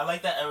everything, but like I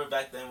like that era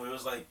back then where it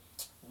was like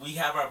we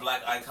have our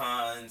black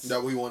icons.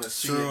 that we want to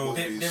see True. in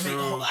They're movies. making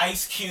True.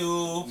 Ice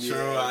Cube. Yeah.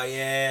 True.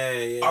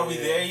 Yeah. Are we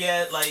there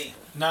yet? Like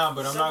Nah,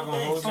 but I'm not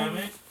gonna hold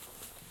Something. you.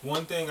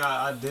 One thing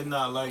I did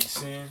not like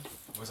seeing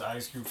was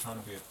Ice Cube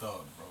trying to be a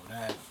thug, bro.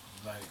 That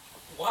like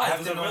why? He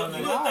was after a real, knowing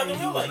he that was a thug in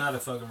he real was life. not a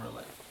thug in real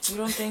life. You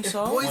don't think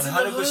so? Boys in the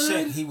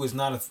 100%. hood? He was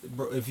not a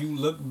bro. If you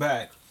look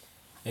back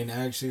and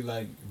actually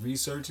like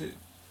research it,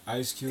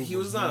 Ice Cube. He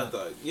was not a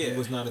thug. Yeah. He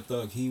was not a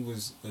thug. He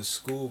was a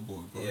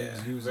schoolboy, bro.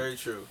 Yeah. He was. Very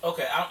true.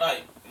 Okay, I'm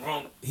like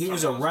wrong. He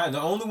was a rat. The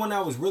only one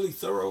that was really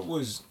thorough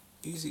was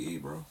Eazy-E,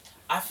 bro.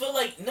 I feel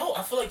like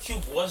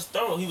Cube was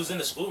thorough. He was in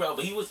the school route,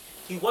 but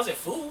he wasn't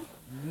food.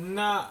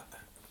 Nah,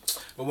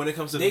 But when it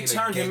comes to They being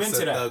turned a him gangsta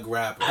into that. thug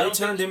rapper, I they don't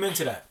turned him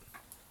into that.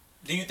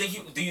 Do you think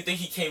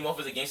he came off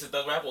as a gangster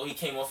thug rapper, or he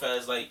came off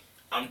as like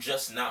I'm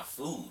just not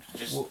food?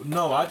 Just Well,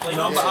 no, I Like,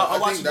 No, Yeah, but I I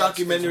watched think a that's-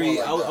 documentary.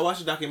 it's more like I that.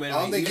 watched a documentary.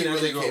 I don't think he even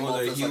as really they came grow off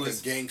older, as he like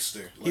was a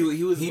gangster. Like,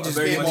 he was He just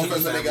very came much off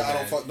as a family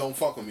nigga. man. Don't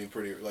fuck with me,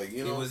 pretty like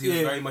you know. He was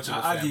very much of a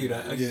I family give you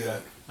that. I man. give you Yeah.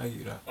 that. I give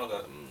you that.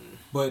 okay.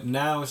 But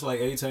now it's like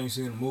every time you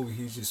see him in a movie,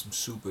 he's just some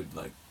super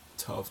like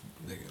tough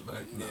nigga.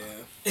 Like, nah,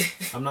 Yeah,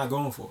 I'm not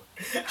going for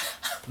it.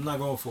 I'm not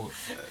going for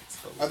it.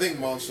 I think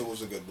Monster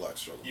was a good black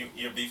struggle.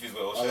 Your beef is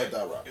with O'Shea. I let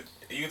that rock.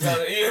 You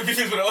tell your beef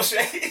is with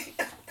O'Shea.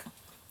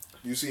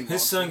 You seen His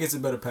Monster? son gets a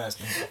better pass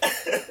than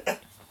him.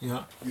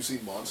 Yeah, You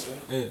seen Monster?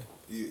 yeah.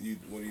 You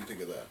what do you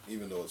think of that?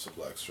 Even though it's a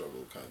black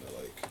struggle, kind of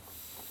like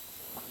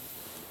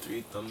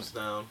 3 thumbs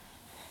down.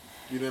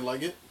 you didn't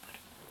like it.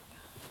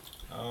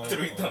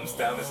 3 thumbs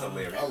down is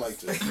hilarious. I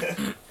liked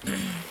it.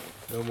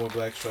 No more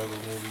black struggle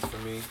movies for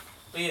me.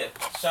 But yeah,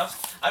 shouts.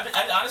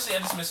 Honestly, I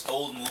just miss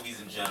old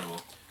movies in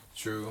general.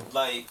 True.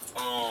 Like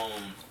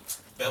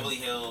Beverly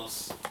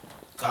Hills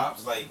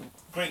Cops. Like,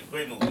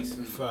 great movies.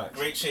 Facts.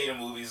 Great shade of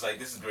movies. Like,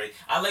 this is great.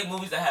 I like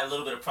movies that had a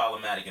little bit of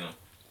problematic in them.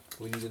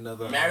 We need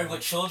another. Married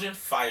with Children,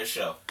 fire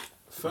show.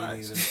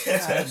 Facts.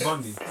 Ted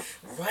Bundy.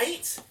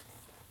 Right?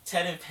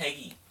 Ted and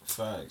Peggy.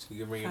 Facts. We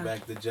can bring it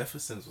back. The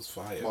Jeffersons was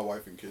fire. My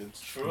Wife and Kids.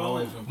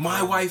 True.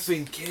 My Wife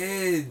and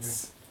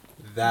Kids.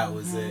 That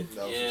was it.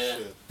 That was Yeah. the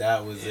shit.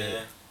 That was Yeah.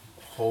 it.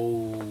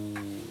 Whole.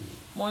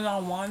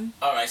 1-on-1.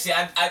 All right. See,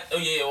 oh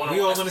yeah, one We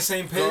all on the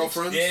same page.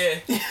 Girlfriends. Yeah.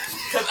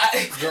 Cause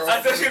I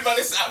thought you were about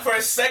to for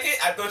a second.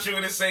 I thought you were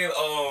gonna say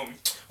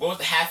what was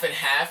the half and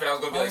half, and I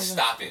was gonna be like,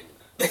 stop it.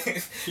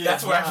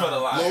 That's where I draw the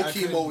line. Low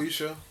key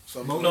Moesha.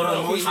 No,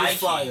 Moesha's high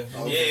fire.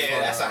 key. Yeah,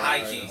 that's a high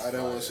key. I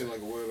didn't want to seem like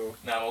a weirdo.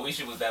 Nah,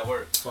 Moesha was that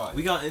word. Fire.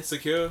 We got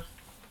Insecure.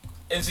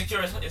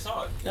 Insecure, it's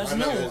hard. That's I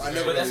new. never But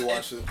really that's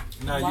watched it.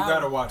 Nah, you Wow.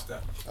 gotta watch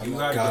that. You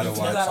gotta You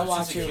gotta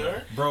watch it.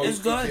 Insecure. Bro, It's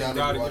good. Yeah, I gotta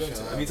never get watched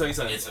into it. Let me tell you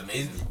something. It's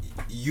amazing.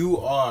 You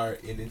are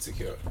in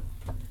Insecure.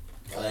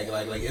 Like,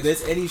 if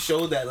there's any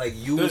show that like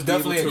you There's would be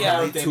able definitely to a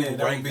relate guy to there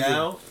that right would be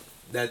now,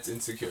 that's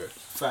Insecure.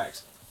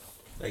 Facts.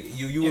 Like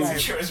you would.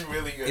 Insecure is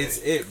really good. It's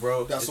it,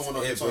 bro. That's the It's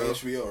one that's on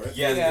HBO, right?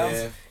 Yeah,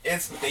 Yeah.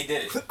 they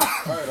did it.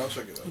 Alright, I'll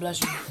check it out.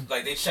 Bless you.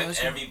 Like they checked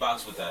Listen. every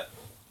box with that.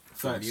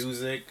 Facts.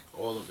 Music,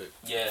 all of it.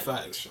 Yeah.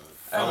 Facts.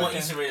 I want Okay.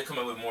 Issa Rae to come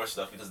up with more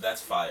stuff because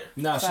that's fire.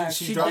 Nah, Facts.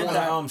 she's She dropping did the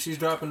that. she's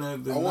dropping the I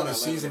want another Atlanta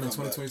season to in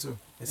come back. 2022.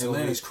 It's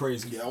Atlanta's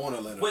crazy. Yeah, I want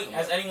Atlanta. Wait,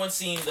 has anyone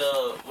seen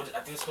I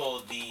think it's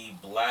called the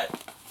Black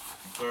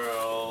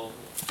Girl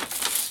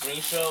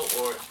Screen Show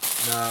or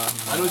Nah, I know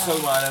what you're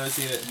talking about. I never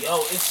seen it. yo,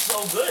 it's so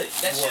good.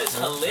 That shit is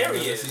I've never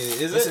hilarious. seen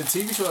it. Is It's a it?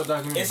 TV show or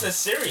documentary? It's a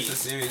series.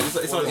 It's a series.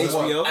 It's on What?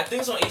 HBO. I think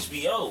it's on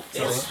HBO. It's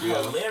on It's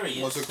HBO.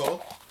 hilarious. What's it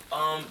called?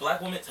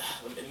 Black woman.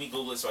 Let me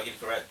Google it so I get it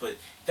correct. But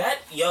that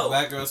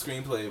Black Girl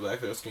Screenplay,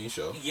 Black Girl Screen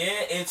Show. yeah,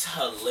 it's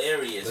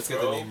hilarious. Let's bro.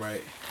 get the name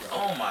right.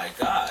 Oh my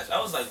gosh,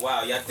 I was like,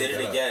 wow, y'all did Look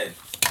it it up. again.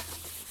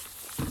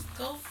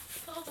 Go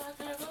Black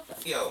Girl, go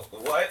Black. Yo,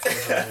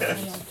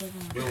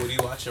 what? Will, what are you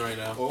watching right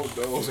now? Oh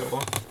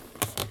no.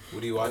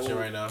 What are you watching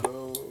right now?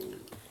 No.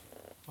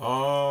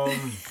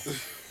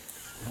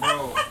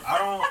 Bro, I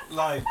don't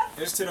like.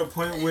 It's to the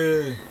point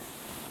where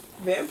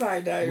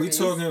Vampire Diaries.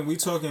 we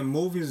talking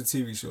movies or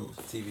TV shows.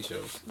 TV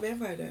shows.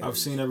 Vampire Diaries. I've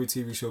seen every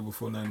TV show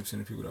before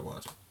 90% of people that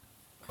watch it.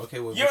 Okay,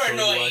 well, You're what show you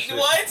annoying. watching?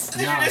 What?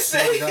 Did Nah, you I just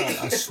swear to say?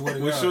 God. I swear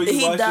to What God. show you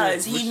He watching?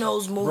 does. He Which-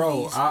 knows movies.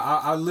 Bro,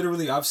 I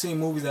literally I've seen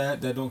movies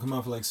that don't come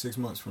out for like 6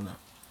 months from now.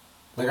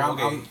 Like Oh, I'm,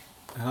 okay.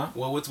 huh?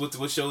 Well,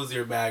 what shows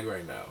your bag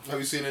right now? Have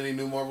you seen any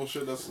new Marvel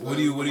shit? What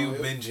are you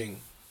binging?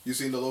 You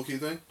seen the Loki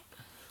thing?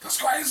 That's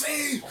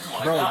crazy. Oh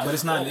my Bro, God. but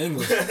it's not in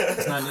English.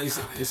 It's not.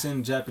 It's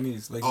in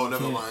Japanese. Like Oh, you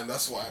never can't- mind.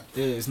 That's why.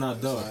 Yeah, it's not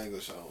It's not dubbed.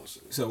 English. I don't see.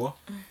 So what?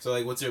 So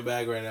like, what's your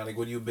bag right now? Like,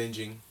 what are you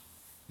binging?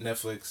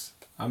 Netflix.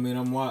 I mean,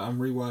 I'm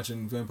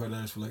rewatching Vampire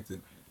Diaries for like the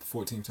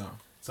 14th time.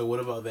 So what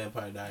about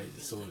Vampire Diaries?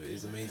 So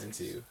it's amazing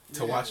to you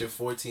to Yeah. watch it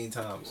 14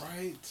 times.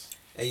 Right.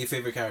 And your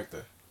favorite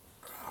character?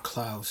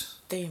 Klaus.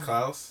 Damn.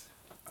 Klaus.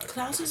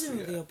 Klaus I see isn't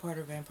really that. a part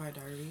of Vampire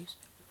Diaries.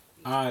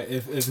 Alright,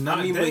 if not,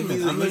 I mean, but Damon,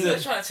 he's I mean, They're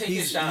trying to take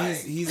his shine.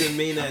 he's a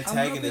main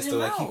antagonist though.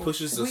 Like he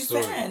pushes the we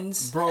story.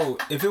 fans. bro,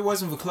 if it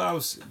wasn't for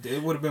Klaus,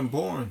 it would have been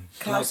boring.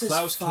 Klaus like, is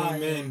Klaus fire.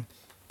 came in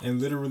and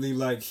literally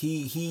like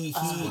he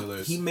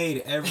Spoilers. he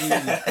made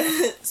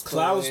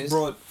Klaus Spoilers.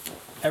 brought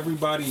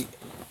everybody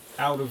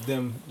out of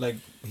them. Like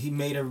he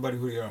made everybody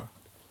who they are.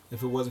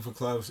 If it wasn't for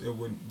Klaus,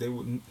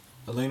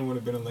 Elena would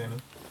have been Elena.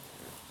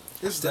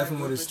 It's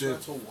definitely what what it's still-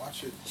 to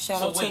watch it.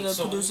 Shout out to the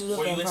producers of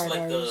were you into Vampire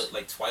like Diaries.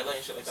 the Twilight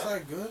and shit like It's that?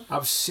 not good.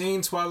 I've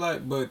seen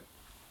Twilight, but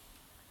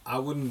I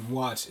wouldn't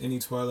watch any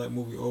Twilight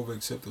movie over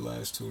except the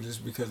last two,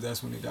 just because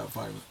that's when they got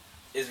violent.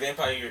 Is are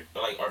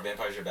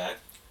vampires your bag?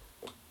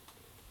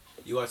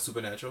 You watch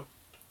Supernatural?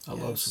 I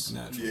love Yes.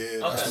 Supernatural. Yeah, Okay.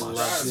 that's I my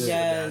love shit.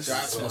 Yes.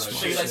 That's my That's shit.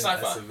 So you like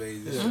sci-fi? That's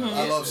amazing. Yeah. I love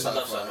I love sci-fi.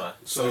 sci-fi.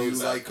 So you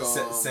like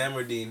Sam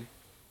or Dean?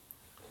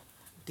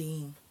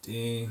 Dean.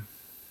 Dang.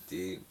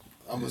 Dean.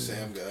 I'm a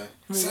Sam guy.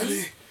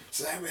 Really?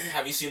 Sammy.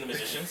 Have you seen The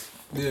Magicians?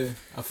 Yeah,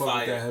 I fuck Fire.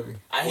 with that heavy.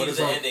 I What hated is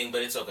the that? ending,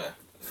 but it's okay.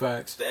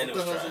 Facts. The ending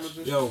was What the hell's trash. a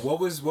magician? Yo, what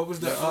was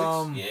the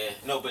Netflix? Yeah,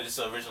 no, but it's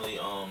originally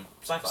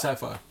sci-fi.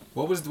 sci-fi?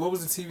 What was the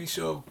TV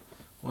show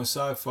on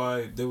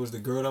sci-fi? There was the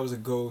girl that was a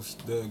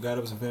ghost, the guy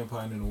that was a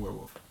vampire, and then a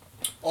werewolf.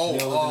 Oh,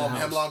 They all lived in the house.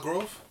 Hemlock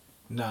Grove.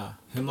 Nah,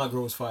 Hemlock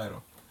Grove was fire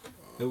though.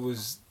 It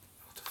was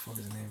what the fuck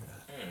is the name of that?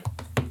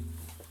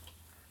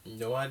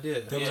 No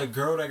idea. There was Yeah. a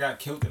girl that got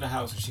killed in the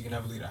house and she could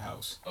never leave the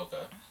house.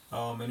 Okay.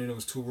 And then there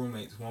was two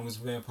roommates. One was a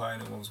vampire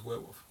and one was a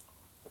werewolf.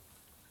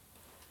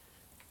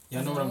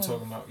 Y'all know what I'm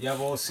talking about. Y'all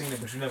have all seen it,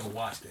 but you never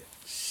watched it.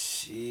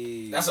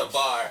 Jeez. That's a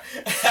bar.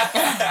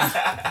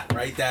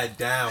 Write that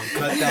down.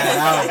 Cut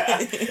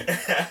that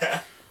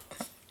out.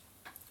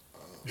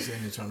 You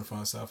sitting there trying to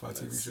find sci-fi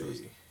TV Let's shows.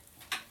 see.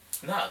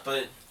 Nah,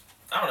 but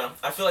I don't know.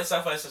 I feel like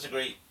sci-fi is such a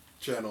great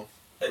Channel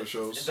for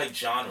shows. It's like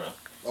genre.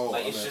 Oh,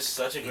 Like I it's meant- just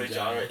such a great In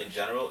genre general. in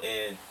general,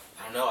 and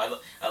I don't know.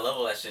 I love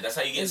all that shit. That's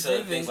how you get It's to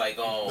vivid. things like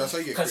That's how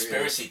you get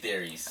conspiracy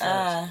theories. Yo,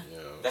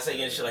 That's how you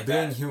get shit like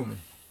Being that. human.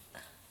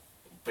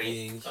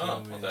 Being Oh,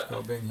 Human. okay.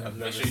 Called Being Human.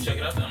 Make sure you check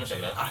it out. I'm gonna check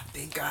it out. I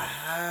think I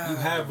have. You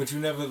have, but you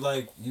never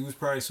like. You was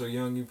probably so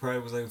young. You probably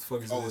was like, "What the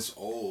fuck is Oh, this?" it's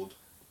old.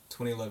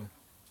 2011,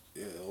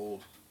 Yeah,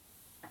 old.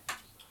 I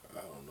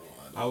don't know.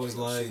 I was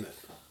think I've seen like- it.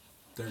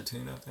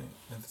 13, I think,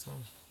 at the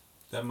time.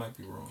 That might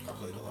be wrong. I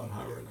played a lot I'm of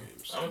high video right now.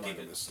 games. I'm I gonna might keep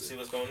have it. missed See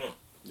what's going on.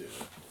 Yeah.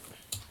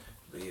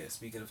 But yeah,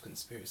 speaking of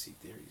conspiracy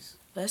theories.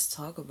 Let's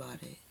talk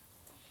about it.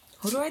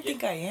 Who do I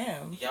think I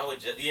am? Y'all would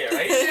just, yeah,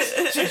 right?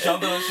 She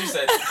jumped on. She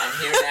said,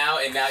 "I'm here now,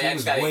 and now She y'all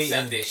was just gotta waiting.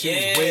 accept it." She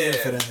Yeah. was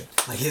waiting for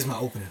that. Like, here's my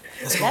opener.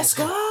 Let's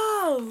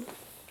go.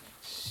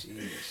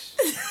 Sheesh.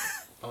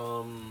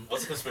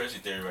 What's a conspiracy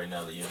theory right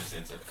now that you're just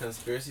into?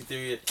 Conspiracy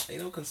theory.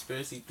 Ain't no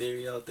conspiracy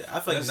theory out there. I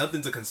feel like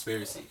nothing's a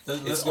conspiracy.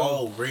 Let's It's go.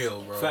 all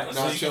real, bro. Facts.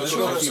 No, Let's chill, go.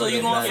 chill, So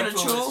you going for the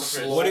Influence.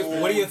 truth? What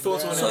are your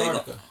thoughts on So you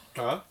Antarctica?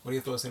 Huh? What are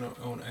your thoughts on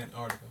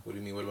Antarctica? What do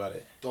you mean? What about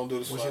it? Don't do the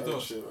What's your slide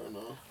thoughts? shit right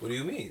now. What do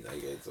you mean?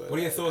 Like, it's, What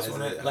are your thoughts on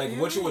that? Like,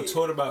 what you were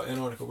taught about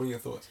Antarctica? What are your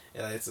thoughts?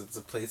 Yeah, it's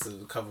a place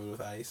covered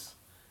with ice.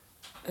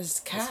 It's It's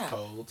cat.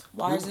 cold.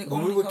 Why is it When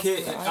we only were covered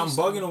kids, with I'm ice,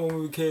 bugging though? on when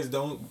we were kids.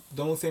 The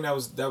only thing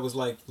that was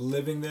like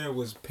living there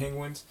was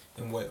penguins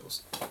and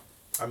whales.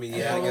 I mean,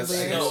 yeah, I Polar guess.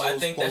 bears. No, I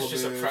think that's Polar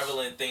just a bears.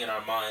 prevalent thing in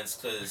our minds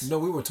because No,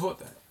 we were taught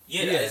that.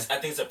 yeah, Yeah. I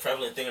think it's a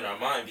prevalent thing in our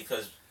mind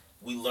because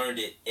we learned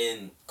it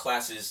in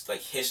classes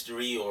like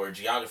history or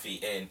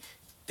geography, and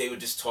they would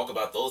just talk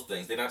about those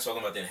things. They're not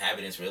talking about the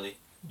inhabitants really.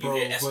 You Bro,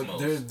 hear but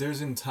Eskimos. there's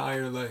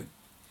entire like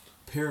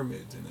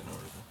pyramids in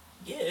Antarctica.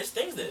 Yeah, it's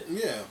things that.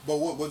 Yeah, but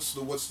what's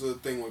the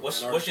thing with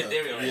What's Antarctica? your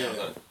theory on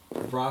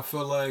it? Bro, I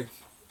feel like,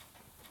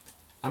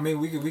 I mean,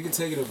 we could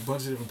take it a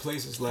bunch of different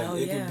places. Like Hell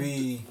it yeah. could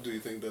be Do you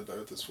think that the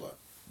Earth is flat?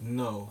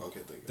 no. Okay,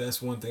 thank you.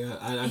 That's one thing.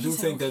 I do He's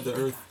think that the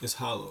okay. Earth is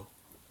hollow.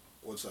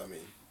 What's that mean?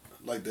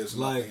 Like there's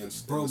Like, nothing in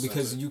bro, the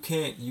because center?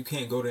 you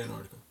can't go to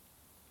Antarctica.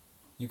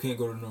 You can't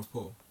go to the North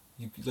Pole.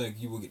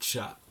 You will get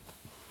shot.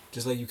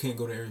 Just like you can't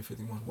go to Area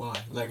 51. Why?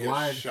 Like Get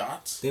why?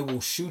 shots. They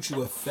will shoot you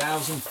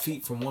 1,000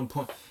 feet from one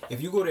point.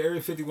 If you go to Area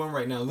 51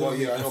 right now,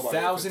 literally yeah, I know about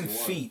Area 1,000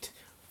 51. feet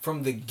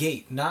from the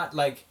gate, not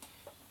like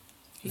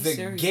He's the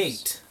serious.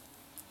 gate.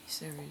 He's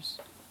serious.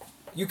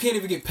 You can't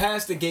even get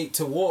past the gate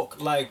to walk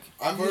like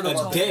I've heard a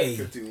about day.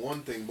 the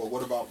 51 thing, but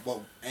what about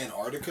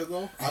Antarctica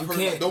though? I've You heard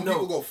can't- don't no,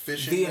 people go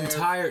fishing the there?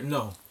 entire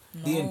no.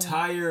 The No.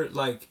 entire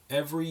like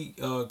every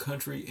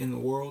country in the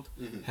world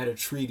Mhm. had a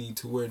treaty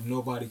to where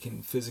nobody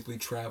can physically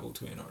travel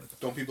to Antarctica.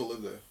 Don't people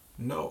live there?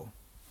 No,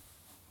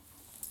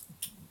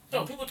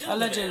 No, people do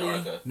Allegedly. live in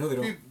Antarctica. no, they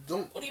don't. People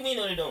don't. What do you mean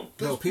no, they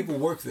don't? No, people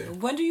work there,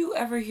 When do you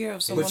ever hear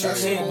of someone but you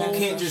that's living can't. in You Eskimos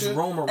can't and just shit?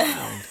 roam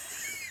around.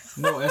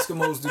 No,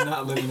 Eskimos do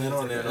not live in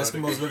Antarctica. Antarctica.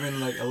 Eskimos live in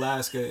like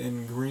Alaska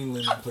and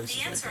Greenland and places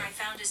The like answer I that.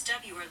 found is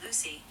W or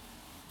Lucy.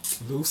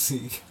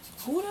 Lucy,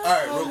 Who the All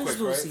right, hell real is quick,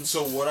 Lucy? right?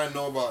 So what I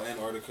know about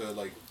Antarctica,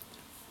 like,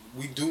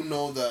 we do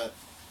know that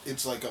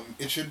it's like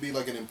it should be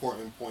like an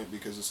important point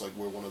because it's like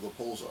where one of the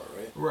poles are,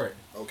 right? right?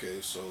 Okay,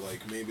 so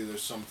like maybe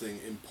there's something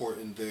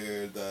important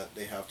there that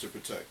they have to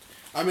protect.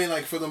 I mean,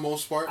 like for the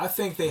most part, I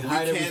think they We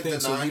hide can't everything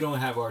so deny- we don't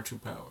have our true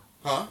power.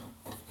 huh?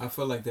 I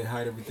feel like they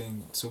hide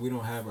everything so we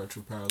don't have our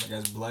true power. Like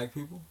as black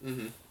people,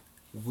 Mm-hmm.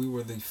 we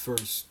were the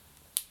first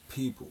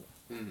people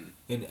Mm-hmm.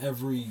 in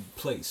every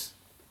place.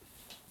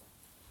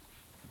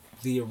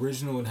 The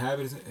original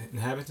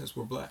inhabitants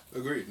were black.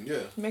 Agreed.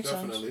 Yeah, Makes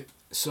sense. definitely.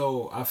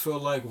 So I feel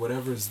like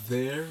whatever's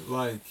there,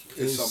 like It's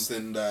is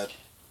something that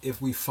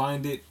if we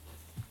find it,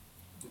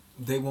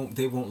 they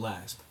won't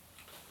last.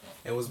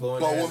 And what's blowing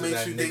But their what ass is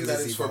makes you think niggas that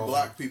is it's for evolving.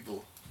 black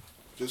people?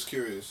 Just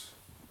curious.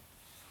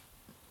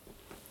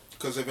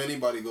 Because if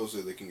anybody goes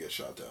there, they can get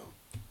shot down.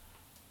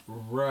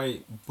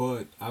 Right,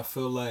 but I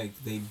feel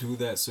like they do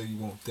that so you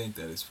won't think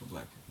that it's for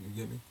black people.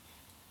 You get me?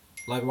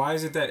 Like, why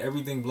is it that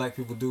everything black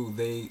people do,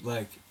 they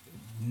like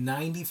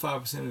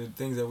 95% of the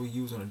things that we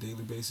use on a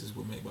daily basis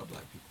were made by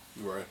black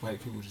people. Right.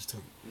 White people just took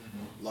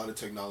it. A lot of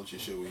technology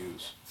shit we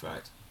use.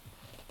 Fact.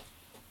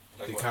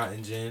 Like The what?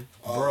 cotton gin.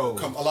 Bro.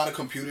 A lot of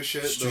computer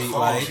shit. Street the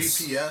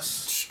lights. GPS.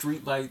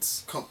 Street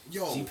lights,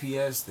 Yo,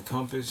 GPS, the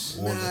compass.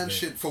 All of man, it.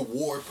 shit for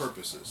war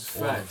purposes.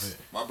 All of Facts. it.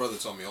 My brother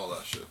told me all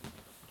that shit.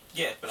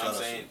 Yeah, but Shout I'm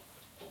out saying,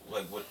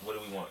 like, what do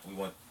we want? We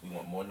want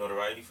more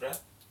notoriety for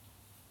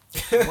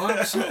that.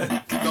 What? Shit. No,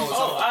 it's Oh,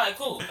 all right,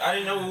 cool. I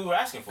didn't know what we were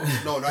asking for.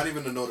 no, not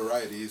even the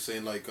notoriety. He's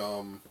saying like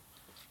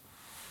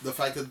the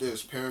fact that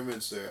there's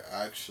pyramids there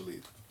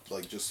actually,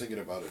 like just thinking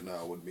about it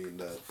now would mean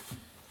that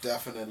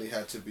definitely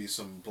had to be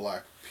some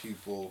black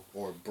people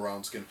or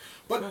brown skin.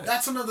 But Right.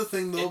 that's another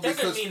thing though It doesn't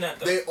because mean that,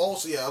 though. they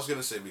also I was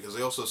gonna say because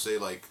they also say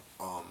like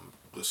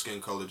the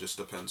skin color just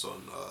depends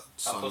on How close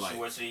sunlight. you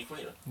were to the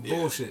equator. Yeah.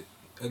 Bullshit.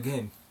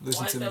 Again,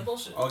 listen Why is to me. that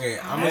bullshit? Okay,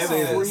 I'm gonna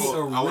say Every this.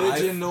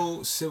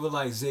 original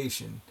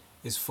civilization,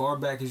 as far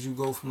back as you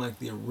go from like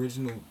the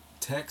original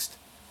text,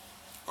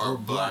 Are were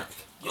black.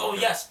 Oh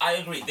yes, I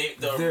agree. The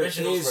There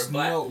originals is were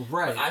black. no-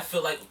 right. But I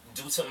feel like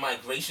due to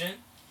migration,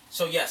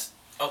 so yes,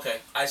 okay,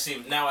 I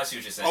see. Now I see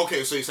what you're saying.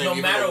 Okay, so you're saying No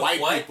even matter the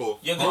white what, people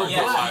you're are gonna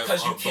yes black.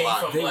 because you came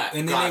from They- black.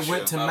 and then Gotcha. they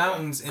went to Okay.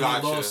 mountains and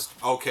Gotcha. they lost.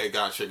 Okay,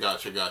 gotcha. So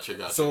gotcha,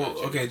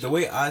 okay, gotcha. the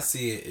way I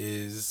see it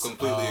is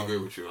Completely agree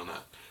with you on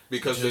that.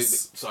 Because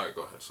Just- sorry,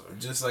 go ahead. Sorry.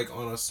 Just like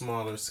on a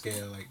smaller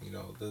scale, like, you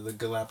know, the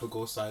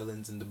Galapagos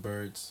Islands and the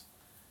birds,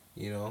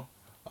 you know,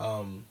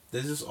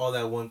 there's just all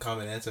that one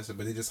common ancestor,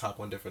 but they just hop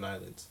on different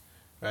islands,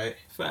 right?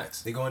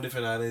 Facts. They go on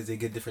different islands, they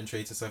get different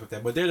traits and stuff like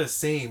that, but they're the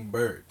same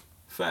bird.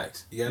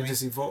 Facts. You get It me?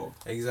 just evolved.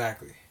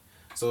 Exactly.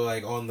 So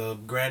like on the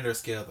grander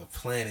scale of the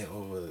planet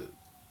over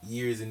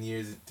years and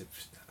years,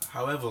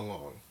 however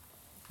long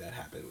that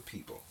happened with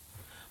people,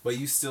 but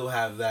you still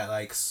have that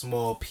like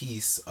small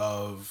piece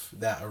of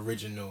that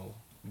original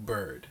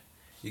bird.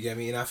 You get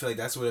me? And I feel like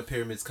that's where the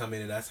pyramids come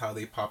in, and that's how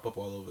they pop up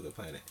all over the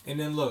planet. And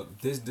then look,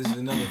 this is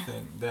another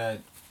thing that.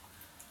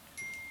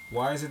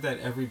 Why is it that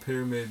every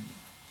pyramid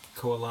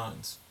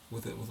co-aligns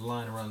with a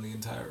line around the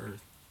entire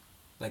Earth?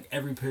 Like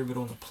every pyramid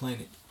on the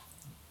planet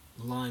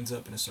lines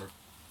up in a circle.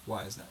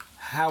 Why is that?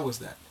 How is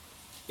that?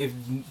 If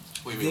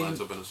What do you mean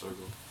lines up in a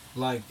circle?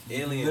 like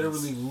Aliens. you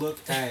literally look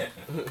at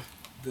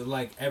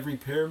like every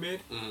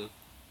pyramid Mm-hmm.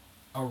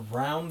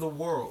 around the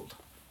world,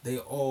 they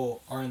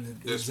all are in the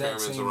There's exact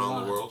pyramids same around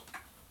line, the world.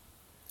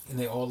 and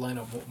they all line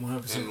up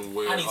 100%. And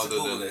where I need to other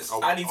Google than this.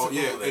 oh, I need to oh,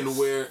 yeah, Google and this.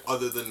 where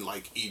other than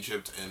like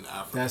Egypt and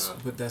Africa. That's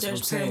what I'm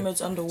There's saying.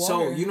 pyramids underwater.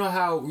 So you know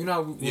how when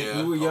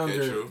Yeah, we were okay,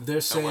 younger, true.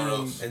 they're Somewhere saying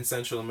else. In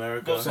Central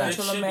America, Well, there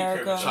Central should be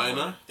America. pyramids.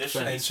 China? There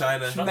should be. in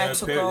China,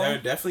 Mexico. there are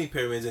definitely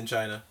pyramids in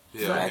China.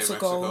 Yeah,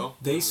 Mexico. Mexico.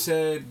 they Mhm.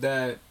 said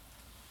that.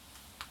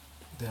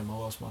 Damn, I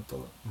lost my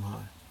thought. I'm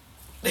high.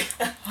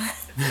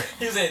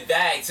 He was in his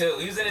bag too.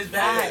 He was in his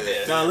bag.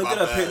 Yeah. Nah, look My it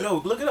up. bad.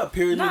 Look it up.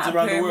 Pyramids Nah,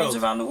 around the pyramids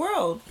world. around the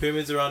world.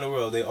 Pyramids around the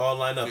world. They all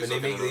line up, He's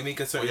and looking they it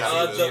make up. a certain.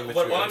 Oh, yeah, geometry.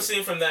 What I'm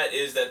seeing from that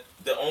is that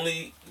the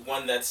only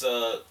one that's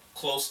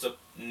close to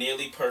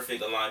nearly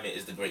perfect alignment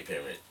is the Great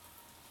Pyramid.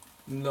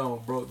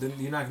 No, bro, then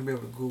you're not gonna be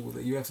able to Google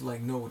it. You have to like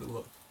know what it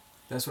look.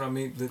 That's what I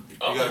mean. You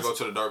gotta go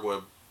to the dark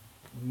web.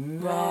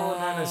 No,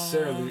 not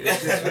necessarily.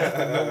 It's just you have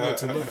to know what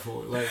to look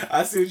for. Like,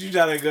 I see what you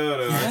trying to go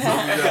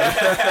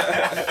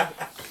though.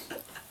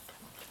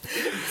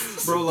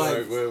 bro,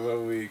 like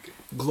one week.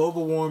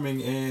 global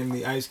warming and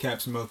the ice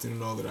caps melting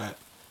and all of that.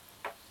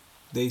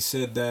 They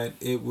said that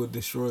it would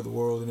destroy the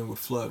world and it would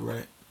flood,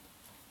 right?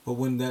 But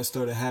when that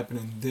started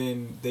happening,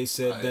 then they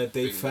said I that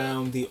they think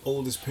found the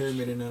oldest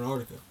pyramid in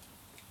Antarctica.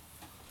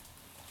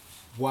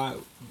 Why?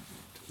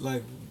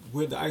 Like,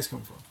 where'd the ice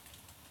come from?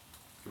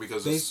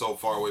 Because They- it's so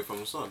far away from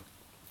the sun.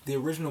 The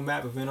original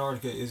map of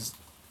Antarctica is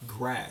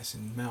grass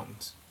and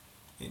mountains,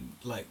 and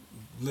like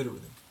literally,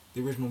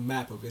 the original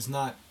map of it's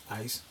not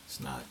ice, it's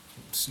not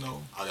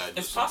snow. I gotta do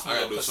It's some, possible I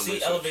gotta do because some sea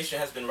research. elevation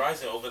has been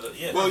rising over the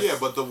Well, yeah,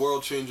 but the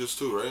world changes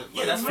too, right?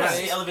 Yeah, that's right.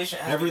 right. Sea elevation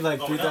has Every been like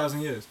going up.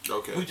 3,000 years,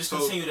 Okay. We just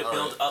continue to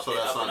build up So and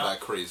that's up not and up. that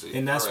crazy.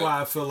 and that's All right.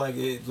 why I feel like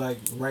it. Like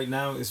right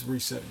now, it's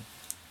resetting.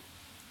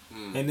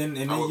 Mm. And then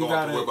We're you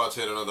gotta. we're about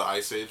to hit another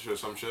ice age or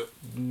some shit.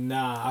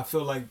 Nah, I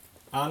feel like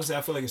honestly,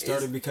 I feel like it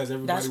started because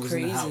everybody That's was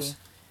in the crazy. house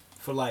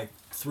for like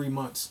 3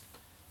 months.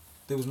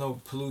 There was no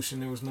pollution.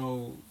 There was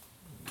no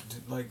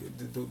like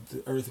the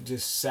earth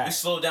just sat. We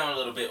slowed down a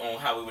little bit on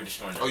how we were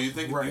destroying it. Oh, you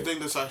think Right.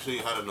 this actually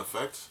had an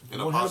effect in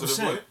a positive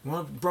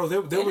way? Bro,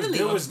 there was Really?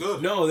 there That's was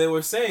good. No, they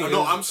were saying.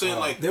 No, I'm saying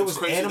like there it's was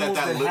crazy animals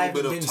that that little hadn't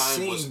bit of been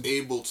time was seen.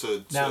 able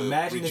to Now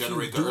imagine if you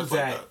regenerate the do earth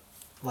that, like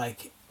that.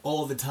 like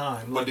all the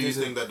time. But Like, do you there's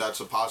a- think that that's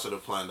a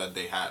positive plan that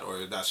they had,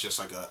 or that's just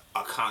like a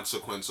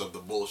consequence of the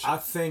bullshit? I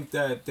think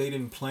that they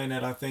didn't plan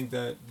that. I think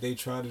that they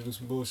tried to do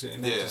some bullshit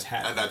and that just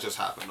happened. and that just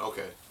happened.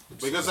 Okay,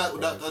 because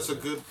that's a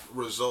good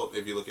result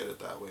if you look at it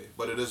that way.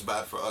 But it is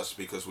bad for us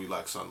because we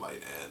lack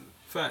sunlight and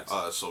Facts.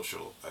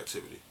 social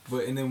activity.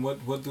 But and then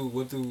what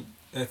do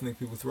ethnic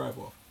people thrive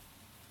off?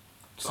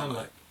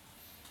 Sunlight.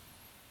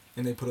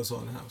 And they put us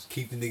all in the house.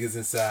 Keep the niggas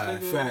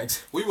inside.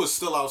 Facts. We was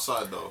still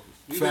outside though.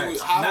 You think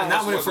Facts. half of Not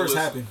us when it wasn't first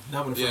listening? happened.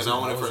 Not when it Yeah, first not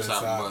happened. when it I was first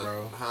happened, inside,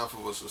 but bro. half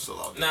of us are still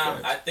out there. Nah,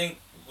 Facts. I think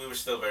we were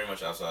still very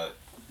much outside.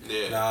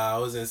 Yeah. Nah, I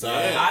was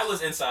inside. Yeah. I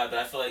was inside, but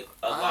I feel like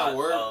a lot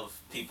word. of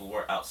people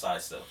were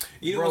outside still.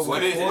 You know Bro, what's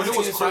when it was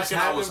quarantine first cracking,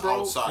 I was happened,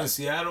 bro, outside. in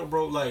Seattle,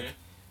 bro, like, Mhm.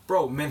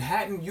 bro,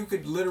 Manhattan, you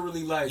could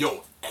literally, like,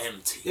 Yo,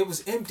 empty. it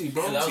was empty,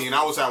 bro. Yeah, that was- And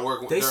I was at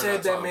work. They during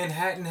said that time.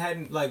 Manhattan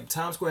hadn't, like,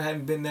 Times Square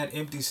hadn't been that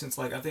empty since,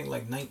 like, I think,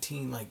 like,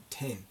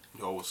 1910.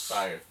 Yo, it was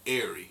Fire.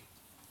 eerie.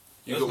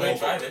 You You was go great over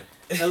driving.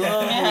 there. Hello.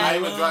 I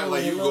even drive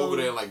like you go hello. over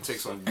there and like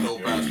take some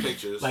dope ass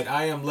pictures. Like,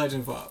 I Am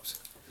Legend vibes.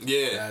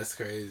 yeah. That's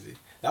crazy.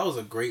 That was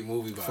a great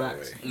movie, by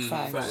Facts. the way.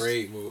 Facts. Facts.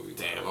 Great movie.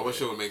 by Damn, the I wish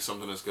way. it would make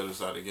something as good as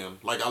that again.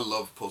 Like I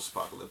love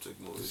post-apocalyptic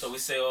movies. So we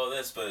say all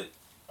this, but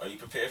are you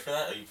prepared for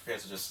that? Are you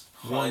prepared to just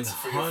hunt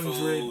for your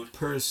food,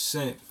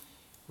 100%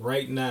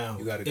 right now.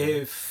 You got a gun?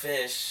 If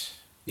fish,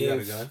 You got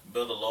a if- gun?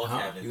 build a log Huh?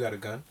 cabin? You got a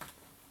gun?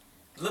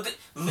 Look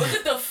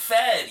at the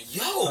Fed,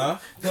 yo. Huh?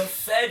 The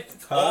Fed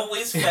Huh?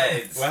 always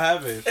feds. What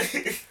happened?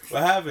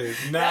 What happened?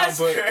 Nah, That's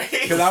but crazy.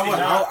 Because I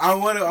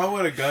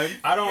want a gun.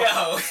 I don't,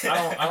 Yo.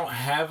 I don't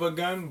have a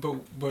gun,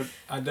 but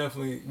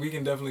we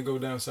can definitely go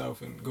down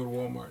south and go to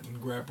Walmart and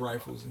grab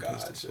rifles and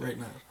pistols Gotcha. right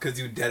now. Because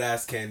you dead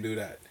ass can't do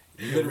that.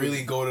 You can Literally.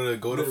 really go to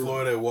Literally.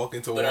 Florida and walk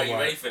into But Walmart. are you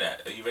ready for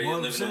that? Are you ready to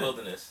live in the 100%.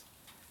 wilderness?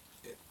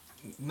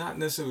 not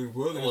necessarily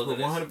wilderness, but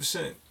Wilderness. 100%.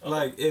 Okay.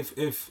 Like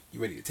if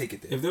You ready to take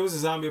it there? if there was a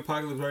zombie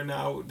apocalypse right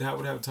now, I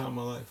would have the time of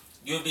my life.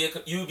 You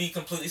would be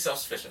completely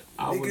self-sufficient.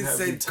 I would Niggas have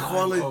said the time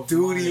Call of of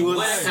Duty You my was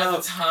wouldn't life. have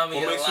up. the time of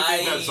What your makes you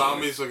think that life.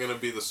 zombies are gonna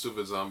be the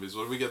stupid zombies?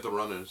 What if we get the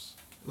runners?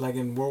 Like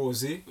in World War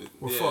Z,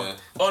 we're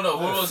fucked. Oh no,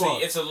 World War Z,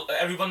 fuck. it's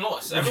everyone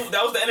lost. That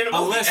was the end of the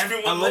movie.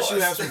 Everyone Unless lost. you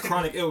have some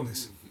chronic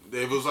illness.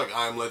 It was like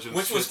I Am Legend.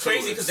 Which was It's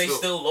crazy because they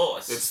still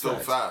lost. It's still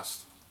Facts.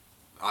 fast.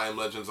 I Am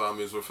Legend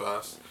zombies were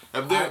fast.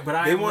 If But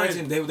I they am weren't-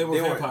 legend. They were they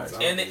weren't vampires.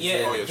 zombies. and yeah, Oh,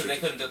 yeah, because true, they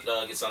true,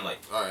 couldn't get sunlight.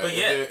 all right, But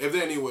yeah, if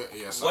they're anywhere,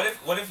 yes. what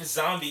if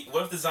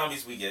the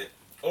zombies we get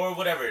or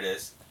whatever it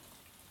is,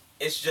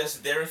 it's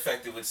just they're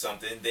infected with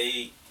something.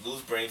 They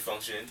lose brain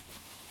function,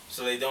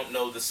 so they don't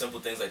know the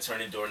simple things like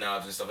turning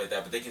doorknobs and stuff like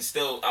that. But they can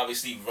still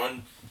obviously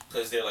run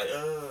because they're like,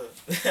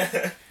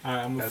 Alright,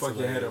 I'm gonna That's fuck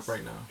your head hilarious. up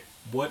right now.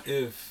 What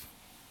if,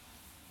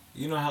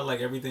 you know how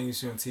like everything you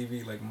see on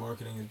TV, like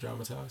marketing is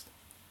dramatized?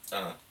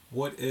 uh-huh.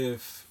 What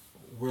if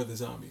we're the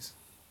zombies?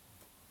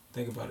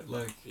 Think about it.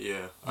 Like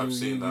Yeah, I've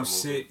seen that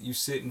movie. you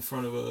sit in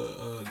front of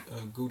a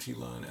Gucci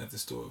line at the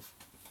store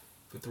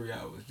for 3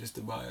 hours just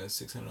to buy a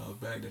 $600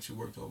 bag that you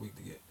worked all week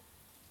to get.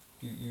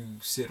 You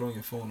sit on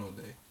your phone all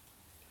day.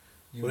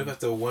 You What if that's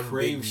the one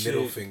crave big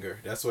middle shit. finger?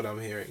 That's what I'm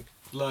hearing.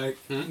 Like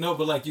no,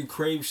 but like you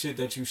crave shit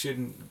that you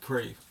shouldn't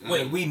crave.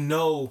 Wait. Like we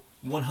know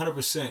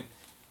 100%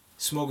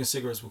 smoking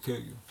cigarettes will kill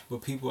you,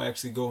 but people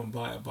actually go and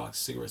buy a box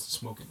of cigarettes and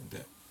smoke it to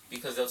death.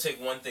 Because they'll take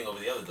one thing over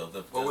the other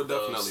though. Well, we're The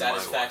definitely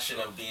satisfaction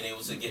of being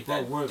able to get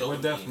that We're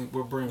dopamine.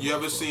 definitely brainwashed. You ever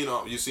bro. seen?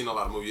 You've seen a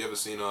lot of movies. You ever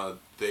seen?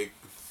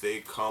 They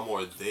come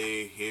or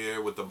they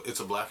hear with the. It's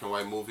a black and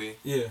white movie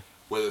Yeah,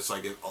 where it's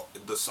like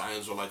the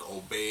signs are like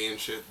obey and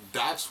shit.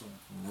 That's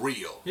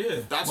real.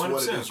 Yeah, That's what it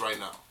 100%. is right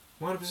now.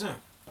 100%.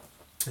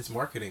 It's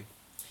marketing.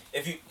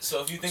 If you think It's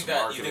that you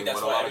marketing, think that's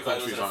but a why lot of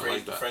everybody was in countries a aren't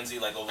like that. frenzy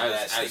like over As-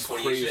 that State as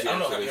 48 crazy shit. I don't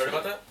know. as Have it you heard is.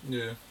 about that?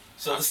 Yeah.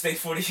 So the State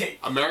 48.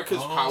 America's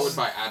Oh. powered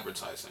by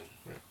advertising.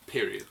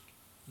 Period.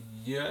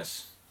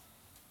 Yes,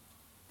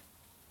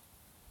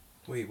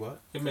 Wait, what?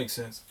 it makes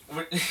sense.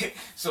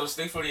 So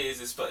State 48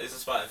 is a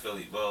spot in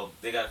Philly. Well,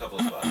 they got a couple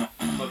of spots,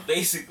 but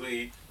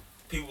basically,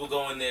 people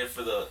go in there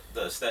for the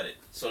aesthetic.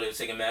 So they were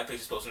taking mad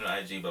pictures, posting on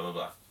IG, blah blah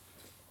blah.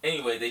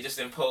 Anyway, they just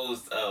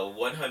imposed a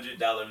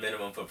 $100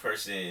 minimum per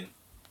person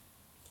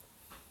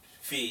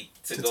fee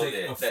to go take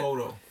there. a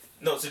photo.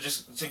 No,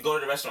 to go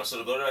to the restaurant. So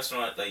to go to the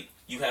restaurant, like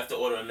you have to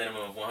order a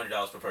minimum of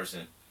 $100 per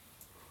person.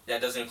 That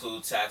doesn't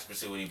include tax,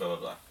 gratuity, blah blah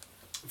blah.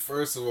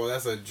 First of all,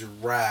 that's a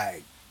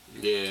drag.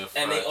 Yeah.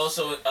 And they facts.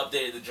 also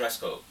updated the dress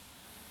code.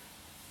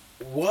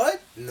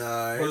 What?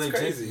 Nah, Well, it's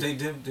crazy.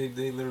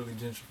 they literally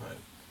gentrified it.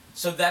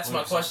 So that's my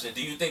 100%. question.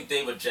 Do you think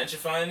they were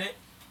gentrifying it,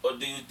 or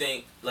do you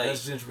think like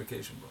That's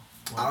gentrification, bro.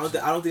 I don't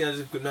think I don't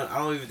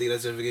even think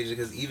that's justification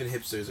because even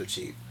hipsters are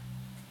cheap.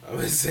 I'm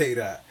gonna say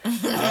that.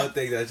 I don't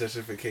think that's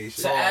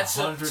justification. to add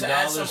some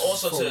 $100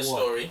 also for to the what?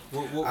 story?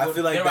 I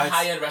feel like They're a that's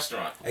high end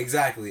restaurant.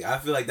 exactly. I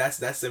feel like that's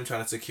them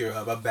trying to secure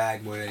a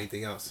bag more than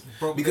anything else.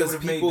 Bro, Because they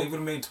people- would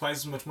have made twice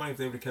as much money if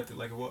they would have kept it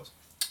like it was.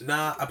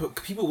 Nah,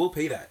 people will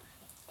pay that.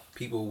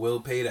 People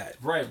will pay that.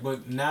 Right,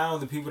 but now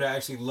the people that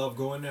actually love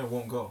going there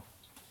won't go.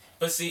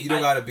 But see, You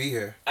don't gotta be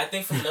here. I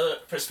think from another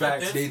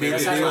perspective, They- Maybe,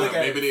 That's they, how you look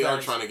at it. maybe they are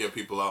Facts. trying to get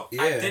people out.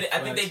 Yeah. I think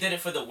they Facts. did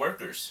it for the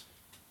workers.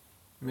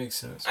 Makes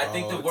sense. I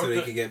think the Oh, so they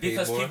workers can get paid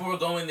because more? people were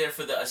going there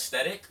for the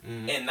aesthetic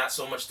Mhm. and not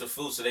so much the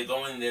food. So they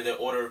go in there, they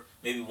order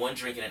maybe one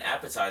drink and an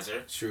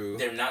appetizer. True.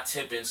 They're not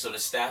tipping, so the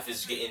staff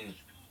is getting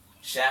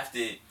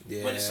shafted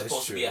Yeah, when it's that's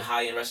supposed to be a true.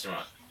 high end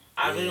restaurant.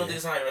 I really Yeah. don't think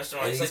it's a high end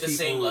restaurant. And It's like the these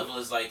same people- level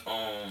as like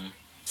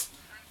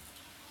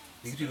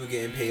These people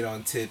getting paid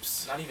on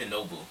tips. not even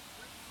Nobu.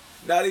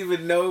 Not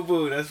even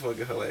Nobu. That's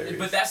fucking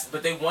hilarious.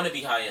 But they want to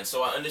be high end,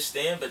 so I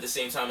understand. But at the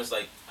same time, it's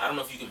like I don't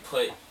know if you can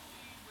put.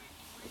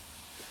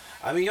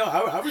 I mean, yo,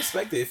 I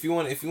respect it. If you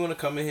want to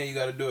come in here, you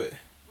gotta do it.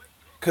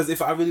 Cause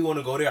if I really want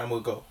to go there, I'm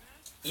gonna go.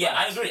 Yeah,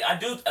 I agree. I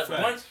do. Facts.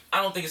 One,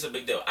 I don't think it's a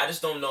big deal. I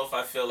just don't know if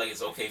I feel like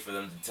it's okay for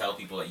them to tell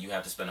people that you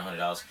have to spend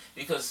 $100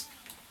 because.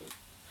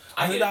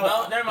 I get, $100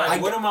 well, never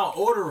mind. What am I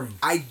ordering?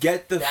 I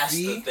get the That's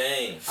fee. the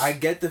thing. I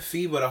get the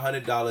fee, but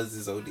 $100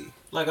 is OD.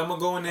 Like I'm gonna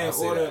go in there I'll and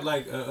say order that.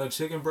 like a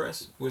chicken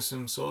breast with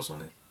some sauce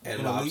on it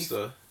And a leaf.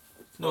 lobster.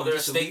 No, Well, they're a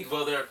just a steak. leaf.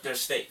 Well, they're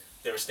steak.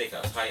 They're a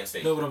steakhouse, high end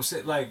steak. No, but I'm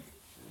saying like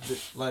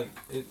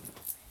it.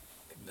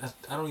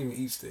 I don't even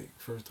eat steak.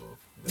 First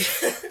off,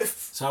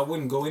 so I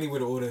wouldn't go anywhere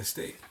to order a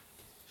steak.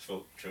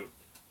 True.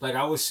 Like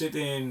I would sit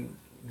there and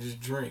just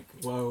drink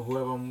while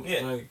whoever I'm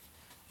Yeah. like.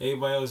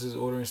 Everybody else is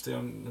ordering steak.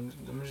 I'm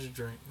just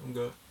drink. I'm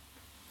good.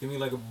 Give me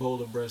like a bowl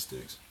of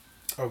breadsticks.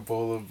 A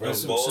bowl of bread.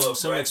 And bowl of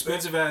some breadsticks.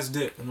 expensive ass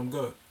dip, and I'm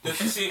good. The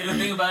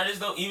thing about it is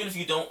though, even if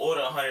you don't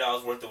order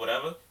 $100 worth of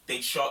whatever,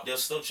 they'll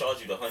still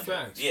charge you the $100.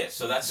 Facts. Yeah,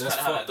 so that's That's kind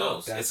of how that fucked up.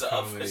 goes. That's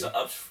It's an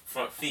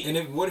upfront fee.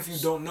 And what if you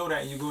don't know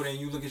that and you go there and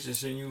you look at your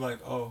shit and you like,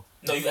 oh.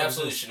 No, you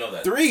absolutely should know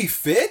that.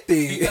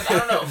 $350. Because I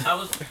don't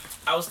know.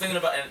 I was thinking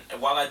about,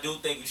 and while I do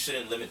think you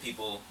shouldn't limit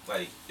people,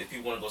 like if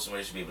people want to go somewhere,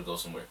 they should be able to go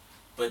somewhere.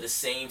 But at the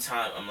same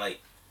time, I'm like,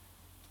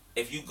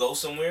 if you go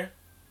somewhere,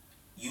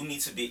 you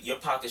need to be, your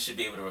pocket should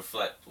be able to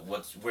reflect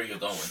where you're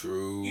going.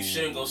 True. You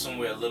shouldn't go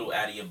somewhere a little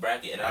out of your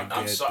bracket. And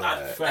I'm sorry,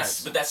 that.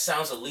 but that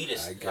sounds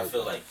elitist. I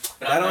feel like.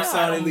 But that don't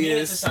sound elitist. I mean it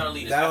to sound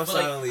elitist. That don't I feel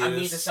sound like elitist. I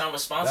mean to sound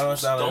responsible. That don't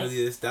sound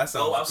elitist. That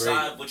sounds go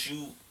outside great. what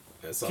you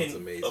That sounds can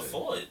amazing.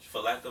 afford,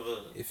 for lack of a.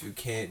 If you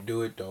can't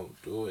do it,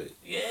 don't do it.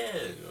 Yeah.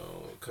 You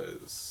know,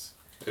 because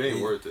it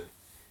ain't worth it.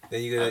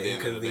 Then you're gonna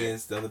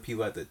inconvenience the other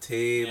people at the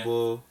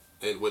table.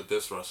 And with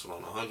this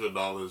restaurant,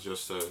 $100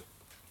 just to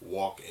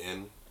walk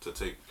in to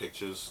take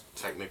pictures,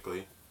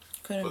 technically,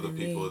 Couldn't for the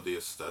be people me. of the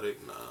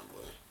aesthetic, nah,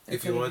 boy.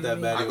 If you want that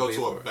bad, I you'll go pay to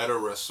for a it. better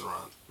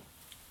restaurant,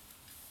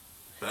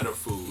 better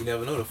food. You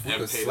never know, the food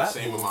and could pay the slap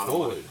same moving amount of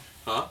forward. money.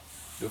 Huh?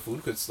 The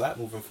food could slap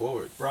moving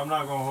forward. Bro, I'm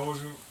not gonna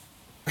hold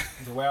you.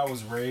 The way I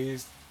was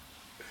raised,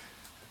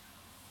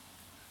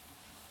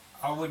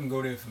 I wouldn't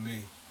go there for me.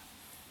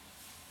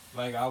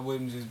 Like, I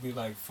wouldn't just be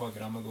like, fuck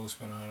it, I'm gonna go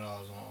spend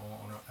 $100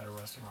 at a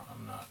restaurant.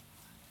 I'm not.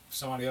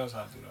 Somebody else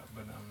had to do that,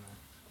 but I'm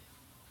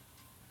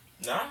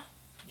not. Nah.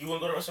 You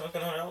wouldn't go to a restaurant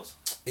and spend $100?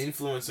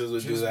 Influencers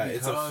would do Just that.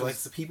 It's a because-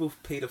 flex. People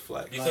pay to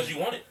flex. Because you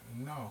want it.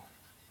 No.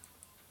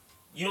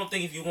 You don't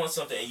think if you want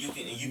something and you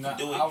can Nah,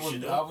 do it, I you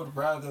should do I it? would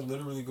rather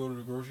literally go to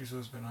the grocery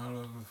store, spend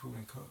 $100 with food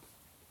and cook.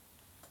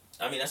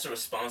 I mean, that's a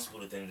responsible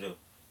thing to do.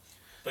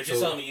 But you're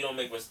So- telling me you don't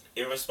make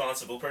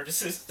irresponsible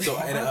purchases? So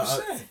and a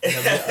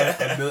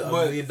But- $1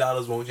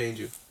 million won't change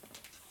you.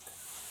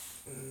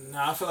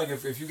 Nah, I feel like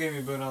if you gave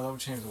me $1 billion, I would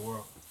change the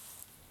world.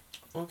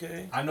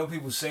 Okay. I know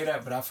people say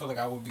that, but I feel like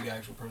I would be the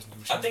actual person who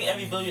would I change think the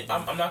every world. billion.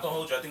 I'm not gonna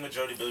hold you. I think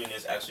majority of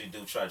billionaires actually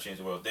do try to change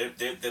the world.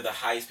 They're the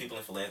highest people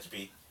in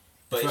philanthropy,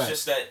 but Facts. it's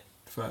just that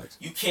Facts.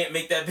 you can't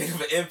make that big of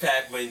an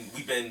impact when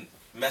we've been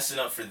messing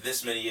up for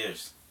this many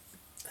years.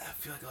 I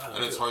feel like a lot of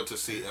And it's hard to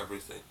see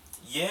everything.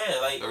 Yeah,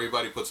 like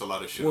Everybody puts a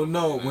lot of shit. Well, on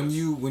no, their when ass.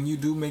 you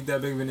do make that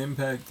big of an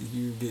impact,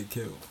 you get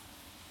killed.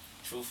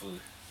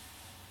 truthfully.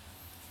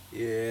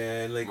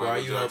 Yeah, and like Michael why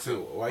are you Jackson,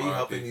 helping? Why are you R.I.P.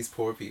 helping these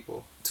poor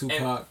people?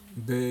 Tupac,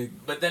 Big.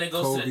 But then it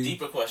goes to Kobe. the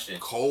deeper question.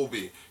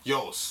 Kobe,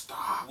 yo,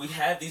 stop. We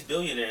have these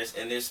billionaires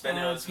and they're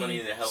spending all this money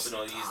and they're helping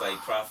all these like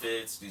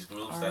profits, these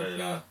groups, da da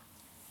da.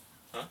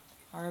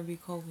 R.B.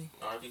 Kobe.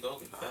 R.B.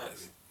 Kobe,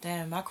 facts.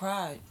 Damn, I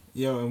cried.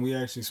 Yo, and we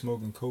actually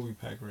smoking Kobe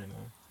pack right now.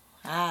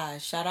 Ah,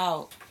 shout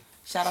out.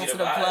 Shout out See to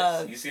the vibes.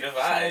 plug. You see the vibes.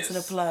 Shout out to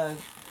the plug.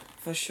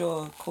 For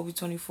sure. Kobe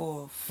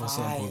 24. My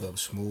son Fire. pulled up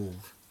smooth.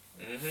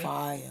 Mm-hmm.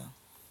 Fire.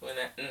 When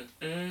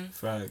that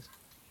Facts.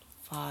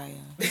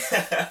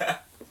 Fire.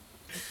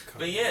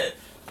 But yeah,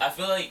 I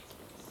feel like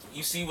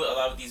you see what a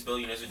lot of these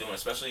billionaires are doing,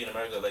 especially in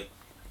America. Like,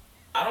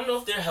 I don't know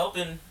if they're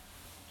helping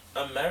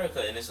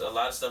America, and there's a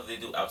lot of stuff they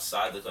do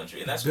outside the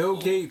country, and that's Bill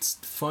cool. Gates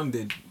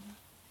funded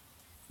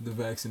the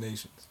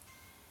vaccinations.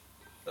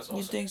 That's awesome.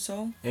 You think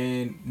so?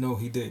 And no,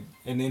 he did.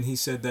 And then he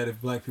said that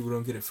if black people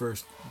don't get it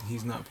first,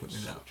 he's not putting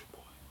it out.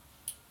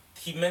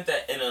 He meant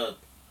that in a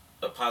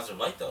positive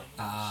light, though.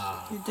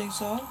 Ah. You think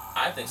so?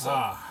 I think so.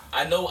 Ah.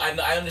 I know.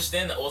 I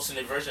understand the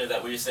alternate version of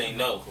that, where you're saying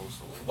no.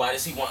 Why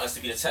does he want us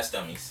to be the test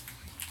dummies?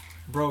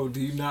 Bro, do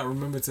you not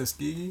remember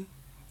Tuskegee?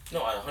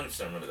 No, I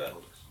 100% remember that.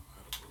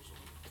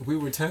 We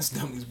were test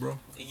dummies, bro.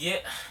 Yeah.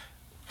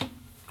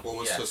 What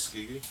was Yes.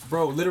 Tuskegee?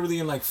 Bro, literally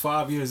in like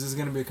 5 years, there's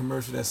gonna be a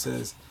commercial that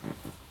says,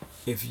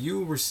 if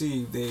you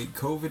received a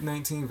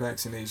COVID-19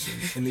 vaccination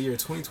in the year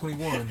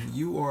 2021,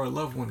 you or a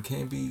loved one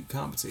can be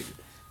compensated.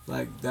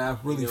 Like, that, I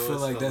really You know feel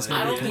what's like that's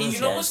I gonna be a don't. He's You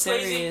commercial. know what's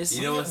crazy? serious.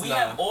 You know what's we not?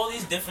 have all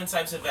these different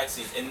types of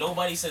vaccines, and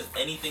nobody says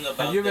anything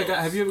about. Have you ever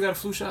those. got a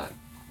flu shot?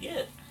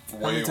 Yeah.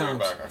 many Way times?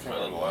 back. I can't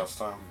remember the last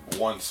time.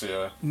 Once,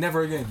 yeah.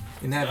 Never again.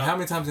 And No. how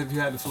many times have you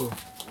had the flu?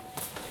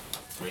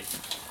 3.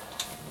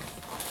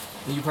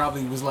 And you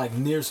probably was like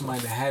near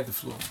somebody that had the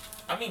flu.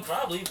 I mean,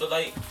 probably, but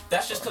like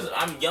that's just because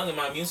I'm young and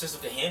my immune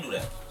system can handle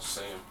that.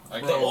 Same.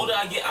 The older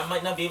I get, I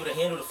might not be able to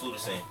handle the flu the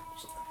same.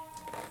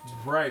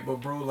 Right, but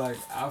bro, like,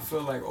 I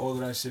feel like all of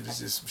that shit is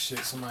just some shit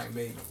somebody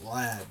made in a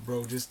lab,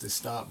 bro, just to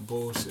stop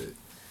bullshit.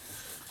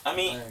 I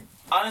mean, Like,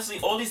 honestly,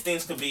 all these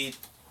things could be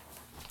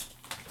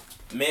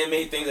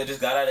man-made things that just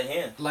got out of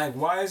hand. like,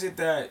 why is it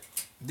that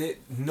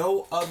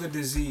no other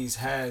disease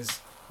has,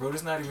 bro,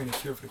 there's not even a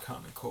cure for the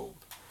common cold.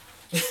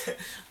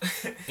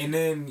 And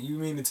then you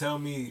mean to tell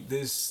me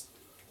this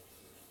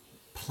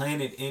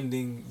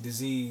planet-ending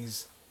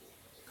disease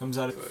comes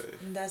out of...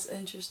 That's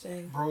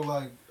interesting. Bro,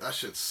 like That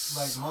shit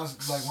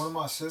like one of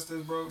my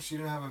sisters, bro, she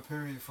didn't have a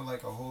period for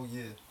like a whole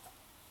year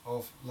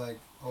of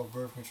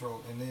birth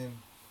control, and then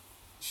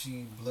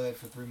she bled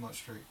for 3 months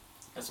straight.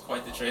 That's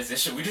quite the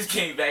transition. We just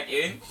came back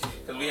in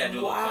because we had to do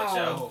a little punch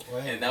out, Oh,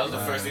 and that was the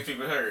first thing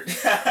people heard.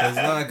 It's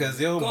not because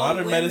Go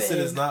modern medicine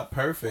women. is not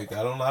perfect.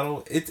 I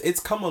don't. It's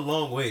come a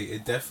long way.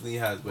 It definitely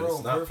has, but Bro,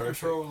 it's not birth perfect.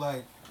 control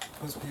like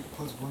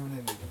puts women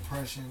into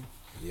depression.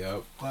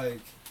 Yep.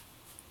 Like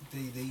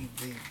they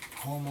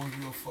hormones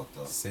you are fucked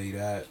up. Say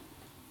that.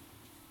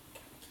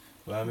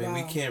 Well, I mean,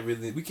 we Wow. can't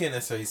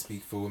necessarily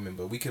speak for women,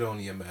 but we could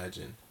only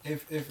imagine.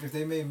 If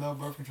they made male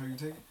birth control, you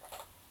take it.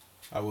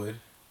 I would.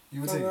 You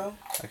would For take it real?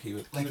 I keep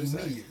it. like keep it a sec.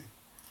 immediately.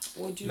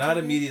 Would you Not take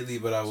it? immediately,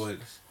 but I would.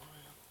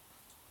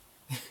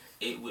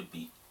 It would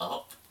be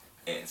up.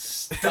 and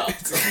stuck.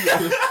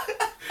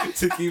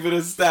 To keep it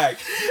a stack.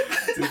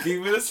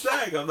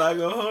 I'm not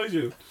gonna hold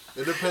you.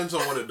 It depends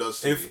on what it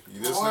does to If- you.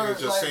 This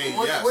nigga's just saying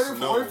yes, what if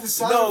no. the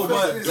side No,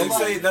 effect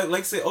but is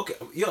like say, okay,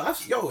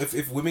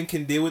 if women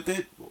can deal with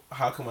it,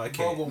 how come I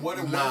Bro, can't? but what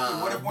if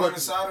Nah, one of but- the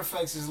side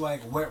effects is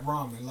like wet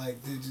ramen?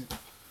 Like, did you?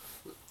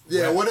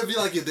 Yeah, what if you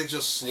like your dick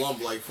just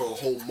slump like for a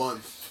whole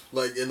month,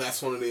 like, and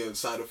that's one of the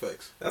side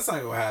effects, That's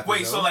not gonna happen.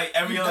 Wait, though. so like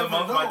every You other never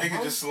month know, my dick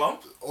bro. just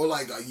slump? or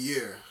like a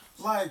year?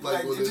 Like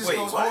what it is- just Wait,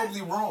 goes what?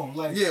 horribly wrong.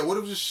 Like, Yeah, what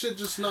if this shit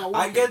just not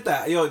working? I get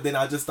that, yo. Then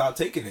I just stop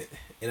taking it,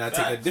 and I take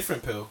a Facts.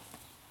 different pill.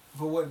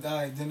 but what?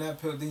 Then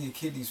that pill, then your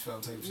kidneys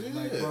fell type shit.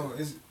 Like, Yeah. bro,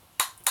 it's.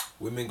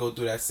 Women go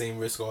through that same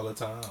risk all the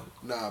time.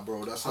 Nah,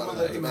 bro, that's I'm not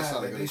gonna let them that's have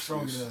not a it. good They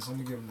stronger excuse. than us. I'm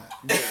gonna give them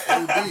that.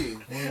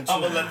 Yeah, OD.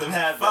 I'm gonna let them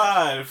have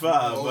that.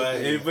 Fine, No, but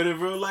okay. but in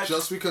real life,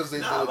 Just because they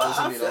do nah, it but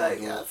doesn't I mean feel I'm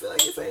like gonna do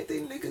it. if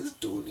anything, niggas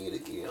do need to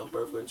get on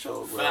birth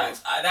control, bro.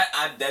 Facts.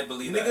 I dead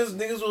believe that.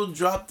 Niggas will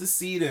drop the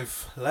seed and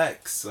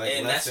flex like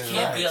And left that and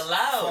can't be right.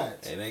 allowed.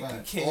 Facts, And they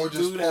facts. can't Or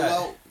just do pull that.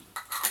 out.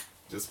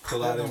 Just pull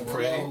That out and don't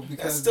pray. work,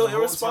 because That's still the whole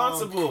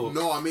irresponsible.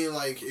 No, I mean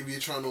like if you're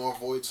trying to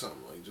avoid something,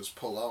 like just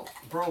pull out.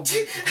 Bro, but That's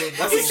He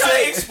what tried to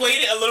saying.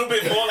 explain it a little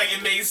bit more like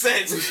it made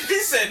sense. He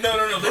said,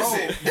 no,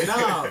 listen.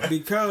 Nah,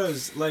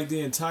 because like the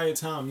entire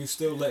time you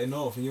still letting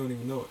off and you don't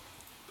even know it.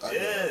 I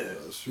Yeah. know,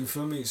 that's You true.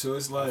 feel me? So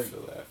it's I like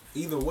feel that.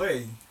 either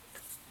way.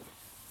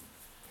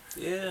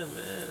 Yeah,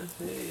 man.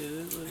 Yeah, it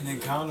is what and then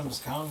it is.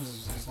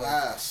 condoms is like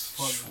Ass.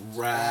 fuck-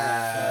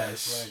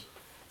 Trash. Like,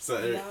 So,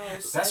 No,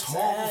 that's sex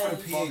horrible for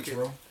the ed. pH,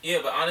 bro. Yeah,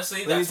 but honestly,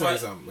 let me that's tell why. you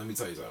something. Let me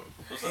tell you something.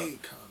 What's up?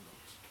 Hate condoms.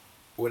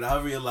 When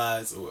I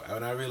realized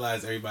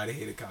everybody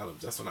hated condoms,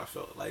 that's when I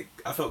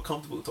felt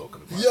comfortable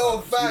talking about Yo,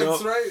 condoms, facts, you know?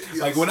 right?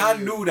 Yo, Like when I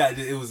same. knew that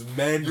it was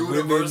men, women,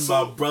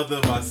 Universal. my brother,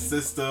 my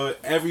sister,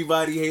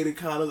 everybody hated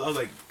condoms. I was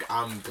like,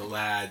 I'm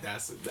glad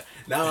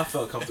now I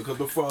felt comfortable because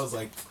before I was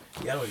like,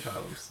 yeah, I don't hate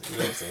condoms. You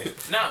know what I'm saying?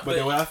 Nah, But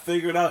then when I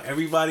figured out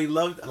everybody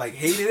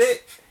hated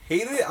it,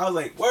 I was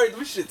like, word,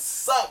 this shit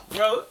suck,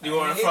 bro. You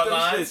on I the hate front them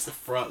lines? shits. The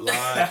front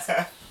lines.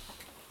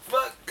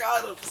 Fuck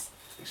condoms.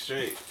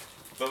 Straight.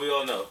 But we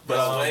all know. But,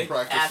 Best way,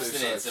 practice safe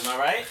abstinence. sex. Am I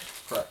right?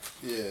 Crack.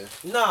 Yeah.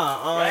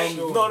 Nah, Right?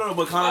 no,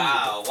 but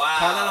condoms.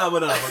 Wow.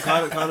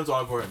 Condoms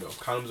are important though.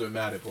 Condoms are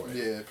mad important.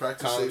 Yeah.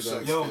 Practice Condoms safe are-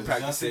 sex. Yo, is- did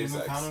practice y'all see the safe new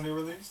sex. condom they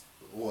released?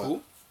 What?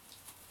 Who?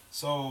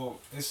 So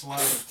it's like,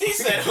 He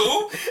said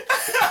who?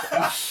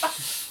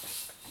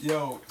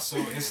 yo, so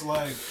it's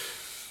like,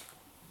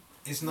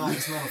 it's not a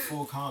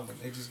full condom.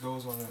 It just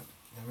goes on it. You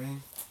know what I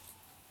mean?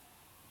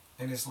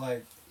 And it's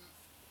like,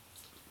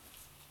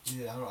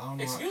 yeah, I don't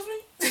know. Excuse me?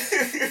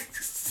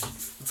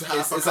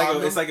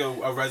 It's like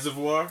a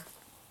reservoir.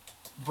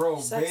 Bro,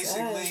 Sex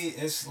basically,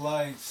 it's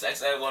like,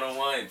 Sex Ed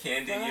 101.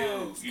 Candy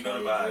you. You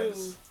know the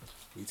vibes.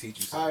 We teach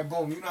you alright,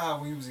 something. boom. You know how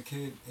when you was a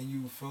kid and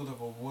you filled up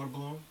a water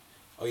balloon,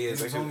 Oh yeah, and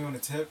it's it was like only on the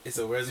tip. it's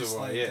a It's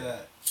reservoir. like Yeah,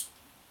 that.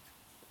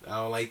 I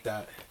don't like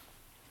that.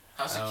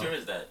 How secure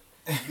is that?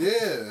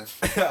 Yeah.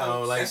 I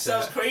don't like That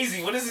sounds that.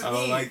 crazy. What does it I mean?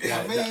 don't like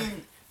that. I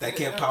mean, That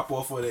can't pop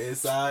off on the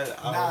inside.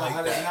 I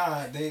don't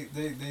like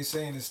that. They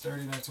saying it's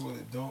sturdy enough to where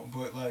it don't,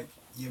 but like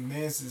your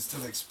man's is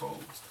still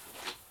exposed,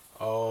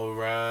 All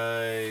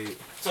right.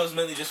 So it's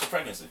mainly just for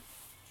pregnancy.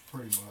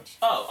 pretty much.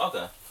 Oh,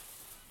 okay.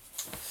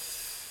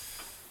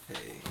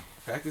 Hey,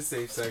 practice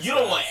safe sex. You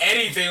don't guys. want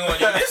anything on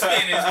you. This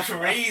man is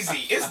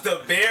crazy. It's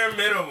the bare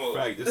minimum.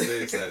 Practice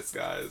safe sex,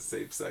 guys.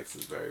 Safe sex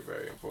is very,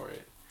 very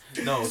important.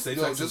 No, safe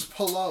Yo, sex is just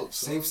pull out.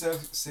 son.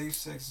 Safe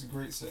sex is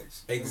great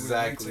sex.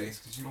 Exactly.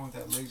 Because you don't want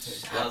that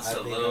latex. Shout out I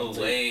to think Lil I'm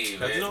Wayne,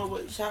 Cause you know man.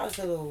 what? Shout out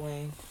to Lil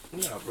Wayne.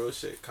 Nah, bro,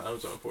 shit.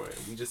 Condoms are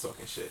important. We just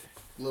talking shit.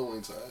 Lil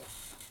Wayne's alright.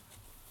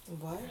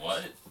 What?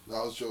 What?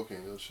 I was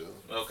joking. Yo, chill.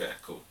 Okay,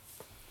 cool.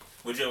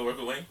 Would you ever work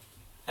with Wayne?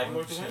 Have you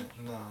worked with Wayne?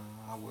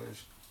 Nah, I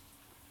wish.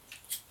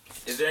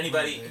 Is there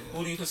anybody, Yeah.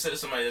 who do you consider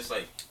somebody that's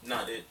like,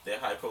 nah, they're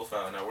high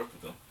profile and I work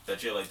with them?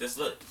 That you're like, this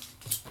look.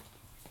 It's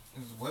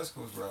West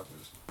Coast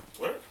rappers.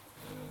 Word?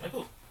 Yeah. Like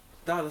who?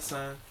 Dollar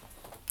sign.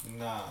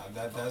 Nah,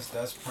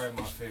 that's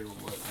probably my favorite. Like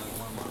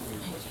one of my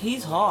favorite. West Coast He's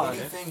rappers. hard.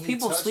 Anything he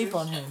People touches, sleep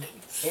on him.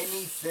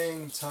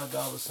 Anything Ty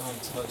Dolla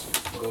 $ign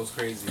touches, bro, Goes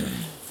crazy.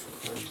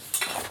 crazy.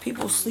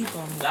 People sleep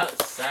on him. Dollar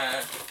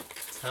sign.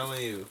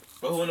 Telling you.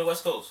 But who in the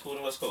West Coast? Who in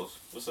the West Coast?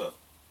 What's up?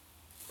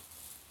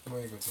 We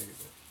ain't gonna take it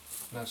there.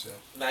 Not yet.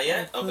 Not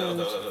yet?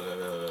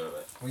 Okay.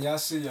 When y'all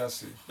see, y'all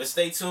see. But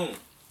stay tuned.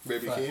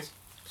 Baby Facts.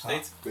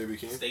 King. Stay, Baby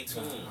King. stay Nah,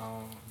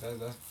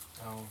 tuned. that's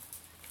I'm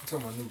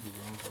talking about new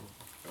people. I'm talking.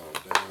 Oh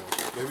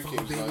damn. Baby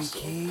King's nice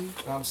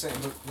though. No, I'm saying,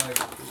 look, like,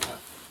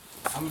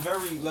 I'm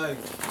very like.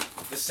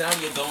 The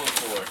sound you're going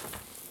for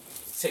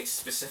takes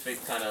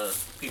specific kind of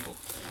people.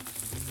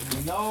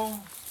 No,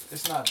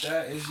 it's not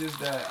that. It's just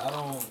that I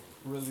don't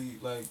really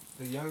like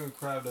the younger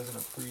crowd doesn't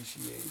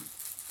appreciate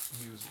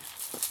music.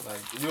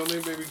 Like, You don't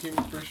think Baby King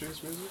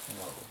appreciates music?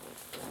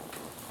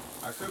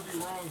 no. I could be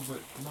wrong, but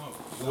no.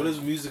 What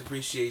does music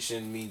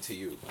appreciation mean to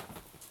you?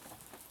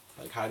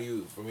 Like, how do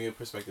you, from your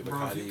perspective, like, Bro,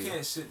 how if do you you?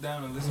 can't sit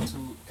down and listen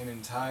to an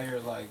entire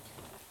like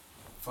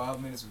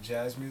 5 minutes of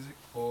jazz music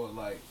or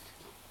like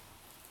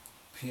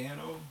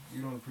piano,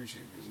 you don't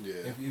appreciate music.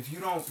 Yeah. If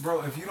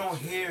you don't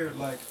hear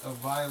like a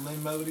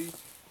violin melody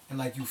and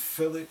like you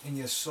feel it in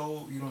your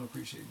soul, you don't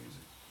appreciate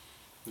music.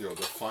 Yo,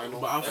 the final.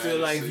 But I feel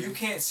like If you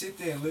can't sit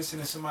there and listen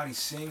to somebody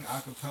sing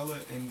a cappella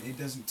and it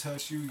doesn't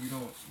touch you, you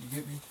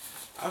get me?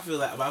 I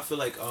feel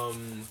like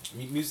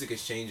music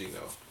is changing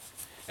though,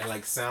 and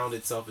like sound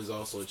itself is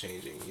also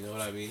changing. You know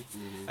what I mean?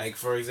 Mm-hmm. Like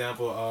for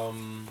example,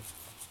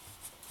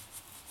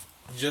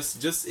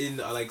 just in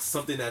like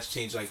something that's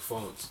changed, like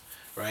phones,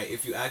 right?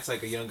 If you ask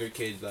like a younger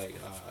kid like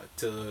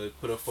to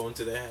put a phone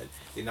to their head,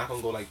 they're not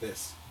gonna go like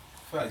this.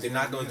 Like, they're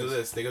not gonna do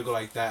this. They're gonna go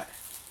like that.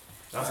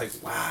 And I was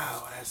like,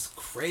 wow, that's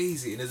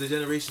crazy. And there's a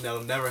generation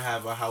that'll never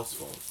have a house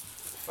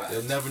phone.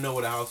 They'll never know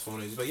what a house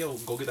phone is. But yo,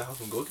 go get the house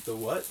phone. Go get the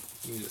what?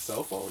 You need a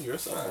cell phone? Your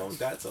cell phone?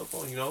 Dad's cell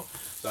phone? You know?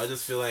 So I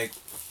just feel like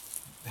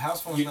the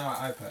house phones now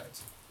are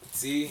iPads.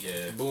 See?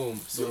 Yeah.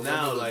 Boom. So Yo,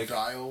 now the like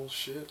dial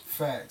shit.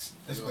 Facts.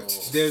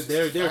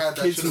 there are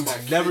kids shit in who've my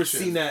never kitchen.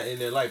 seen that in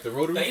their life. The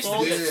rotary That used to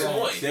phone. be a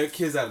toy. There are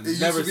kids that have It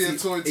used never to be a seen.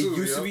 toy too, It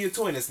used to be a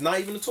toy, and it's not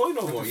even a toy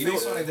no more. With You the know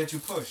face on what? it that you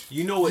push.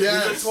 You know what is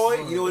Yes. a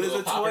toy? You know what is a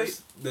Little toy?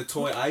 poppers. The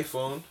toy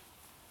iPhone.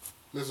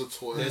 There's a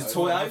toy. There's iPhone.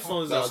 toy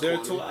iPhones That's out there.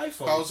 corny. Toy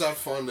iPhones. How's that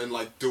fun? And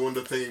like doing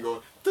the thing and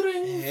going.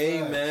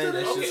 Hey man,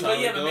 that's Okay, just how but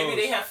it yeah, but maybe goes.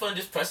 they have fun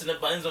just pressing the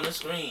buttons on the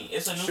screen.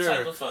 It's a new Sure.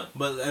 type of fun.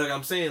 But like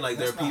I'm saying, like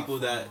That's there are people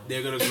not fun, that bro.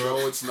 they're gonna No,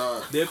 grow. it's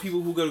not. There are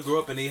people who gonna grow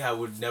up and they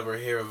would never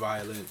hear a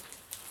violin,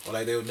 or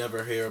like they would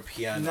never hear a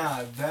piano.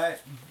 Nah,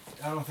 that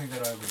I don't think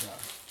that'll ever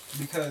die.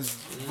 Because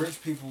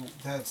rich people,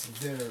 that's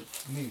their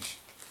niche.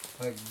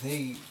 Like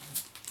they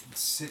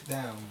sit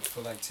down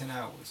for like 10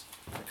 hours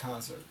at a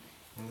concert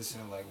and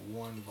listen to like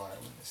one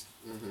violinist.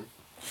 Mm-hmm.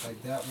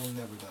 Like that will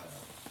never die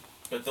out.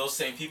 But those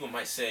same people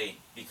might say,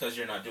 because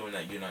you're not doing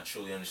that, you're not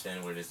truly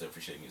understanding what it is to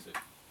appreciate music.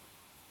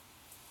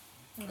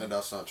 And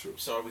that's not true.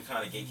 So are we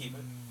kind of gatekeeping?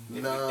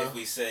 Nah. If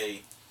we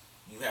say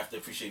you have to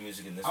appreciate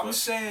music in this way.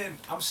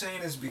 I'm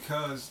saying it's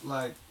because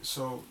like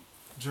so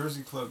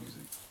Jersey club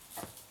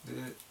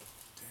music.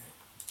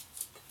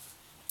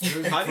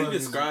 Jersey How do you club music.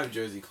 describe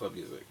Jersey club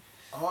music?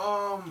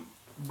 Bro,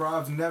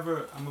 I'm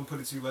gonna put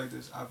it to you like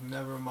this. I've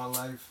never in my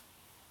life.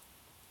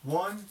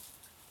 One,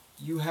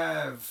 you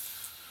have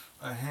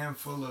a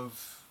handful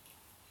of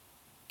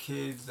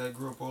kids that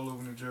grew up all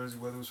over New Jersey,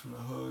 whether it was from the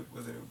hood,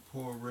 whether they were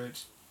poor,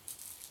 rich,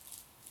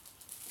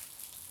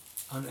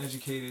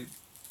 uneducated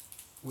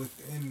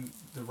within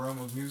the realm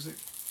of music,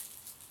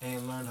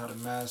 and learned how to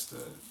master,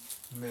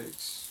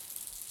 mix,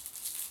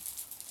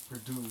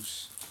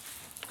 produce,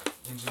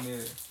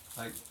 engineer,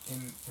 like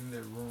in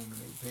their room, in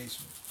their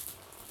basement.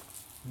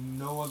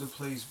 No other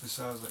place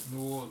besides like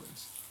New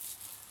Orleans.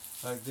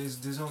 Like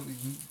there's only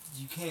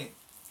you can't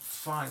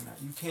find that.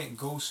 You can't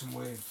go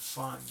somewhere and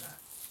find that.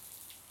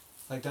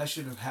 Like that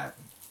shouldn't have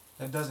happened.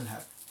 That doesn't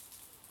happen.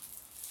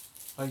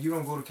 Like you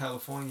don't go to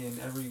California and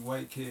every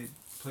white kid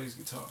plays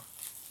guitar.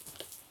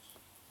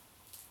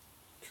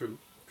 True.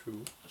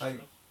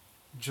 Like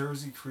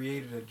Jersey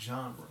created a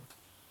genre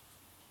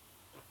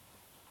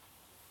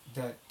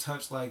that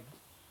touched like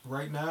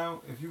right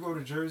now, if you go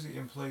to Jersey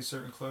and play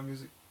certain club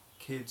music,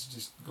 kids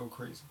just go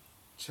crazy.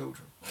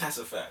 Children. That's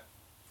a fact.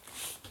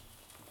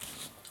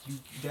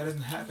 That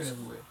doesn't happen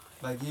everywhere.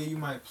 Like yeah, you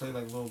might play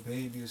like Lil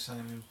Baby or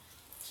something.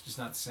 It's just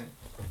not the same.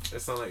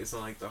 It's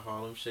not like the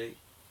Harlem Shake.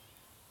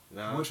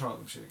 No. Which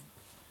Harlem Shake?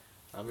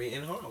 I mean,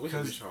 in Harlem. Which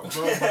Harlem?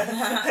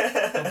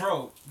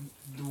 Bro,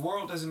 the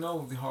world doesn't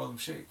know the Harlem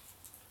Shake.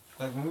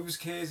 Like when we was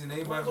kids and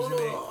everybody was in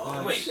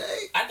there. Wait,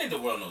 I think the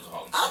world knows the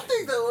Harlem Shake. I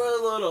think the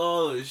world knows the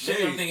Harlem Maybe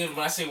Shake. I'm thinking,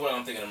 when I say world,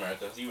 I'm thinking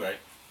America. You right.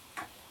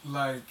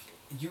 Like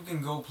you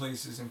can go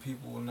places and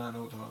people will not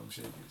know what the Harlem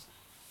Shake is.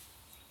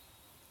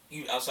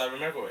 You outside of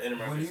America or in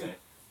America? When You you- saying?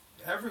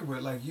 Everywhere,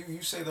 like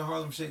you say the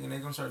Harlem Shake and they're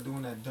gonna start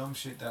doing that dumb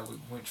shit that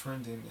went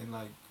trending in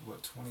like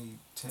what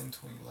 2010,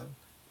 2011.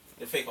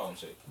 The fake Harlem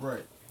Shake.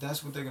 Right,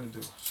 that's what they're gonna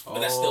do. But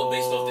that's still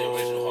based off the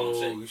original Harlem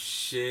Shake. Oh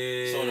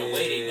shit! So in a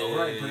way they know.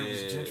 Right, but it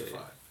was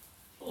gentrified.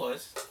 It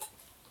was.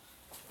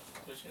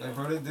 But, you know. Like,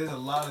 bro, there's a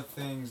lot of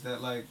things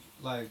that like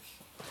light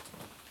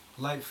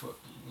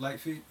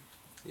feet.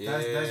 Yeah.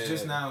 That's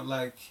just now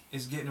like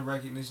it's getting the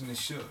recognition it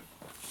should.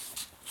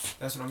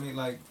 That's what I mean.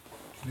 Like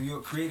New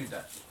York created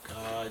that.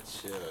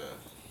 Gotcha.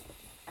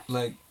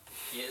 Like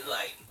Yeah,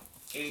 like.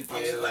 Get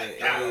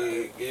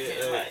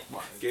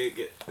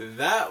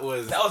That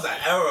was an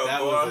era, that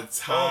bro. was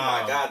a time.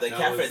 Oh my god, the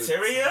That was a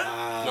cafeteria?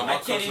 time. No, I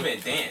can't even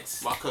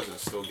dance. My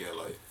cousins still get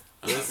like.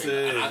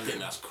 Listen. I think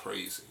that's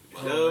crazy.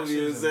 But No that shit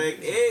is music.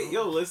 amazing, Hey, bro.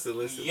 yo,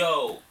 listen.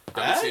 Yo,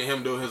 I can see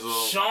him do his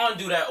little. Sean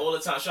do that all the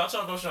time. Sean,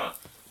 talk about Sean.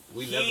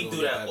 We never He gonna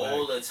do get that back.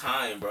 all the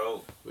time,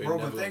 bro. We're bro,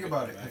 never but think gonna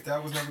about get it. that If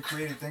that was never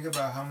created, think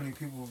about how many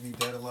people would be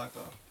dead or locked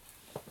up.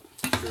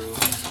 back. True.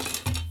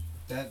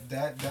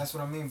 That's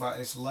what I mean by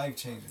it's life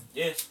changing.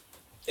 Yeah.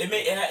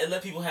 It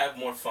let people have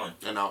more fun.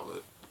 An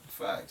outlet.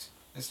 Facts.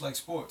 It's like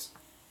sports.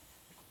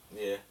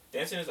 Yeah.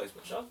 Dancing is like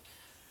Sean.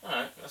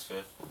 Alright, that's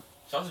fair.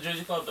 Shout out to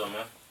Jersey Club though,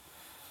 man.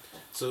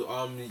 So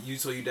that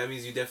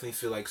means you definitely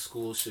feel like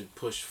schools should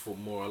push for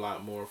a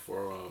lot more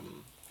for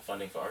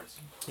Funding for arts.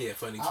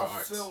 funding for I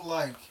arts. feel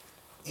like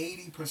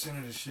 80%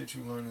 of the shit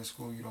you learn in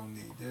school you don't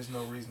need. There's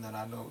no reason that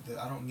I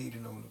don't need to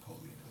know who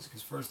Napoleon is,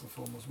 because first and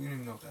foremost, we don't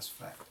even know if that's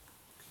fact.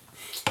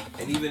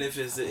 And even if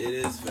it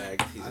is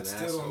fact, he's an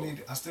asshole.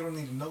 I still don't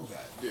need to know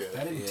that. Yeah.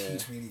 That didn't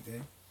teach me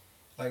anything.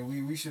 Like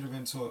we should have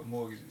been taught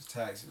mortgages,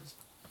 taxes,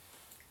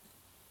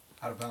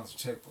 how to balance a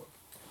checkbook.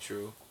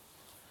 True.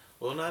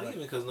 Well, not even,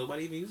 because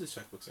nobody even uses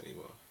checkbooks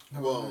anymore. No,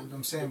 Well,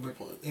 I'm saying, but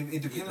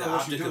it depends The on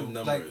what you object do. of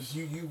numbers. Like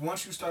you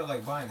once you start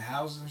like buying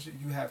houses and shit,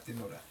 you have to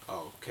know that.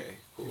 Oh, okay.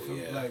 Cool. You feel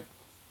me? Yeah. Like,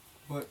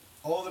 but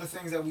all of the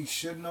things that we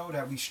should know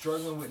that we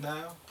struggling with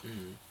now,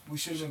 we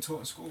should have been taught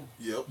in school.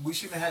 Yep. We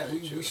shouldn't have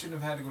we shouldn't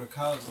have had to go to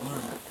college to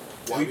learn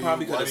that. We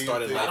probably could have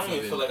started think, I don't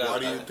even feel like Why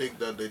do you think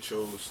that they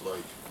chose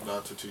like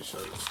not to teach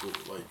that in school?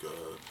 Like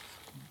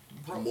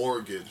Bro.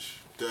 mortgage,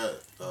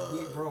 debt,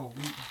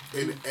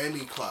 in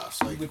any class.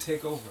 We Like would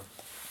take over.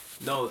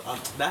 No,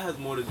 that has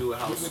more to do with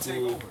how We would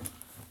take over.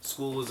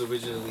 school was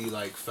originally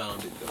like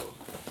founded, though.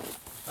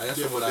 Like, that's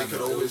yeah, from but what they I could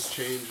know. always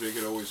change. They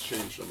could always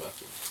change the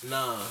method.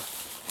 Nah.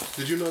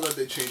 Did you know that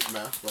they changed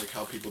math, like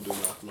how people do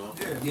math now?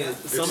 Yeah,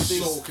 It's some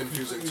things. so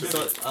confusing to So,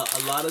 me.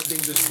 a lot of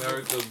things in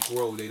America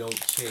grow; they don't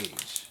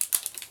change.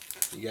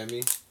 You get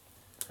me?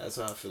 That's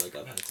why I feel like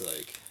I've had to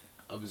like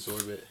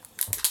absorb it.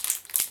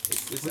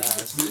 It's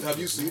ass. Have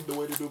you seen the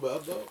way to do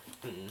math though?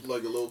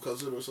 Like a little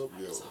cousin or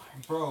something? Yo.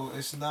 Bro,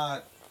 it's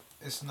not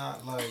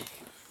like,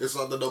 It's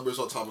not the numbers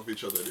on top of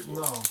each other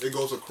anymore. No. It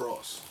goes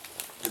across.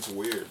 It's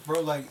weird.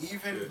 bro, like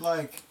even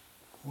like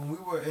when we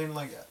were in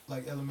like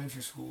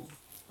elementary school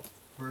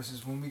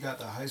versus when we got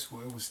to high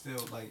school, it was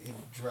still like it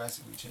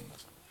drastically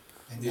changed,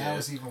 and now Yeah.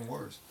 it's even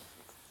worse.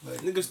 Like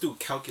Niggas do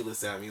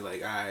calculus at me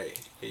like, alright,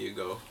 here you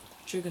go.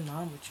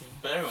 Trigonometry.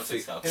 But everyone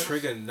takes calculus.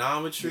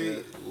 Trigonometry,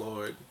 Yeah.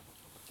 Lord,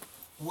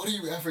 what are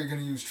you ever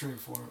gonna use trig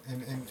for in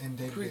day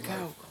to day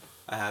Pre-calc. life?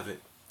 I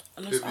haven't.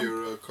 Unless If I'm-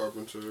 you're a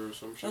carpenter or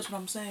some shit. That's what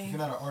I'm If saying. you're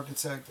not an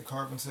architect, a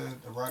carpenter,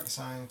 a rocket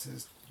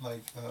scientist,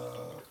 like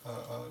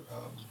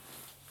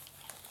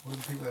what are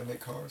the people that make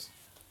cars?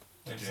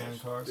 That design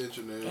Engineers. cars?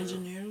 Engineer,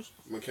 Engineers.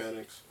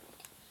 mechanics.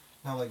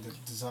 Not like the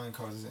design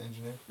cars as an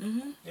engineer.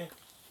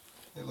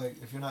 Mm-hmm. Like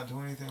if you're not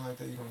doing anything like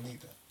that, you don't need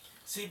that.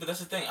 See, but that's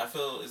the thing. I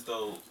feel as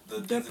though the They're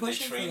things that they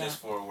pushing for trained us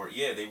that. for were,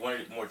 they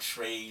wanted more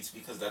trades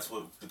because that's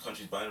what the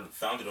country's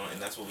founded on,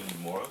 and that's what we need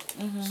more of.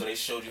 Mm-hmm. So they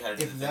showed you how to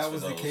do If the that things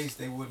was for the those. case,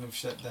 they wouldn't have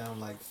shut down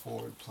like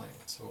Ford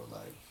plants or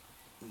like.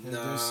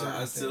 There's certain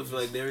Nah, I still feel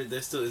things. like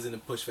there still isn't a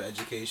push for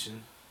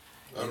education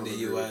I in don't the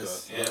agree with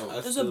U.S. that. Yeah. No. I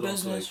There's still a don't feel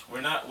business.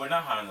 We're not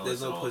high on the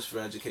There's list at no all. push for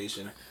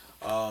education.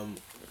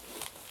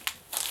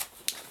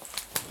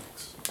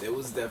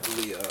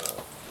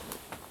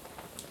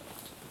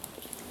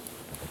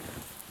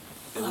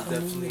 There was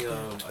definitely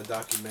a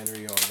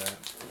documentary on that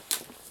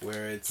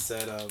where it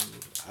said I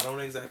don't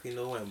exactly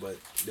know when, but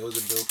there was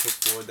a bill put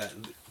forward that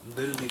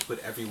literally put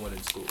everyone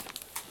in school.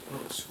 Bro,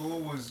 school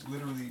was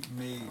literally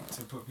made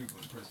to put people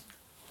in prison.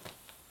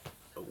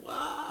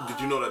 Wow. Did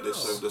you know that they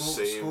serve the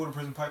same? School to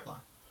prison pipeline.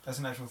 That's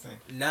an actual thing.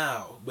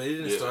 Now, but it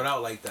didn't Yeah. start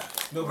out like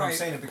that. No, but I'm Right.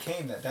 saying it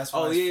became that. That's why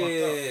Oh it's yeah, fucked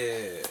yeah, up. yeah,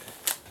 yeah.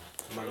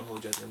 I'm not gonna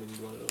hold you at the end. We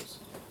need one of those.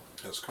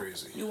 That's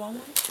crazy. You want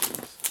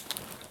one?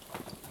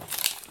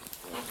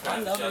 I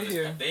love it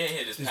here. They ain't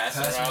here just Just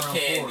passing around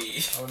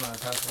candy. pork. Oh no,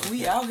 passing around We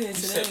pork. out here You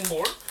today. said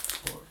pork?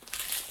 Pork.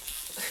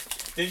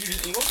 Did you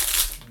just eat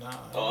one? Nah,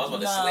 Oh, I was about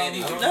to No. slander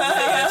you. I don't-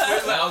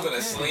 I was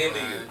gonna slander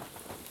you.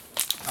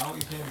 I don't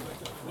eat candy like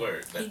that.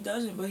 Word. He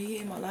doesn't, but he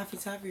ate my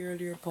Laffy Taffy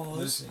earlier. Pause.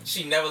 Listen,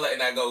 She never letting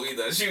that go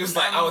either. She was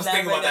like, I was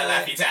thinking about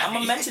that Laffy Taffy. I'm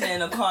gonna mention it in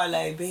the car,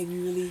 like, baby,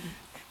 really.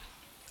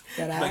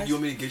 That Like, ass? you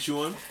want me to get you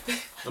one?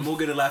 I'm gonna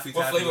get a Laffy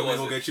What Taffy. flavor I'm was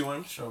gonna it? get you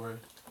one. strawberry.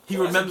 He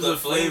That's a remembers good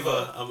the flavor.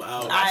 flavor. I'm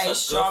out. Aight, That's a good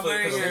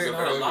strawberry flavor, 'cause or- I've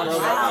heard a lot of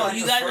Bro, Wow, strawberry.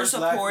 you the guys are first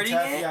Laffy supporting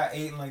Taffy it? I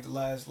ate in like the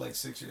last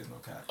 6 years, no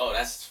cap. Oh,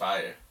 that's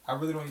fire. I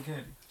really don't eat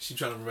candy. She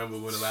trying to remember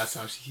when the last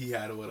time he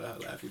had one of her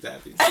Laffy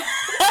Taffy.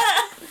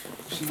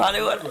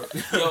 Probably what?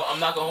 Yo, I'm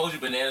not gonna hold you.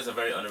 Banana's a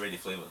very underrated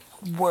flavor.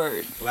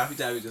 Word. Laffy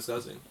Taffy is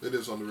disgusting. It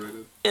is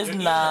underrated. It's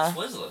Even nah. a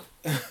Twizzler.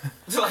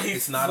 Like,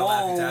 It's not a Whoa.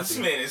 Laffy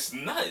Taffy. Man, it's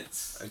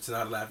nuts. It's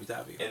not a Laffy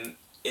Taffy. And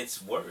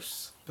it's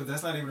worse. But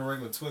that's not even a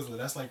regular Twizzler.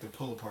 That's like the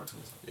pull apart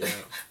Twizzler.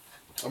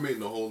 Yeah, I'm eating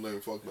the whole name.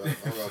 Fuck that.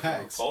 I got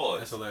Facts. Pause.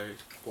 that's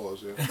hilarious.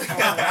 pause.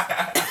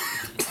 Yeah.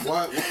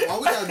 why we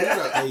gotta do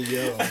that? Hey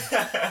yo.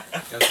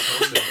 That's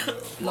supposed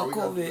to. No Why we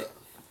gotta do COVID.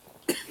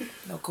 that?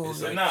 No It's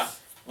COVID. But nah.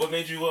 What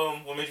made you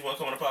want to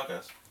come on the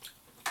podcast?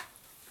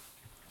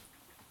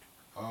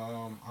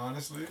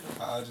 Honestly,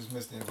 I just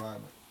miss the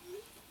environment.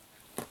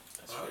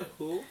 That's Alright, fair.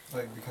 cool.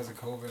 Like because of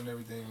COVID and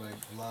everything, like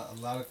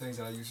a lot of things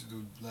that I used to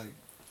do, like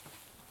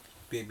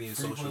Being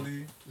social.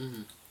 frequently,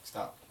 Mm-hmm.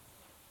 stop,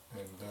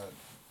 and it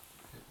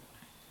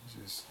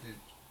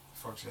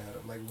fucks your head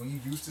up. Like when you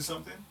used to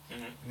something, Mhm.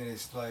 and then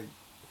it's like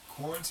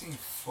quarantine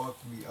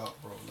fucked me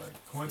up, bro. Like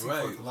quarantine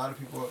Right. fucked a lot of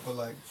people up, but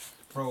like,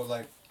 bro,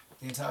 like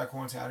the entire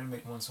quarantine, I didn't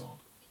make one song,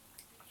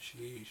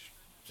 Sheesh.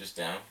 Just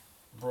down.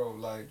 bro.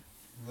 Like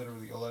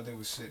literally, all I did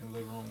was sit in the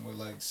living room with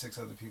like 6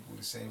 other people,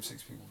 the same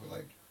 6 people for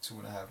like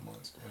 2.5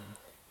 months, and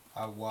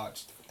I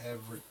watched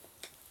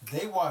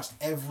they watched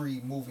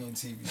every movie and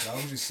TV. So I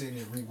was just sitting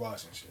there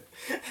rewatching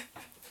shit.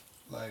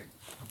 Like,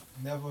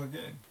 never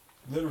again.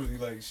 Literally,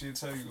 like, she'll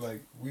tell you,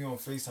 like, we on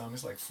FaceTime,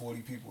 it's like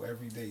 40 people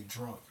every day,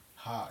 drunk,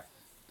 high.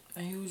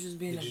 And he was just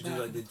being Did you do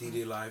like the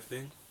DJ Live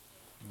thing?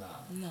 Nah.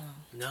 No.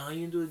 No,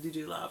 you didn't do a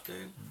DJ Live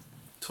thing.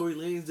 Tory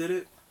Lanez did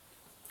it.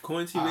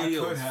 Quarantine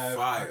Radio was fire.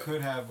 I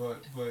could have, but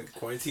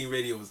Quarantine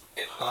Radio was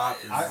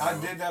popping. I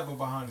did that, but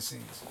behind the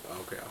scenes.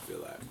 Okay, I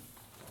feel that.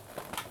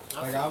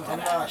 Like I'm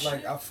not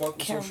like I fuck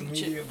with social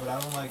media, but I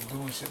don't like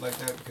doing shit like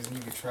that because then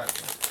you get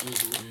trapped.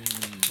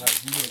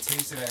 Like you get a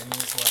taste of that, and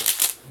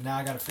it's like now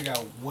I gotta figure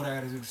out what I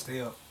gotta do to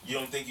stay up. You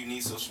don't think you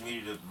need social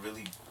media to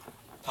really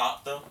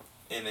pop though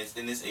in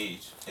this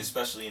age,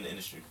 especially in the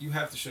industry? You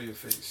have to show your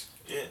face.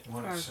 Yeah.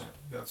 100%.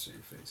 You have to show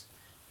your face.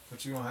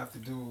 But you don't have to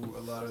do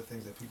a lot of the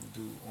things that people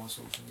do on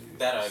social media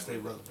That I to stay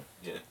agree. relevant.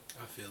 Yeah.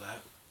 I feel that.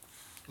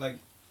 Like,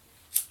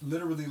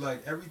 literally,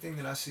 like, everything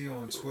that I see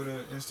on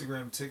Twitter,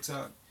 Instagram,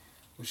 TikTok,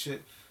 with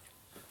shit,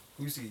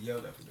 we used to get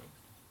yelled at for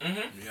doing.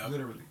 Mm-hmm. Yeah.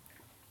 Literally.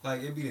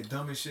 Like, it'd be the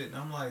dumbest shit, and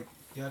I'm like,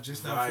 y'all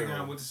just not Viral. figuring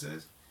out what this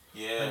is?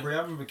 Yeah. Like, bro,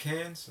 I remember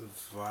cans?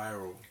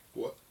 Viral.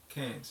 What?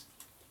 Cans.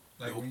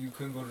 Like, when you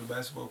couldn't go to the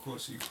basketball court,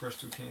 so you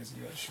crushed 2 cans and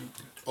you had to shoot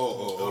them.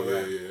 Oh,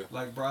 yeah.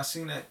 Like, bro, I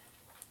seen that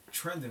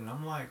trending, and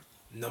I'm like,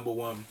 Number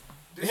one.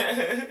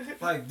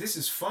 this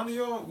is funny,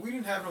 y'all. We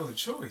didn't have no other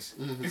choice.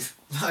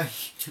 Like,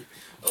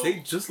 They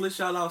just let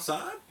y'all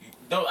outside?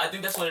 No, I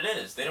think that's what it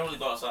is. They don't really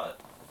go outside.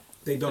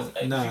 they don't.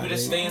 People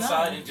just stay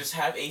inside and just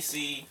have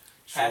AC,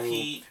 have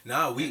heat.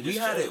 Nah, we just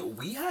had chill. it.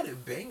 We had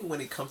it banging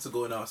when it comes to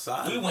going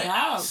outside. We went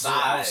Wow.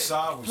 outside.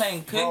 Outside was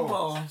Playing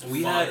kickball.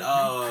 We had you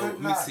let could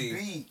me not see.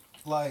 beat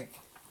like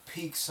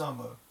peak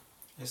summer.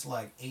 It's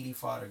like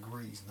 85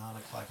 degrees, 9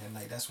 o'clock at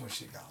night. That's when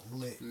shit got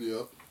lit.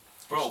 Yep.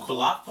 Bro,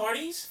 block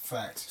parties?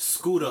 Facts.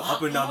 Scooter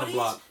up and down the Parties?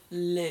 block.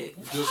 Lit.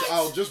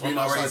 Just being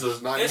my outside razor.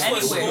 just not It's even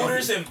when Anyway.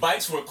 scooters and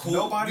bikes were cool.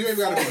 Nobody You ain't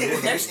gotta fought. be doing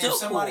that. That's still If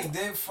somebody cool.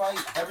 did fight,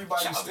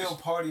 everybody Childish. still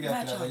partied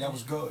after that. Like, that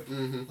was good.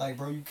 Mm-hmm. Like,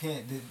 bro, you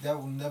can't. That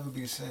will never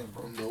be the same,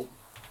 bro. Nope.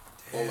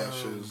 All that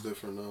shit is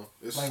different now.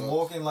 It's Like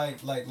walking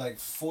like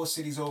 4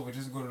 cities over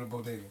just to go to the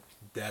bodega.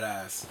 Dead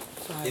ass.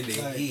 In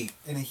the Like, heat.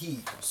 In the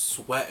heat.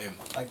 Sweating.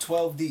 Like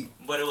 12 deep.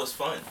 But it was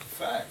fun.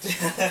 Facts.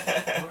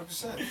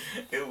 100%.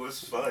 It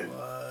was fun.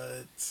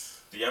 What?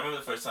 Do y'all remember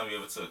the first time you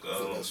ever took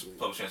that's sweet.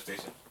 public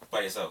transportation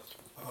by yourself?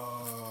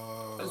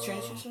 A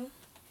train station?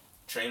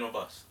 Train or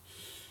bus?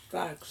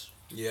 Facts.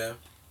 Yeah.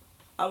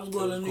 I was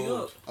going to New cool.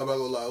 York. I'm not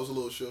gonna lie, I was a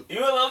little shook.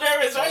 You were a little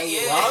nervous, right?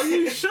 Yeah. Why are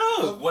you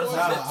shook? What if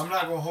Nah, I'm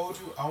not gonna hold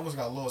you. I almost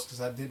got lost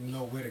because I didn't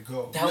know where to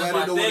go. That was Yeah, I my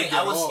didn't know where to thing. get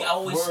I was off.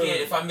 always Word.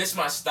 scared if I missed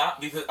my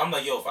stop because I'm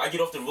like, yo, if I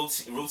get off the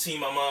routine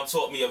my mom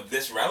taught me of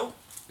this route,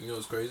 You know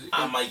what's crazy?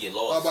 I might get I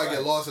lost. might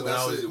get lost and When I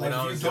that's was- it. when Like,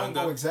 I if was you don't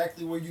younger- go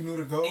exactly where you knew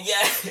to go.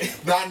 Yeah.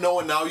 Not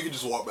knowing now, you can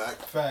just walk back.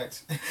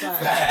 Facts.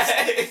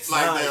 Facts.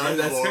 Like, Nah, damn,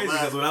 that's I'm crazy going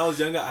because back. when I was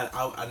younger,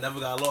 I never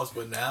got lost,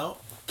 but now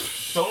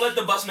Don't let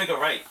the bus make a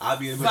right. I'll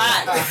be in the middle.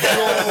 Facts.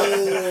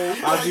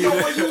 I'll be Yo,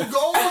 in where you the,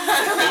 going?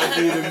 I'll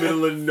be in the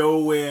middle of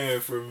nowhere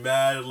for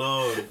mad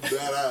long. That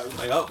ass.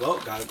 Like, oh, well,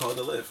 gotta call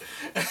the lift.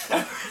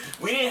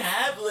 We didn't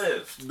have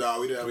Lyft. Nah,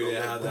 we didn't have We no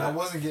didn't lift. have But I that.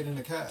 wasn't getting in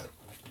the cab.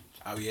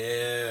 Oh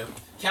yeah.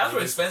 Cabs were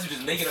expensive,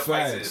 just making up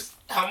Facts. prices.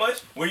 How much?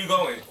 Where you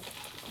going?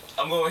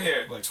 I'm going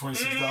here. Like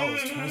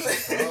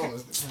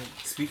 $26.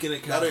 Speaking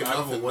of That cabs, ain't I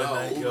remember nothing one now.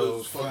 night, Uber's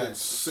yo, fucking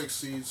facts.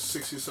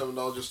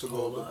 $67 just to go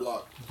Hold up up. the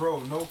block. Bro,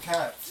 no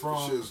cap. This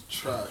From shit's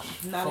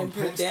trash. Not from in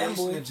Penn damn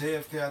Station boy. to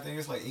JFK, I think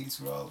it's like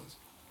 $82.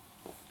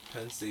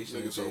 Penn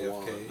Station, Niggas are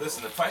wild. JFK.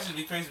 Listen, the prices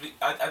be crazy.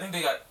 I think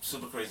they got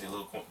super crazy a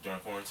little during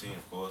quarantine,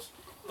 of course.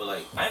 But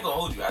like, I ain't gonna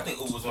hold you. I think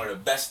Uber was one of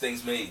the best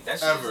things made. That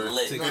shit Ever. is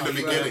lit. To In keep the it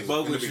beginning, bug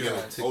in the with you.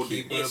 beginning. To OD.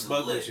 keep it It's a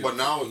bug lit. with you. But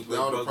now Keep it the a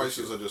bug with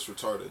prices you. are just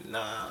retarded.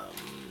 Nah,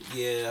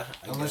 yeah.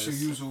 I Unless you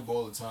guess. use Uber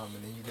all the time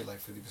and then you get like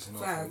 50%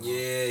 off. Facts.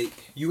 Yeah,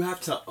 you have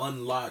to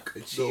unlock The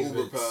Uber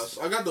achievements. Pass.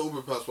 I got the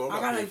Uber Pass, but I'm I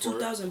not got paying like for it.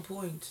 2,000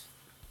 points.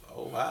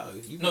 Oh wow.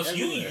 You No, be so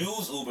you everywhere.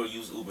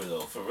 use Uber though,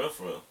 for real,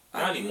 for real.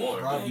 I Not do. anymore.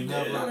 Bro, but I've you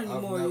Not did. never,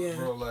 anymore, I've never, yeah.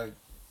 bro, like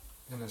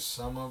in the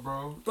summer,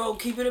 bro. Bro,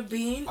 keep it a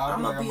bean. I'll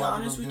I'm like, gonna be about to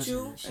honest go with visit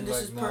you, She and this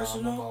like, is nah, I'm on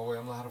personal. my way.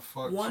 I'm like, how the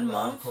fuck? 1 She like,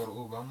 month? Call the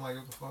Uber. I'm like,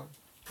 what the fuck?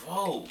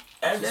 Bro,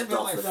 I every, Lived spent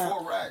off like of that.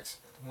 4 racks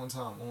one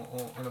time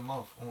on a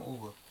month on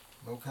Uber.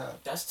 No cap.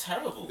 that's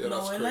terrible. Yeah,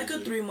 No, that's in like a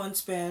crazy. 3-month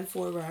span,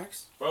 4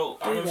 racks. Bro,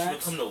 I 3 remember she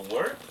racks. would come to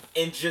work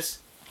and just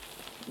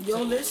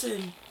Yo,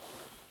 listen.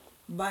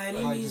 By any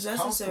Like, means it's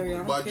necessary, I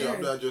don't My care.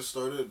 job that I just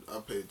started, I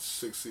paid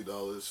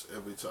 $60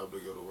 every time to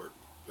go to work.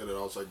 And then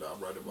I was like, nah,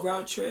 I'm riding my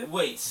Round bike. trip.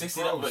 wait, $60.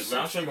 Bro, Wait,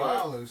 round trip or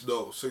 $60.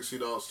 No,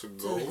 $60 to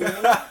go.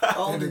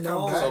 Oh And to come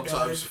no. back.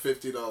 Sometimes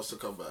 $50 to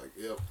come back.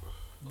 Yep.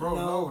 Bro,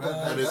 No, no,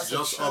 God. And it's that's a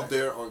just check. up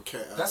there on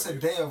Cat That's a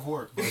Avenue. day of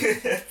work. Bro.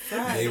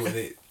 They, when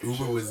it,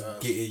 Uber was Ass.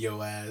 getting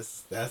your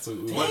ass. That's what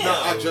Uber But Damn. no,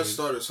 I was. just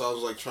started, so I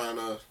was like trying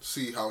to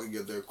see how we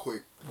get there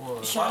quick.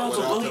 Boy. Shout out What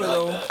to happened Uber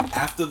after though.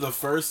 After the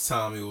first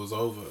time, it was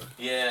over.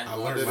 Yeah. I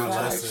learned didn't my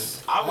Facts.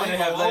 lesson. I wouldn't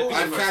have let it be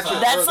I the catch first it.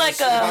 time. That's early. like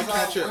If I a-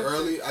 catch it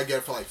early, I get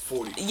it for like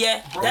 40.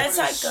 Yeah, Bro, that's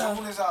but like as a.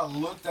 soon as I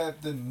looked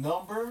at the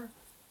number,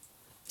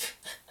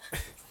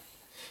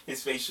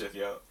 His face shook,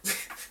 yo.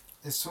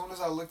 As soon as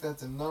I looked at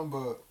the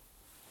number,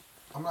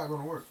 I'm not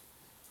gonna work.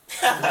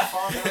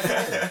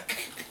 I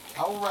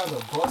would rather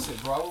bus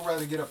it, bro. I would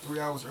rather get up 3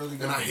 hours early.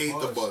 And I hate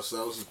the bus.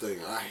 That was the thing.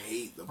 I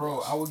hate the bro,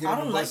 bus. I would get I on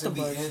don't the like bus the and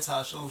be bus.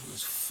 antisocial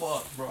as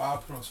fuck, bro. I'll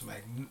put on some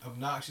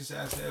obnoxious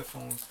ass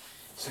headphones,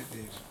 sit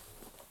there.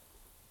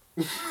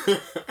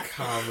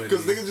 Comedy.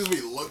 Because niggas just be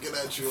looking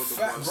at you on the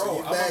bus. Bro,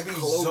 You're I'm that gonna be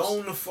close.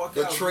 zoned the fuck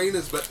The out. train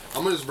is bad.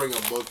 I'm gonna just bring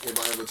a book if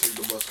I ever take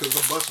the bus,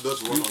 because the bus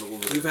does run on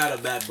over You've there. had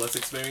a bad bus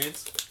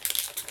experience?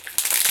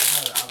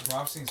 Bro,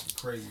 I've seen some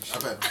crazy shit.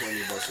 I've had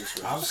plenty of bus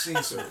experiences. I've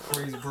seen some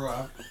crazy,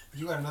 bro.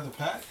 You got another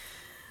pack?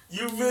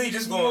 You really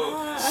just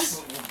gonna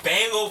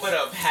bang open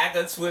a pack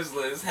of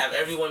Twizzlers, have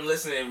everyone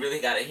listening, and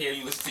really gotta hear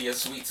you listen to your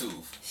sweet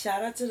tooth.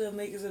 Shout out to the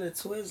makers of the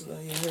Twizzler.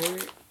 You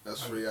heard?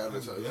 That's free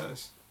advertising.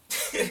 Yes.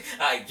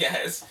 I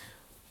guess.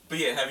 But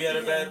yeah, have you had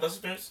a bad bus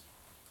experience?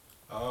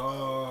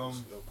 I'm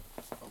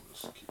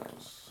just keep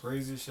this.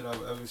 Craziest shit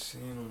I've ever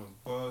seen on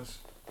a bus.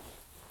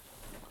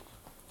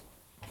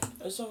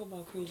 Let's talk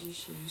about crazy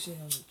shit you seen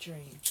on the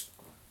train.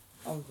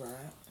 All right.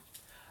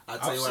 I'll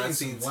tell you what I've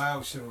seen seen. some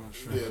wild shit on the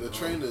train. Yeah, the bro.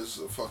 train is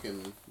a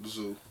fucking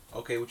zoo.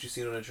 Okay, what you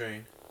seen on the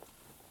train?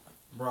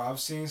 Bro, I've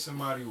seen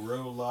somebody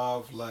real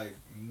live like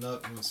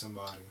nut with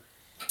somebody.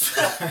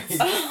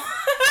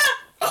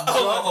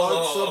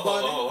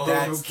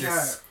 That's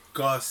cat.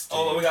 disgusting.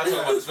 Oh, we gotta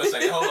talk about this for a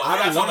second. Hold on.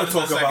 I don't want to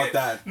talk about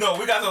that. No,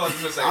 we gotta talk about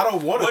this for a second. I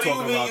don't want to talk about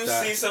What do you mean you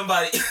that. see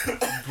somebody?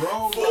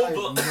 Bro, Full like,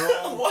 blo-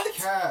 no What?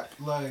 cap.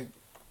 Like,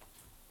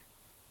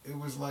 it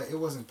was like, it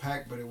wasn't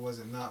packed, but it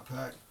wasn't not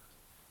packed.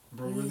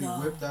 Bro, really No.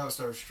 whipped out,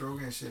 started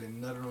stroking shit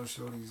and nutted on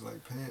Shorty's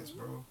like pants,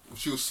 bro.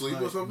 She was asleep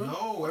Like, or something?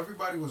 No,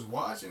 everybody was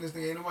watching this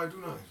thing. Ain't nobody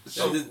do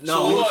nothing.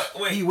 No,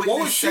 Wait, he what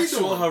witnessed was she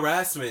sexual doing?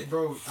 harassment.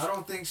 Bro, I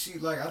don't think she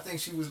I think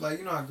she was like,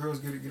 you know how girls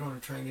get on the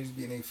train, they just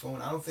be in their phone.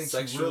 I don't think she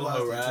Sexual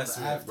realized it harassment,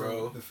 until after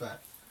bro. the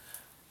fact.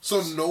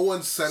 So no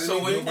one said So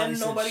anything? wait, And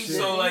said nobody shit. did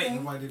So, like,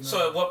 anything? Nobody did so at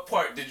nothing. what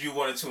part did you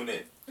want to tune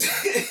in?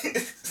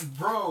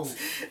 Bro,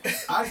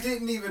 I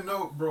didn't even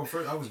know. Bro,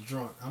 first I was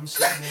drunk. I'm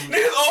sitting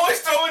there. Niggas always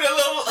throw in a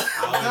little.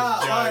 Nah,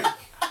 like,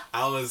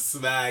 I was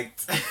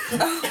smacked.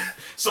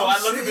 So I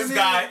look at this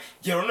guy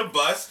get on the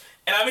bus,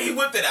 and I mean he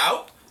whipped it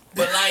out,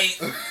 but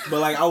like, But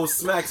like I was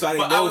smacked, so I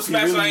didn't but I know was if he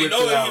smacked, really so I didn't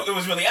whipped know it out. it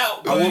was really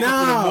out. I woke up in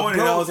the morning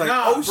and I was like,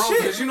 oh bro, shit,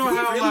 'cause you know he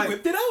how, really like,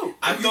 whipped it out.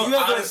 I you thought ever,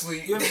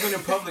 honestly, you ever been in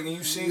public and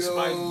you seen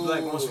somebody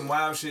like on some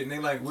wild shit and they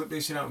like whip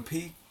their shit out and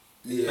pee?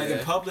 Like in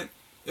public?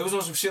 It was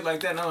on some shit like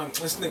that and I'm like,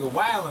 this nigga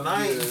wild and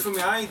I ain't, you feel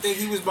me? I ain't think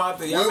he was about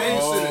to, Where were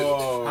you sitting?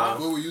 Huh?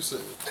 Where were you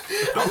sitting?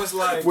 I was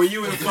like, Were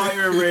you in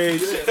fire and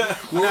rage?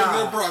 What was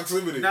your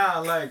proximity? nah,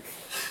 like,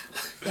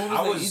 What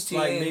I the was ETA?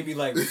 like maybe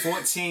like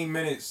 14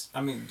 minutes.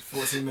 I mean,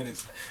 14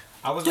 minutes.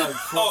 I was like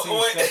 14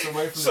 oh steps wait,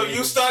 away from so the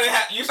you niggas. started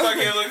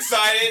getting a little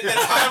excited. The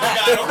timer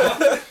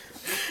got on.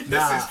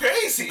 This is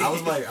crazy. I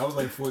was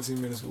like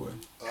 14 minutes away.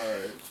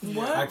 Alright.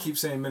 What? I keep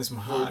saying minutes from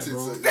high, 14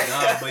 bro. seconds.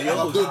 Nah, but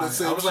yo, I'm doing the I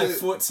same was like shit.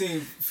 14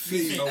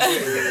 feet Yeah, away.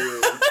 yeah,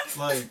 yeah.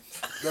 Like,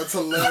 That's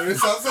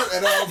hilarious. I said,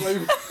 and I was like,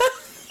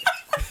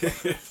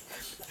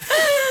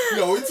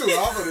 yo, we too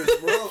hot for this,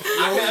 bro.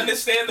 I can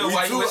understand though we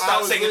why you 2 would stop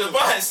hours taking the in.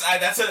 bus.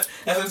 That's a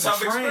was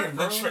tough a train,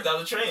 experience. bro. That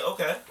was a train.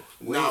 Okay.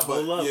 Wait, Nah,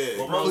 but hold up.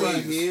 yeah, On my way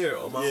please. here.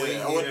 On my way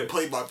Yeah, I want here. to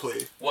play by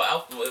play.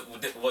 Well,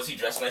 was he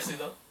dressed nicely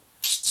though?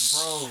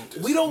 bro.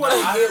 We don't want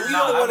to hear. We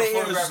Nah, don't I want to have a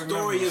hear the photographic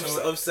story memory,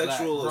 so, of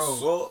sexual like, bro.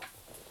 assault.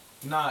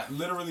 Nah,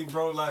 literally,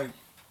 bro, like,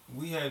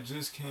 we had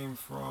just came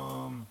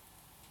from.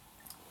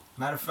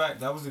 Matter of fact,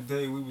 that was the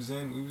day we was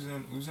in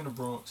the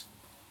Bronx.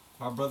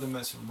 My brother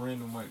met some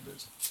random white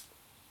bitch.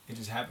 It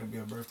just happened to be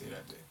her birthday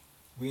that day.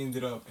 We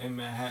ended up in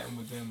Manhattan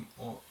with them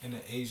in the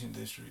Asian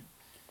district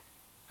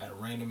at a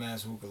random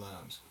ass hookah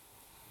lounge.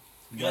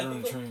 We You got like on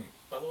the hookah? train.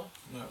 By the way,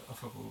 No, I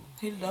fuck with hookah.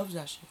 He loves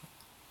that shit.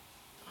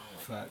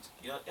 Facts.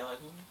 y'all like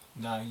hookah?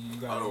 Nah, you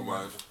gotta. I don't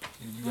mind.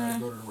 You gotta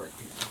go to the right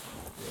people.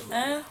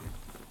 And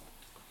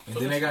So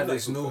then they got like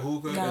this new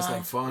hookah that's Nah.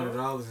 like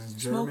 $400. It's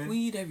Smoke German.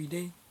 weed every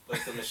day.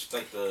 Like the You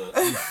flip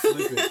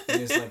it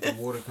and it's like the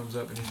water comes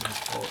up and it's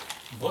just all.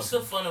 What's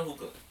the fun of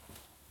hookah?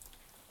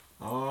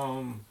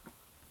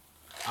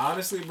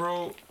 Honestly,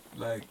 bro,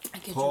 like, I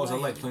get you pause. I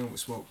right. like playing with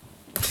smoke.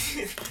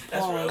 That's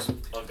Pause. real.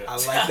 Okay. I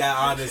like that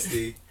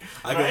honesty.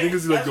 I Right? got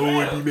niggas like, That's oh,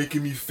 real. it be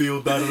making me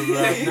feel da da da.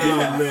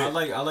 Nah,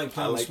 I I like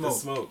playing with like the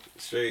smoke. smoke.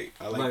 Straight.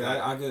 I like Like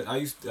that. I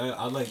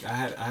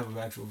have an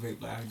actual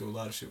vape. Like I can do a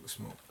lot of shit with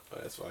smoke. Oh,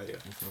 that's why, yeah.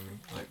 You feel me?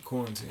 Like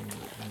quarantine.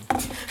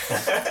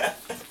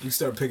 You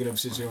start picking up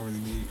shit you don't really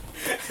need.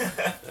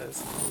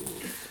 That's cool.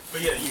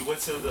 But yeah, you went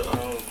to the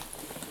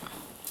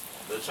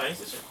Chinese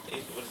district.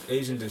 What is it?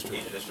 Asian district.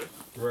 Asian district.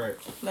 Right.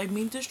 Like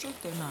Mean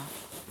District or not?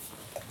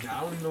 Yeah,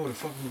 I don't even know where the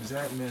fuck we was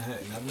at in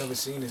Manhattan. I've never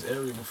seen this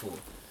area before.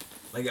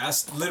 Like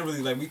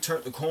literally, like we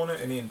turned the corner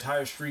and the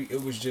entire street,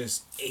 it was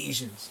just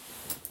Asians.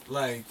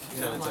 Like,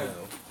 you know, like,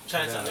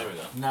 Chinatown, there we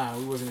go. nah,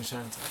 we wasn't in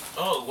Chinatown.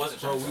 Oh, it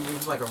wasn't Bro, Chinatown. it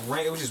was like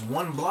it was just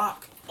one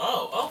block.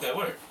 Oh, okay,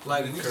 word.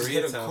 Like In we just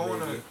hit a Koreatown,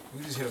 corner. maybe.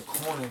 We just hit a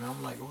corner, and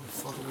I'm like, where the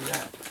fuck are we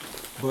at?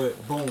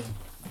 But boom,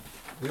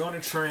 we on the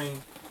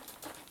train.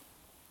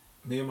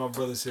 Me and my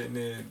brother sitting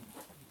there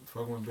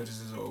fucking with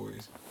bitches as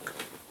always.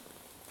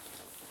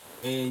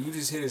 And you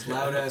just hear this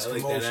loud ass I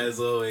like commotion. that as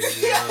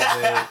always. You know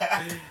what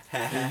I'm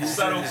saying?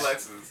 Subtle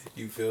flexes.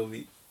 You feel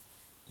me?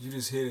 You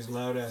just hear this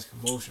loud ass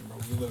commotion, bro.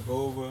 You look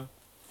over.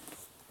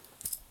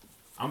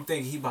 I'm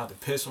thinking he about to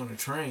piss on the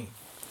train.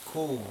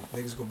 Cool.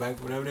 Niggas go back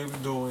to whatever they was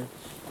doing.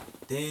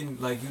 Then,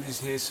 like, you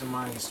just hear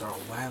somebody start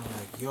wailing,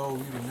 like, yo,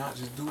 you did not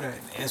just do that.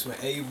 And that's when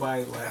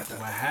everybody, like,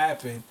 what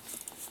happened?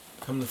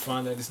 Come to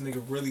find out this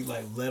nigga really,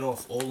 like, let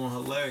off all on her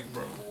leg,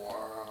 bro.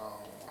 Wow.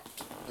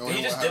 Did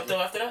he just dip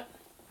though after that?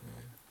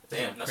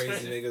 Damn, that's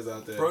crazy crazy. niggas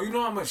out there. Bro, you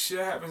know how much shit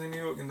happens in New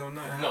York and don't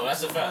nothing happen? No,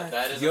 that's a fact.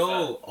 That is a fact.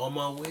 Yo, on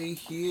my way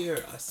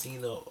here, I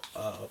seen a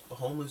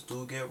homeless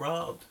dude get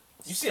robbed.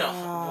 You seen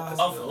I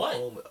of seen what?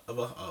 a A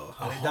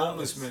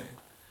homeless man.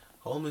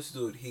 Homeless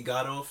dude. He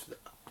got off.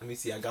 Let me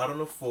see. I got on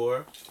the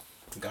 4.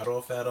 Got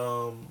off at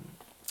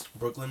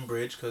Brooklyn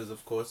Bridge because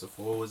of course the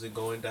 4 wasn't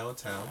going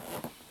downtown.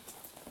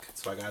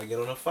 So I gotta get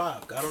on a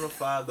 5. Got on a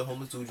 5. The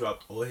homeless dude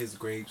dropped all his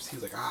grapes. He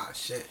was like, ah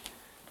shit.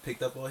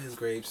 Picked up all his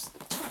grapes,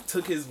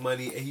 took his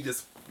money, and he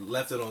just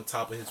left it on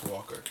top of his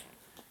walker.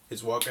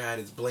 His walker had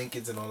his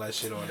blankets and all that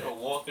shit on it. A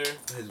walker.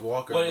 His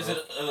walker. What is it?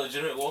 A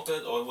legitimate walker,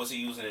 or was he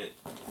using it?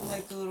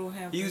 Like the little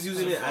hamper. He was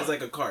using it as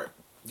like a cart.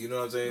 You know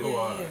what I'm saying?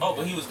 Yeah. Oh,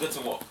 but he was good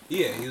to walk.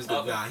 Yeah, he was good.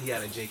 Okay. Nah, he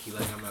had a janky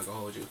leg. I'm not gonna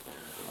hold you.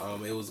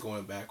 It was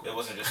going backwards. It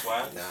wasn't just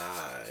swag.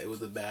 Nah, it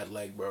was a bad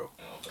leg, bro.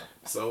 Oh, okay.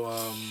 So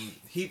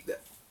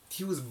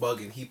he was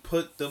bugging. He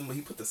put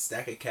the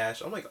stack of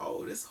cash. I'm like,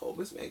 oh, this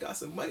homeless man got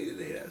some money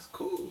today. That's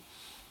cool.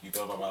 You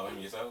thought about him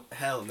yourself?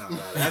 Hell no,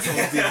 that's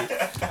OD.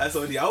 That's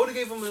OD. I would have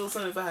gave him a little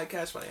something if I had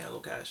cash, but I ain't had no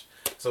cash.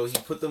 So he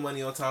put the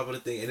money on top of the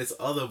thing, and it's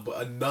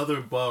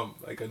another bum,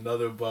 like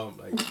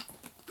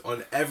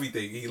on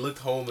everything. He looked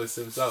homeless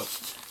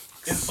himself.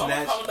 Is bum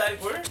a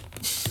problematic word?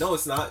 No,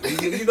 it's not.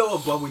 You know a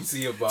bum when you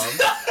see a bum.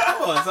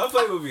 Come on, stop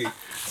playing with me.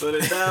 So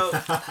then now,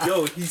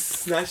 yo, he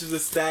snatches a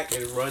stack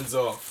and runs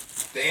off.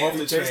 Damn. Off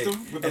the chased train.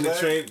 him with And the the leg?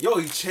 train, yo,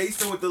 he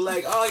chased him with the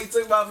leg. Oh, he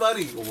took my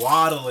money.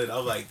 Waddling.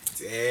 I'm like,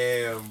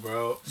 damn,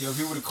 bro. Yo, if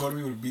he would have caught him,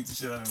 he would have beat the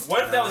shit out of him.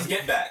 What if that was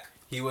get back?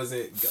 He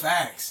wasn't.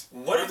 Facts.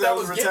 What if that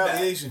was get back?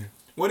 retaliation?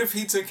 What if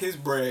he took his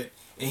bread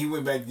and he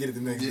went back to get it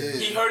the next day?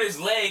 He hurt his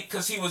leg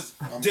because he was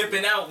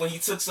dipping out when he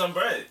took some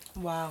bread.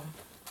 Wow.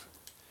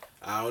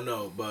 I don't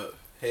know, but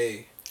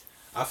hey,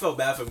 I felt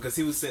bad for him because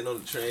he was sitting on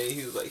the train.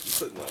 He was like, he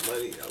took my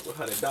money. I was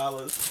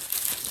 $100.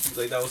 He's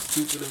like, that was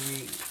stupid of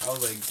me. I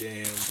was like,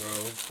 damn,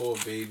 bro, poor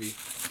baby.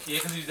 Yeah,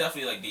 because he's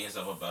definitely like beating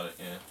himself about it.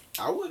 Yeah.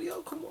 I would,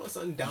 yo, come on,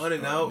 son, down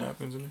and out.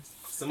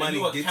 Somebody And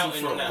you get you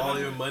accounting for on that all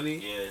money. your money.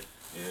 Yeah.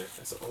 Yeah.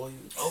 That's all you.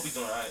 I hope he's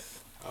doing alright.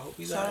 I hope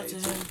he's Shout out alright. to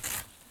him.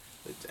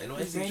 The NYC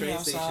It's rainy train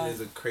station outside.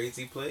 is a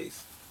crazy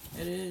place.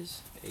 It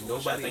is. Ain't What y'all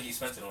think nobody. he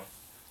spent it on?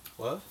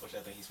 What? What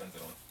y'all think he spent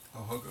it on? A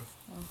hooker.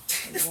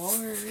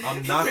 Lord.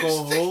 I'm not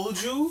gonna hold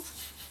you.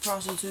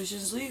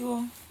 Prostitution's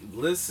legal.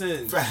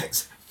 Listen,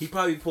 Facts. he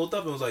probably pulled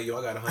up and was like, "Yo,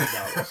 I got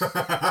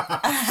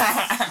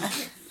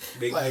 $100.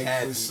 Make me Like,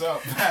 happy. what's up?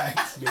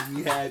 Facts. Make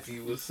me happy.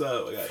 What's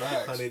up? I got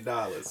Facts.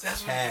 $100.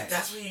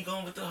 That's where you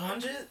going with the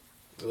 100?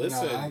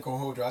 Listen. Nah, I ain't gonna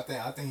hold you. I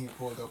think he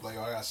pulled up like,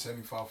 oh, I got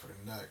 75 for the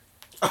neck.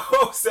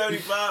 Oh,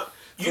 75.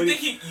 You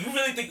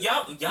really think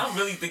y'all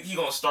really think he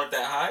gonna start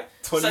that high?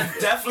 20. So I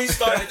definitely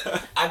started.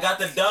 I got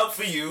the dub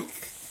for you.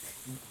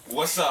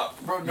 What's up?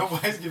 Bro,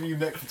 nobody's giving you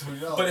neck for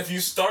 $20. But if you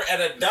start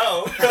at a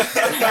dub,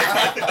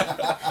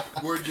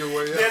 Work your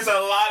way up. there's a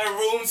lot of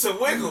room to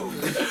wiggle.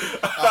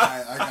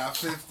 Alright, I got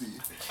 50.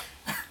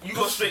 You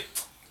go straight.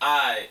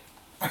 Alright,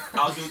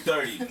 I'll do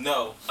 30.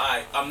 No,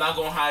 alright, I'm not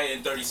going higher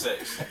than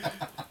 36.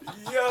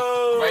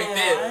 Yo. Right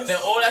there. Then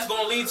all that's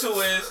gonna lead to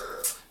is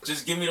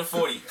just give me the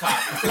 40. Cop.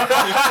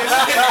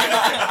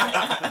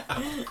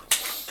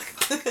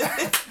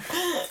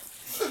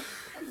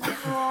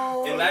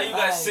 And now you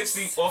got Nice.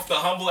 60 off the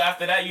humble.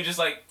 After that, you just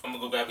like, I'm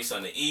gonna go grab me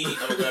something to eat. I'm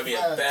gonna grab me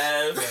a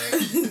bev.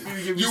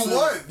 You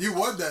won. You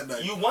won that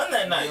night. You won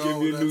that night. Yo, Give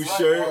me a new that's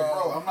shirt. right.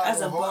 Bro, I'm not As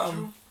gonna a hold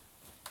bum.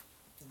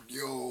 you.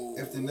 Yo.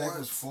 If the neck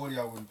was 40,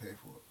 I wouldn't pay for it.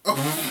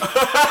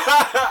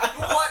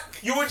 What?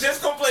 You were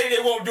just complaining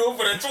they won't do it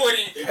for the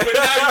 20, but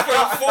now you put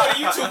up 40.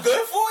 You too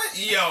good for it?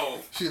 Yo.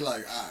 She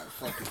like, alright,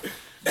 fuck it.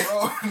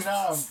 Bro,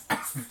 nah.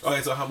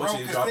 Okay, so how much Bro, are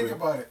you 'cause dropping? think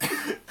about it.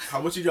 How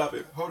much you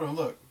dropping? Hold on,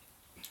 look.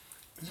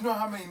 You know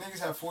how many niggas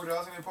have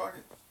 $40 in their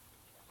pocket?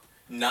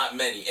 Not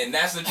many, and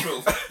that's the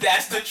truth.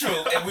 That's the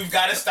truth, and we've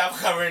got to stop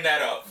covering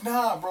that up.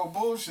 Nah, bro,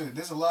 bullshit.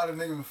 There's a lot of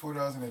niggas with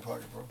 $40 in their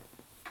pocket, bro.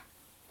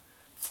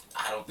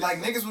 I don't think. Like,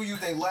 niggas will use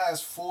their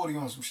last 40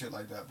 on some shit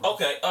like that, bro.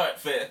 Okay, all right,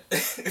 fair.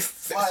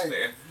 That's Like,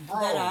 fair. bro,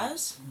 That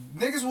eyes?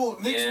 niggas Yeah.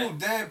 will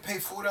dead pay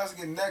 $40 to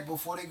get neck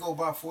before they go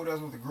buy $40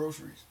 worth of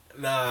groceries.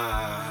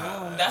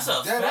 Nah. That's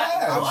a Dead fact.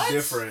 ass. I'm What?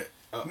 different.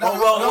 No, oh,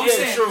 well, no, I'm yeah,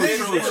 saying true.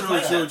 niggas would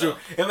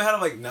In my head,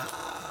 I'm like, nah.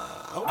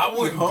 I I'm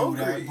wouldn't do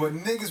hungry. that, but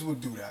niggas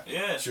would do that.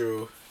 Yeah.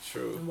 True.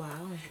 Wow.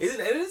 Isn't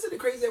it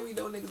crazy that we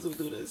know niggas will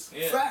do this?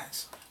 Yeah.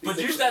 Facts. But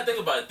you just gotta think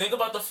about it. Think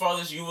about the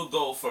farthest you would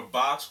go for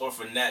box or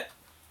for net,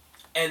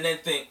 and then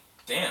think,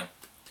 damn,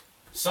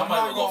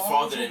 Somebody will go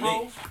farther than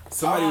me.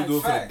 Somebody will do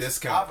it for the Facts.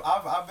 discount.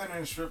 I've been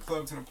in a strip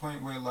club to the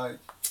point where like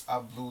I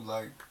blew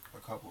like a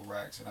couple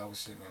racks and I was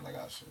sitting there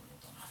like I shouldn't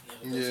have done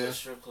Never been to Yeah. a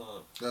strip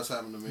club. That's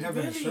happened to it. me. Never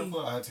been in a Really? strip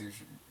club. I had to.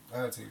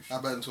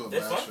 I've been to a They're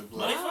bad fun? strip Are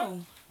club. they fun? Wow.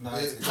 Nah,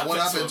 Yeah, it's- the I've one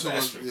been I've to been a to bad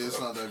was strip it's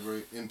club. not that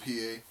great in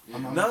PA.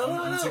 I'm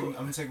No.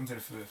 gonna take him to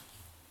the fifth.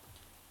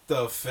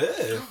 The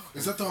fifth.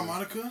 Is that the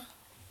harmonica?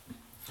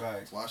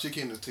 Facts. Wow, she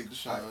came to take the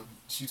shine.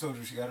 She told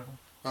you she got it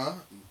from? Huh?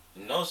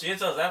 No, she didn't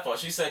tell us that part.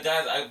 She said,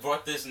 guys, I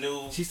brought this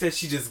new... She said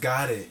she just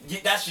got it. Yeah,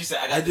 that's she said.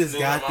 I got I this just new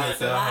got harmonica.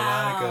 this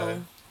harmonica.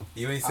 Wow.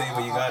 You ain't saying,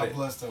 but you got I it.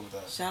 blessed her with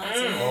that. Shout out to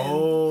Mm. him.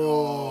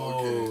 Oh.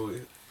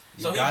 okay.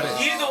 You So got it.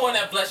 he's the one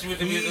that blessed you with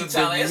the He musical the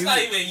talent. It's not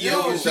music- even Yeah,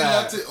 you. but she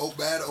that. left it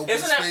bad open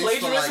Isn't that space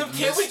plagiarism? for, like, Can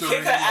we mystery,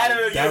 kick her out of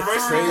the like, That's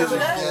university crazy. because of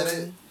that? Get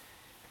it?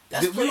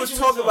 That's We was plagiarism.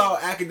 talking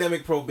about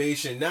academic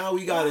probation. Now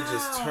we gotta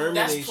just Wow.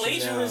 termination That's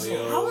plagiarism. now,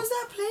 yo. How is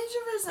that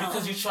plagiarism?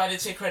 Because you tried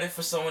to take credit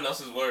for someone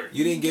else's work.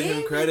 You didn't give Gave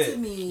him it credit. to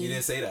me. You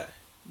didn't say that.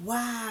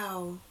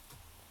 Wow.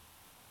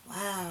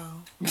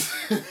 Wow.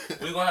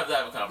 We're gonna have to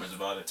have a conference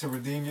about it. To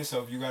redeem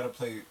yourself, you gotta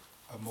play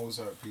a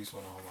Mozart piece on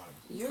a harmonica.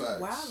 You're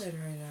Facts. wilding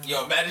right now.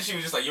 Yo, imagine she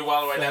was just like, you're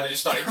wild right now, and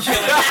just started killing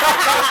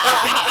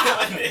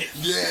it.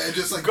 Yeah, and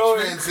just like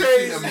Going transition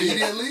crazy.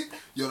 immediately.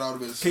 Yo, that would have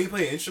been Can sick. you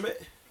play an instrument?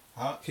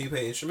 Huh? Can you play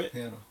an instrument?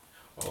 Piano.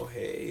 Oh,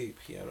 hey,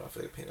 piano. I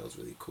feel like piano is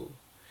really cool.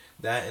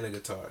 That and a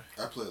guitar.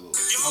 I play a little. I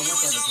wish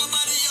I could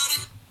play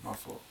guitar. My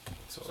fault.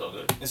 So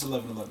good. It's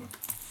 11:11.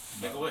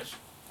 Make a wish.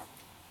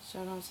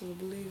 Shout out to the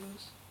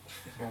believers.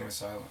 Moment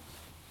silence.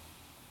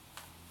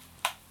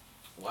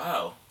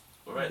 Wow.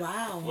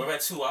 Wow. We're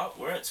at 2 hours.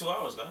 We're at 2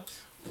 hours,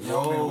 guys.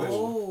 Y'all made a wish.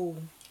 Oh.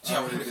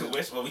 Yeah, we make a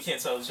wish. Well, we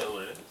can't tell each other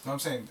what it is. No, I'm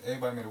saying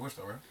everybody made a wish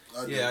though,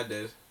 right? Yeah, I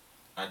did.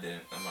 I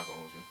didn't. I'm not gonna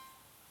hold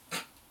you.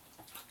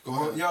 Go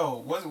Well, ahead. yo,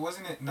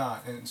 wasn't it? Nah,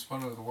 in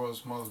Spun was the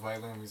world's smallest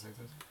violin. We like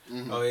this.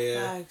 Mhm. Oh,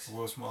 yeah. Facts. The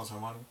world's smallest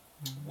harmonica.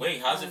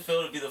 Wait, how's it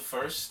feel to be the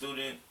first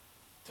student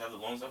to have the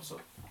longest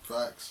episode?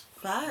 Facts.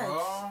 Facts.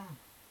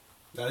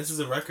 Now, this is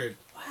a record.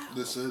 Wow.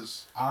 This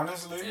is.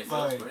 Honestly, It feels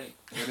like great.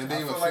 And it didn't I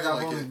even feel like feel I've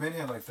like only it. been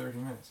here like 30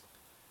 minutes.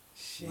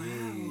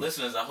 Jeez.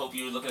 Listeners, I hope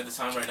you're looking at the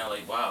time right now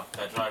like, wow,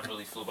 that drive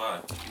really flew by.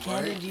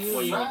 Candid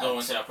Before you. you go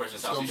into that person's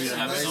It's house, gonna you be should a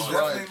have nice it It's on.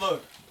 drive. definitely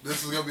look.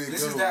 This is gonna be a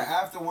This good is one. that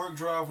after work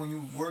drive when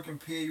you work in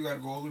PA. You gotta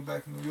go all the way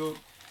back to New York.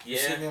 You're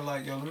sitting Yeah. there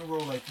like, yo, let me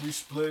roll like 3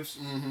 spliffs.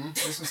 Mm-hmm.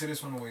 Listen to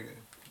this on the way there.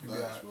 You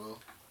Facts, got bro.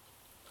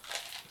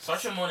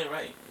 Start your morning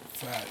right.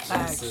 facts.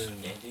 Facts. Listen.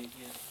 Indeed,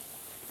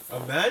 yeah.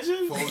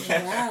 Imagine.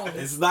 Wow.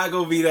 It's not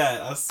gonna be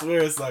that. I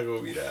swear it's not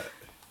gonna be that.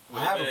 I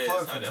have Whatever it a is,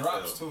 plug how for that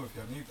drops feel. too if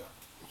y'all need that.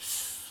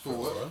 For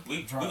what?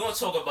 We're Drops. gonna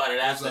talk about it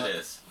after that?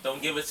 this.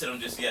 Don't give it to them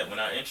just yet. When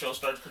our intro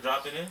starts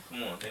dropping in,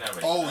 come on, they're not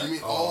ready. Oh, for that. you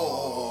mean?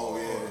 Oh,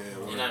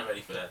 yeah. They're not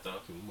ready for that though.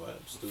 What?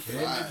 I'm stupid.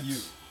 Hand Facts. it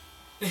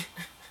you.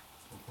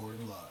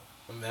 Recording live.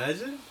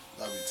 Imagine.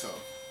 That'd be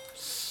tough.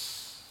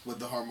 With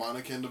the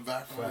harmonica in the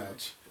background.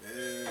 Facts.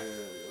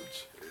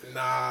 Yeah.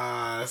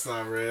 Nah, that's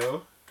not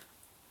real.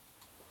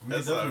 We can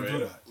That's not definitely do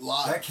real. that.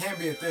 Live. That can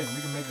be a thing.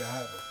 We can make that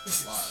happen.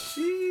 Live.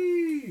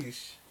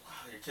 Sheesh. Wow,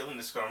 you're killing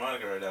this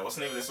harmonica right now. What's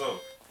the name of this song?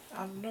 I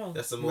don't know.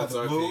 That's the You got the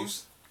Mozart blues?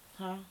 piece.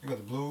 Huh? You got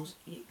the blues,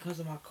 Because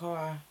of my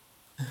car.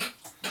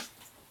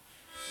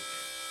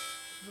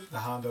 the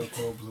Honda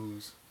Accord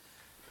blues.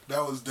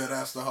 That was dead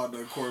ass the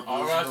Honda Accord.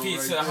 R.I.P.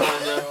 to right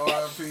Honda. there.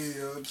 R.I.P.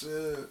 Yo,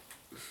 shit.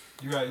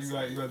 You got to do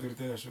the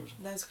thing that shows you.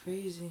 That's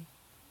crazy.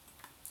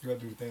 You got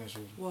to do the thing that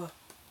shows you. What?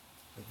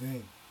 The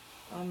thing.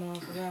 Oh no, I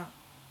forgot.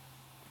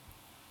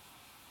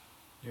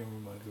 You don't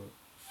remember how to do it.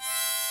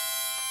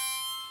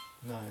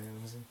 Nah, you know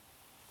what I'm saying?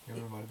 You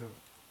don't remember how to do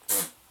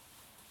it.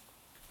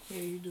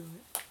 Here, you do it.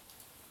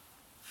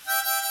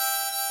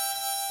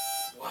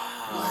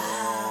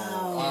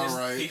 Wow. All He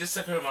right. just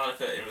took her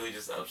harmonica and really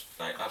just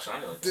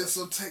outshined it like Did that.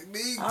 some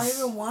techniques. I don't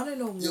even want it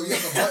no more. Yo, you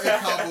got the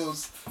button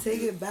combos.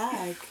 Take it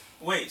back.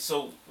 Wait,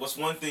 so what's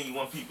one thing you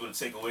want people to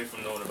take away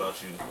from knowing about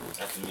you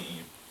after meeting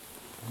you?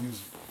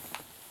 Music.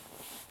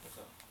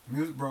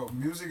 Music, bro.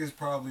 Music is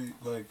probably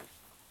like,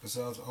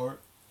 besides art,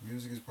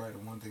 music is probably the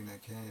one thing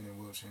that can and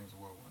will change the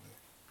world one day.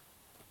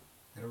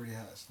 It already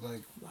has.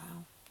 Like, Wow.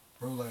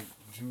 bro, like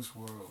Juice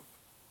WRLD,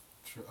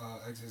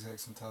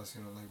 XXX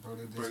Tentacion, like, bro,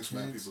 there's Brings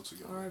mad kids, people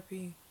together.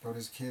 R.I.P. bro,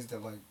 there's kids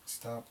that like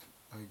stopped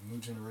like new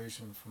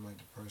generation from like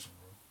depression,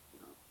 bro.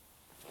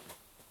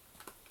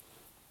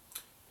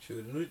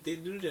 True, the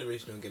new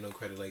generation don't get no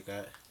credit like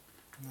that.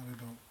 No, they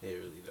don't. They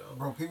really don't.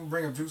 Bro, people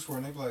bring up Juice WRLD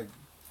and they be like,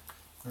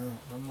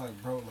 I'm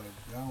like, bro, like,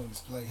 y'all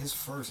don't, like, his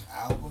first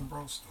album,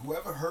 bro,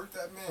 whoever hurt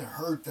that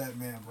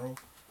man, bro.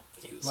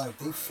 He was Like,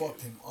 they fire.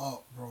 fucked him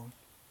up, bro.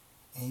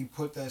 And he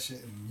put that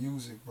shit in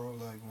music, bro,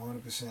 like,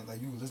 100%.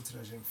 Like, you would listen to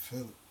that shit and feel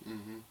it.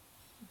 Mm-hmm.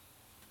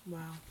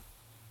 Wow.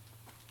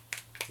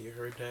 You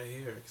heard that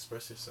here.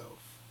 Express yourself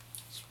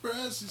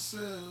Express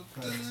yourself.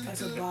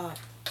 That's a bop.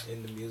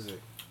 in the music.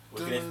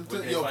 Where can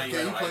they Yo, find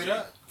can you on play IG?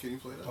 that? Can you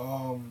play that?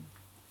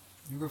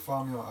 You can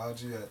find me on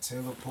IG at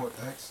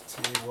TaylorPortX,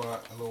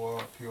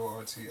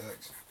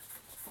 TaylorPortX.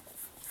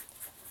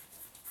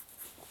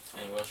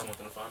 Anywhere else you want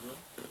them to find you?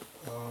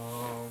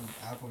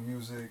 Apple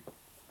Music,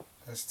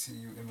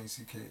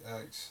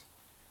 STUMACKX.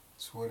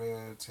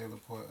 Twitter, Taylor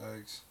Port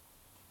X.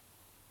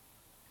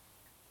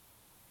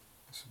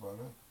 That's about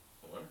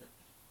it.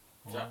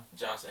 Word.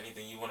 Josh,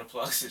 anything you want to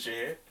plug since you're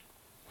here?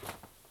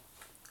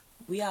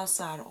 We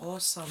outside all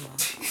summer.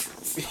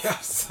 We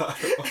outside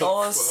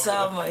All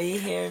summer, you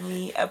hear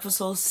me?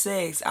 Episode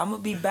 6. I'm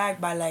gonna be back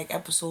by like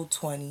episode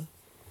 20.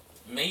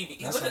 Maybe.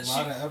 That's a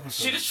lot of episodes.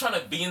 She just trying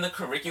to be in the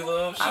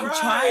curriculum. I'm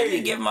trying to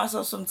give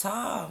myself some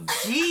time.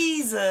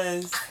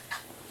 Jesus.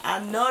 I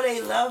know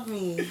they love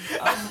me.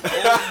 I'm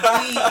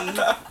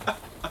OD.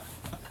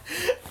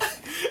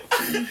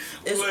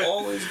 It's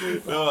always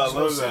great. No, I So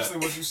love essentially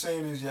that. what you're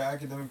saying is your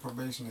academic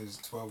probation is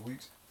 12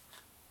 weeks?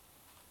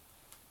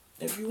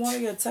 If you want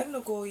to get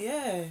technical,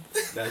 yeah.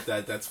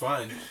 That's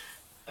fine.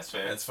 That's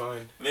fair. That's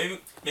fine. Maybe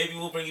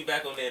we'll bring you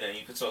back on there then.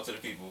 You can talk to the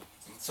people.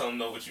 Tell them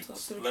know what you.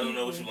 Let them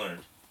know what you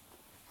learned.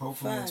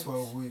 Hopefully Facts. in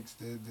 12 weeks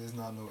there's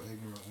not no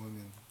ignorant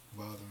women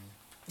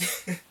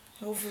bothering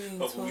Hopefully in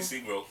Hopefully we 12. see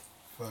growth.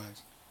 you.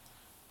 Facts.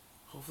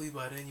 Hopefully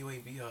by then you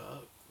ain't beat her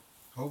up.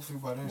 Hopefully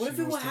by then What she if it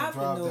gonna would still happen,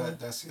 drive though?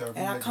 that CRV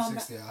And I making come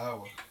 60 an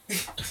hour.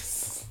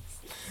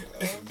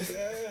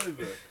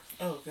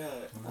 Oh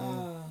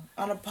God.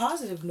 On a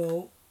positive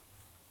note,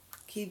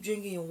 keep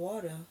drinking your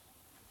water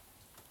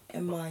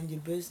and mind your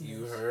business.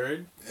 You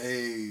heard?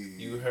 Hey.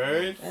 You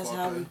heard? That's Fuck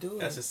how it. we do it.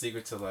 That's a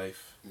secret to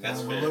life.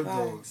 That's But fair. look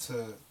though, Facts.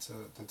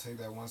 to take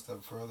that one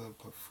step further,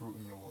 put fruit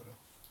in your water.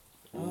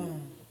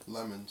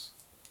 Lemons.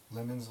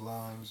 Lemons,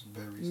 limes,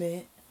 berries.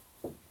 Mint.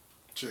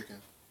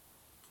 Chicken.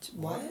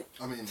 What?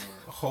 I mean,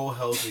 Whole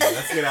healthy.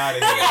 Let's get out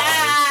of here,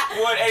 guys.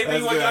 What? Anything you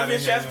Let's want get to out off your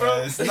of chest, here,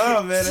 bro? guys.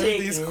 No, man.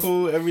 Everything's Chicken.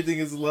 cool. Everything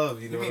is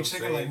love. You know You what mean I'm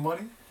chicken saying? like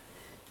money?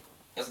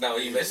 That's not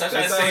what you meant. Stop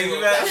trying to That's say. how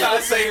you Stop trying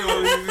to say.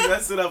 you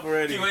messed it up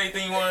already. You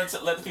anything you want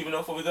to let the people know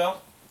before we go?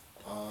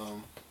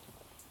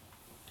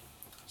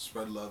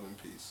 spread love and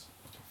peace.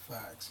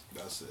 Facts.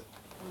 That's it.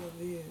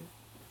 Oh, yeah.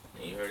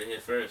 And you heard it here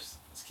first.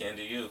 It's Can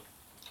Do You.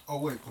 Oh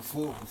wait,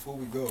 before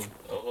we go,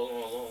 Oh, hold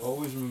on.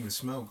 always remember to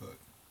smell good.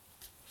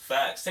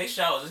 Facts. Take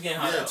showers. It's getting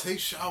hot Yeah, out. take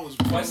showers,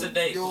 bro. Twice a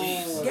day, Yo,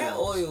 please. Get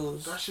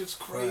oils. That shit's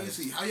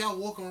crazy. How y'all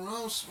walking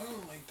around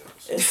smelling like that?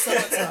 It's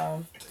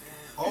summertime.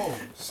 Oh,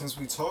 since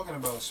we talking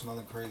about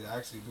smelling crazy, I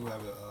actually do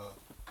have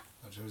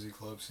a Jersey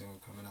club single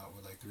coming out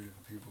with like 3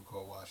 different people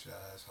called Wash Your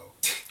Asshole.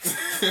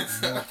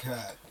 No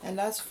cat. And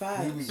that's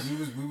facts.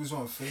 We was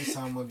on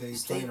FaceTime one day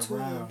Stay playing tuned.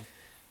 around,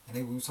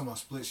 and we was talking about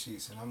split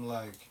sheets, and I'm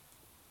like,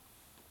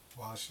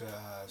 wash your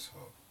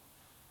asshole.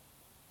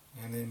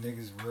 And then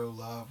niggas real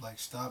live like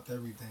stopped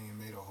everything and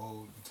made a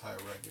whole entire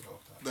record off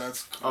that.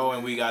 That's crazy. Oh,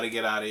 and we gotta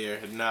get out of here.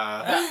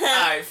 Nah.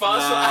 Alright, follow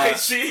us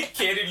Nah. on IG,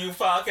 Can Do You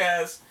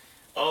Podcast.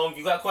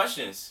 You got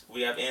questions?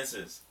 We have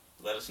answers.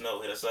 Let us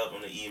know. Hit us up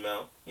on the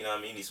email. You know what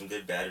I mean? Need some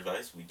good bad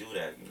advice? We do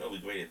that. You know we're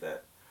great at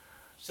that.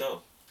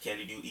 So,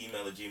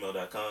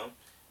 candydoemail@gmail.com.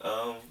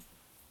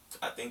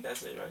 I think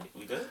that's it, right?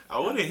 We good? I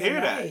want to hear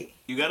that. Right.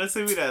 You gotta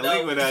send me that No.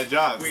 link with that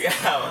Josh. We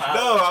out.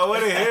 No, I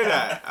want to hear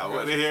that. I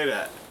want to hear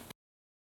that.